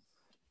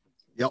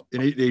 Yep.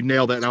 And he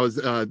nailed it. And I was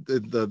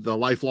the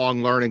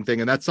lifelong learning thing.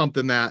 And that's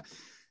something that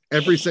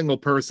every single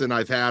person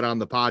I've had on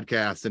the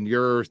podcast, and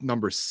you're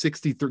number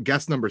 63,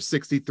 guest number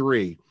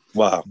 63.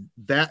 Wow.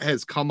 That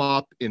has come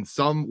up in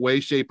some way,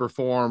 shape, or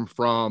form,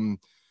 from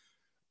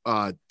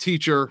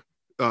teacher,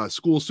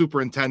 school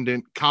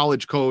superintendent,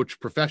 college coach,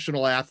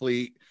 professional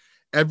athlete,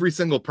 every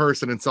single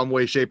person in some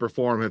way, shape, or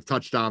form have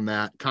touched on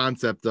that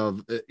concept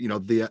of,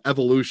 the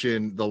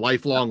evolution, the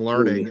lifelong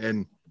learning,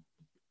 and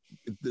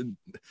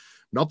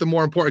nothing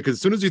more important, because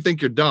as soon as you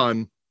think you're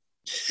done,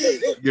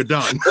 you're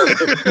done.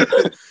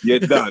 You're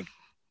done.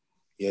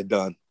 You're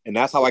done. And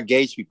that's how I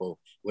gauge people.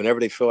 Whenever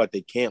they feel like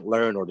they can't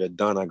learn or they're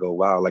done, I go,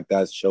 wow, like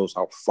that shows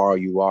how far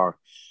you are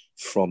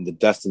from the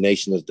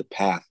destination is the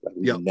path. Like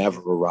we never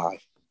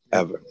arrive,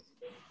 ever.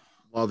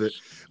 Love it.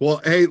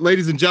 Well, hey,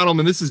 ladies and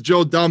gentlemen, this is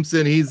Joe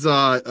Dumpson. He's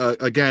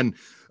again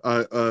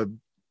a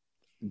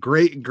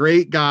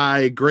great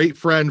guy, great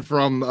friend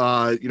from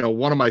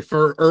one of my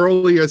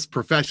earliest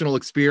professional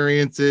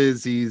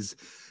experiences. He's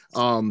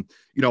again,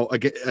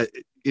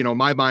 in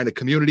my mind, a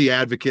community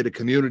advocate, a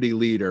community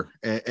leader,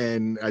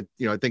 and I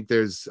think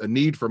there's a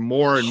need for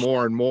more and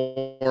more and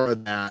more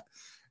of that,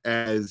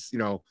 as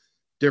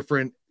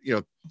different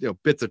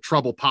bits of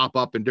trouble pop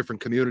up in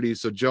different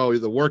communities. So Joe,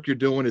 the work you're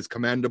doing is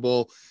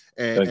commendable,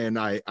 and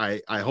I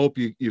hope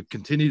you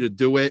continue to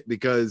do it,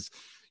 because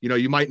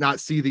you might not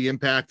see the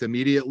impact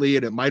immediately,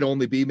 and it might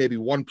only be maybe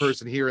one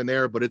person here and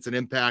there, but it's an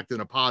impact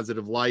in a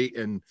positive light.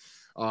 And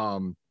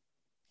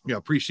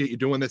appreciate you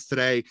doing this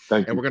today.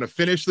 Thank you. We're going to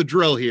finish the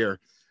drill here.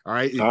 All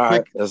right. All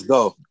right, let's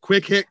go.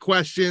 Quick hit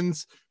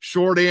questions,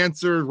 short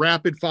answer,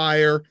 rapid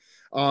fire.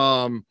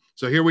 So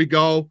here we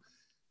go.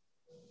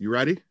 You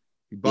ready?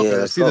 You bucking?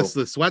 I see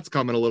the sweat's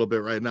coming a little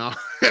bit right now.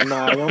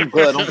 Nah, I'm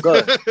good.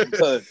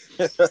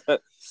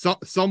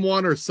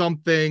 Someone or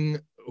something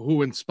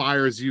who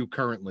inspires you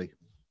currently,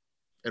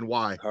 and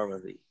why?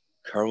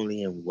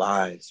 Currently and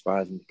why?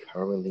 Inspires me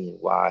currently and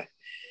why?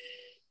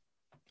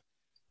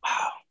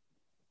 Wow.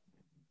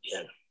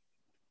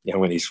 Yeah,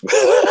 when he's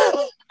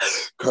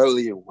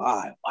currently and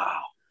why?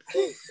 Wow.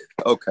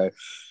 Okay.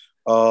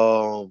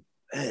 Man.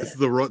 This is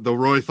the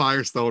Roy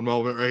Firestone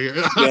moment right here.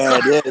 Yeah,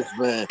 it is,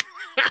 man.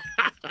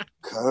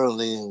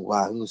 Currently and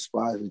why? Who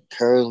inspires me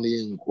currently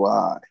and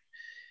why?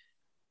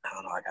 I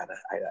don't know. I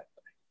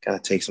gotta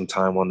take some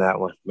time on that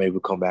one. Maybe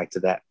we'll come back to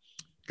that.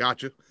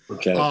 Gotcha.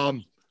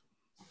 Okay.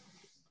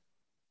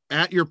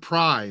 At your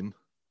prime,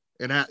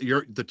 and at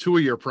the two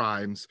of your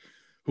primes,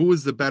 who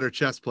was the better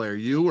chess player,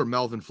 you or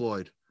Melvin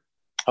Floyd?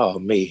 Oh,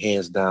 me,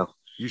 hands down.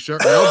 You sure?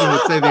 Melvin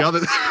would say the other.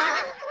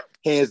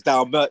 Hands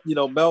down.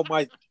 Mel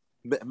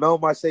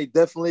might say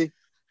differently,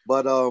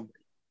 but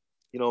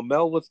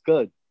Mel was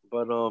good.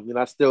 But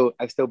I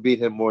still beat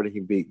him more than he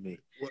beat me.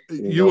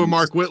 You or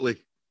Mark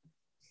Whitley?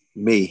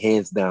 Me,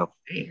 hands down.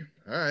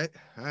 All right.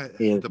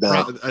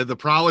 The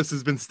prowess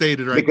has been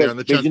stated there on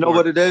the chessboard. You know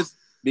what it is?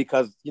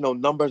 Because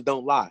numbers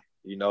don't lie.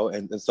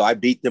 And so I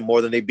beat them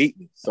more than they beat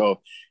me.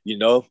 So,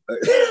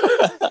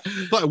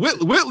 But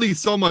Whitley's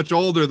so much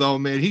older though,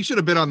 man. He should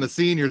have been on the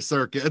senior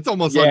circuit. It's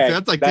almost unfair.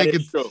 It's like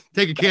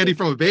taking candy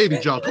from a baby,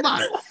 Joe. Come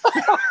on.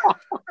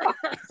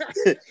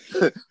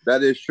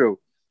 That is true.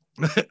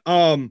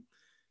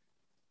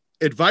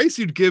 Advice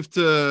you'd give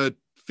to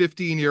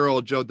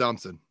 15-year-old Joe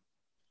Dumpson.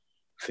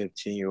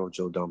 15-year-old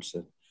Joe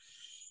Dumpson.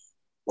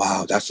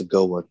 Wow, that's a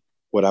good one.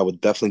 What I would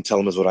definitely tell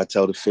him is what I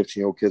tell the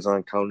 15-year-old kids I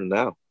encounter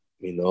now.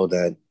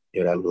 That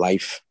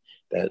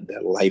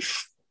that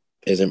life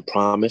isn't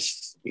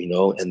promised,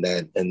 and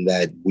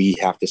that we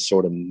have to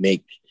sort of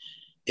make,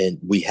 and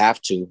we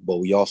have to, but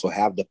we also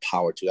have the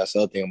power to. That's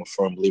the other thing. I'm a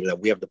firm believer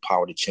that we have the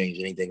power to change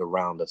anything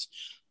around us.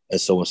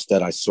 And so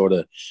instead, I sort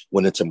of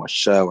went into my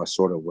shell. I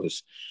sort of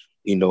was,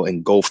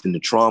 engulfed in the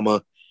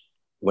trauma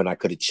when I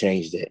could have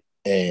changed it.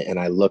 And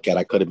I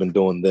could have been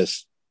doing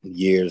this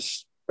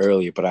years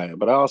earlier, but I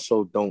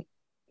also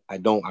I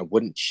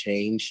wouldn't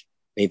change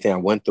anything I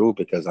went through,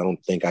 because I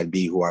don't think I'd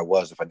be who I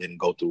was if I didn't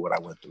go through what I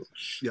went through.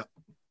 Yeah.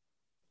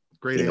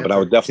 Great answer. But I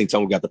would definitely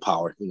tell them we got the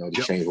power, to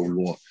change what we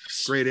want.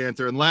 Great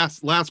answer. And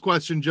last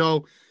question,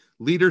 Joe,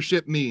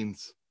 leadership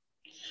means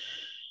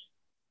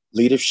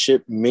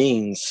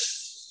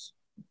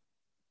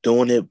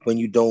doing it when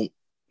you don't,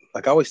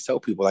 like I always tell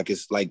people,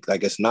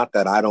 it's not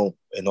that I don't,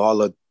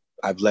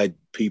 I've led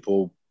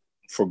people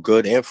for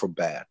good and for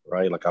bad,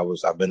 right?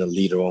 I've been a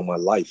leader all my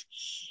life,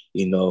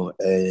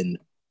 and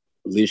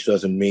leadership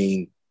doesn't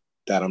mean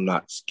that I'm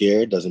not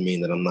scared, doesn't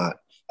mean that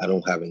I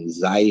don't have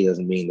anxiety,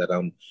 doesn't mean that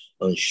I'm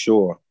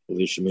unsure.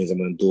 Leadership means I'm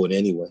going to do it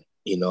anyway,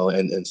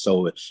 and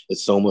so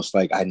it's almost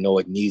like I know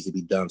it needs to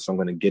be done, so I'm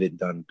going to get it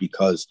done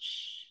because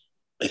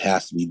it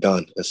has to be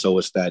done. And so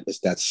it's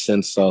that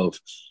sense of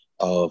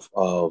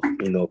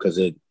because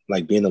it,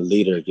 like being a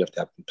leader, you have to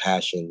have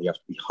compassion, you have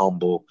to be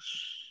humble,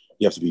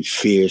 you have to be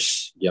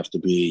fierce, you have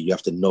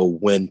to know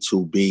when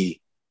to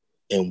be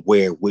and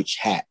wear which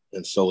hat.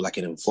 And so it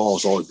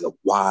involves all of the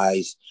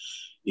whys,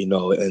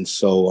 and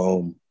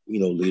so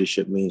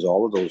leadership means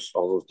all those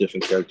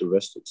different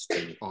characteristics.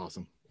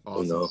 Awesome.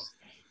 And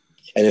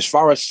as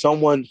far as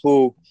someone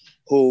who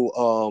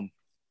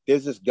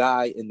there's this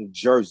guy in New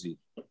Jersey,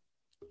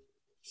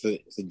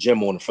 it's a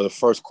gym owner, for the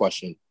first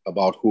question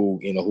about who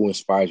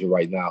inspires you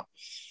right now.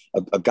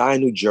 A guy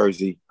in New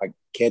Jersey, I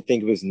can't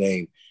think of his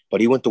name,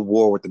 but he went to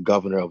war with the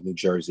governor of New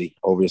Jersey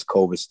over his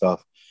COVID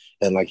stuff.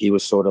 And like, he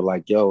was sort of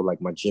like, yo,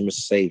 like, my gym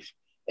is safe.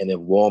 And if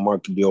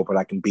Walmart can be open,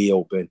 I can be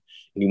open.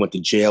 And he went to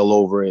jail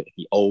over it.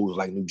 He owes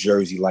like New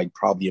Jersey, like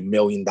probably $1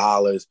 million.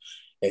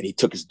 And he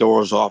took his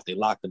doors off. They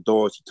locked the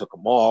doors. He took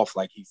them off.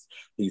 Like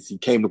he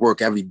came to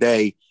work every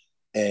day.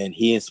 And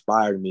he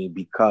inspired me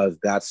because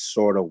that's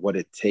sort of what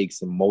it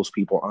takes. And most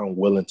people aren't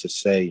willing to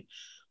say,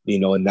 you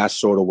know, and that's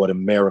sort of what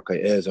America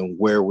is and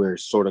where we're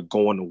sort of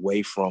going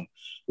away from,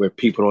 where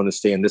people don't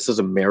understand this is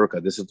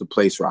America. This is the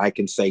place where I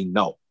can say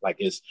no. Like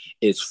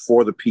it's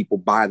for the people,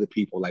 by the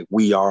people. Like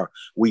we are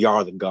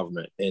the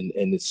government. And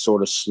it's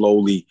sort of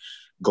slowly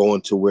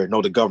going to where,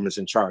 no, the government's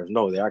in charge.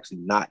 No, they're actually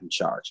not in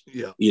charge.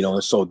 Yeah. You know,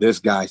 and so this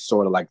guy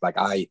sort of like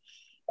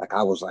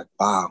I was like,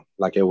 wow,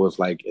 like it was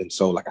like, and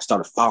so like I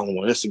started following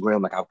him on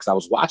Instagram, like because I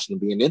was watching him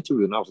being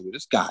interviewed, and I was like,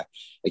 this guy, like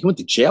he went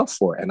to jail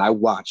for it. And I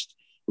watched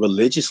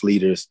religious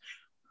leaders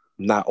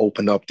not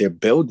open up their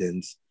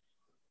buildings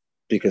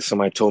because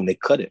somebody told them they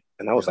couldn't.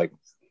 And I was like,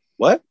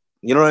 what?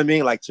 You know what I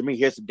mean? Like, to me,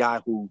 here's a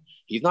guy who,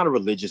 he's not a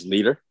religious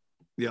leader.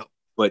 Yeah.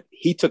 But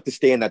he took the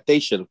stand that they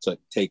should have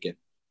taken.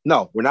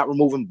 No, we're not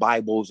removing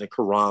Bibles and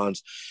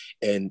Qurans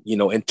and, you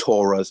know, and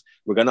Torahs.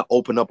 We're going to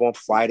open up on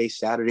Friday,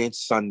 Saturday, and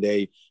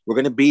Sunday. We're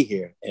going to be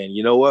here. And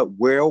you know what?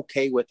 We're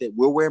okay with it.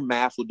 We'll wear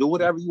masks. We'll do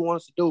whatever you want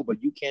us to do,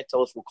 but you can't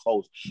tell us we're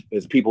closed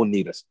because people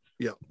need us.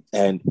 Yeah.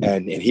 And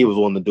he was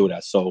willing to do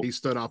that. So he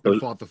stood up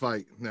and fought the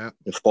fight. Yeah.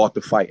 And fought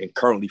the fight and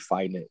currently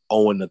fighting it,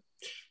 owing the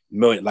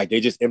million. Like, they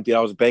just emptied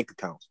out his bank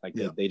accounts. Like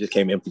they just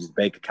came empty his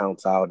bank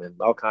accounts out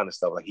and all kind of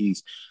stuff. Like,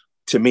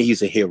 to me,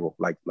 he's a hero.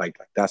 Like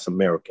that's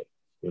American.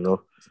 You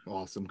know,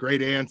 awesome,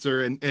 great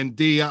answer. And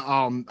D,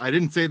 I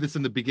didn't say this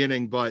in the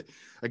beginning, but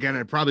again,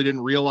 I probably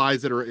didn't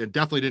realize it, or it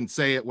definitely didn't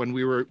say it when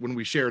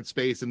we shared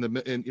space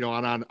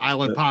on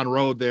Island Pond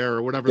Road there,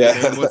 or whatever the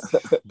name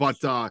was.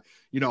 But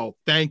you know,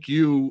 thank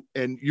you,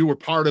 and you were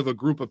part of a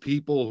group of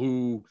people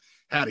who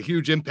had a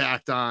huge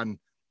impact on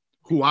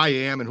who I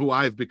am and who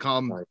I've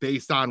become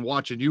based on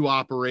watching you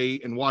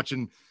operate and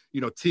watching,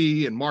 you know,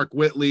 T and Mark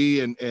Whitley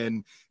and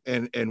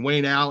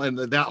Wayne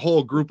Allen, that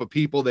whole group of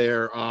people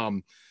there.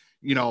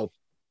 You know,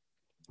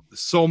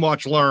 so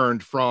much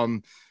learned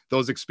from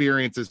those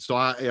experiences. So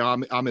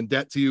I'm in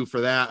debt to you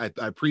for that.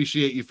 I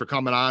appreciate you for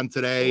coming on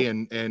today,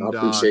 and I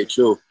appreciate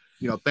you.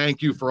 You know,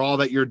 thank you for all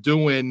that you're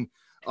doing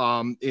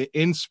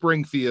in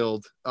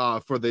Springfield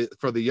for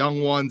the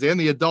young ones and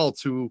the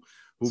adults who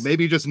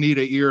maybe just need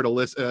an ear to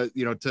listen,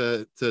 you know,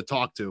 to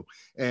talk to.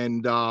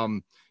 And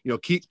you know,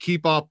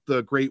 keep up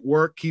the great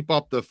work, keep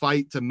up the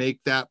fight to make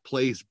that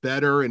place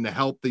better and to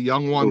help the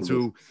young ones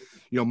who,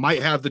 you know,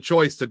 might have the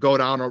choice to go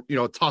down a, you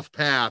know, tough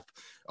path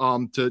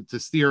to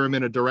steer them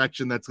in a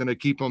direction that's going to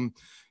keep them,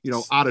 you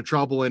know, out of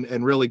trouble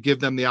and really give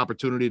them the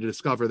opportunity to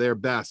discover their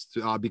best,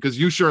 because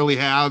you surely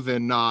have.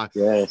 And,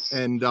 yes.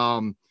 And, you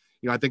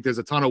know, I think there's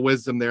a ton of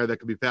wisdom there that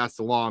can be passed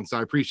along. So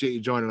I appreciate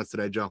you joining us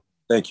today, Joe.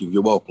 Thank you.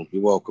 You're welcome.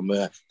 You're welcome,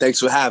 man. Thanks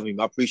for having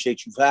me. I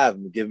appreciate you for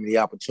having me, giving me the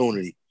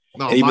opportunity.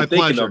 No, my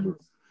pleasure.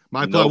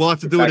 My pleasure. We'll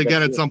have to do it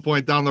again at some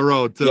point down the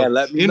road too. Yeah,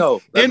 let me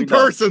know. In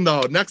person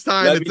though. Next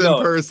time it's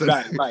in person.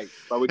 Right.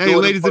 Hey,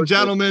 ladies and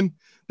gentlemen,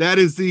 that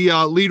is the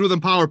Lead with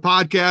Empower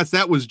podcast.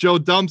 That was Joe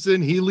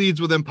Dumpson. He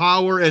leads with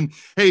Empower. And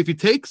hey, if you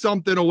take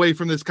something away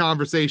from this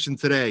conversation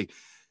today,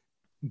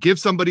 give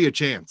somebody a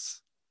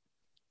chance.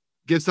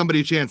 Give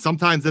somebody a chance.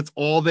 Sometimes that's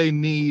all they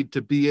need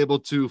to be able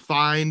to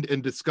find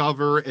and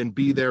discover and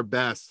be their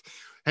best.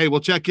 Hey,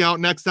 we'll check you out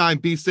next time.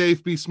 Be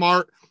safe, be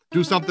smart.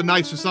 Do something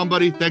nice for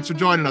somebody. Thanks for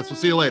joining us. We'll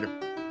see you later.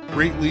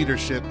 Great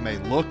leadership may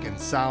look and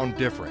sound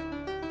different.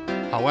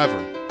 However,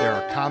 there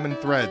are common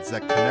threads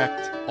that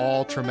connect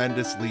all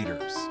tremendous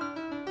leaders.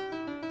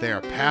 They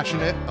are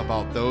passionate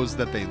about those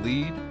that they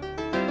lead.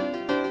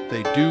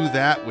 They do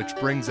that which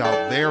brings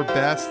out their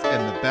best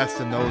and the best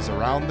in those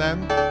around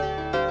them.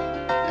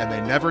 And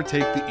they never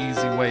take the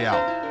easy way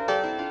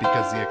out,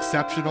 because the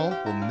exceptional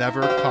will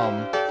never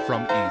come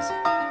from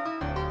easy.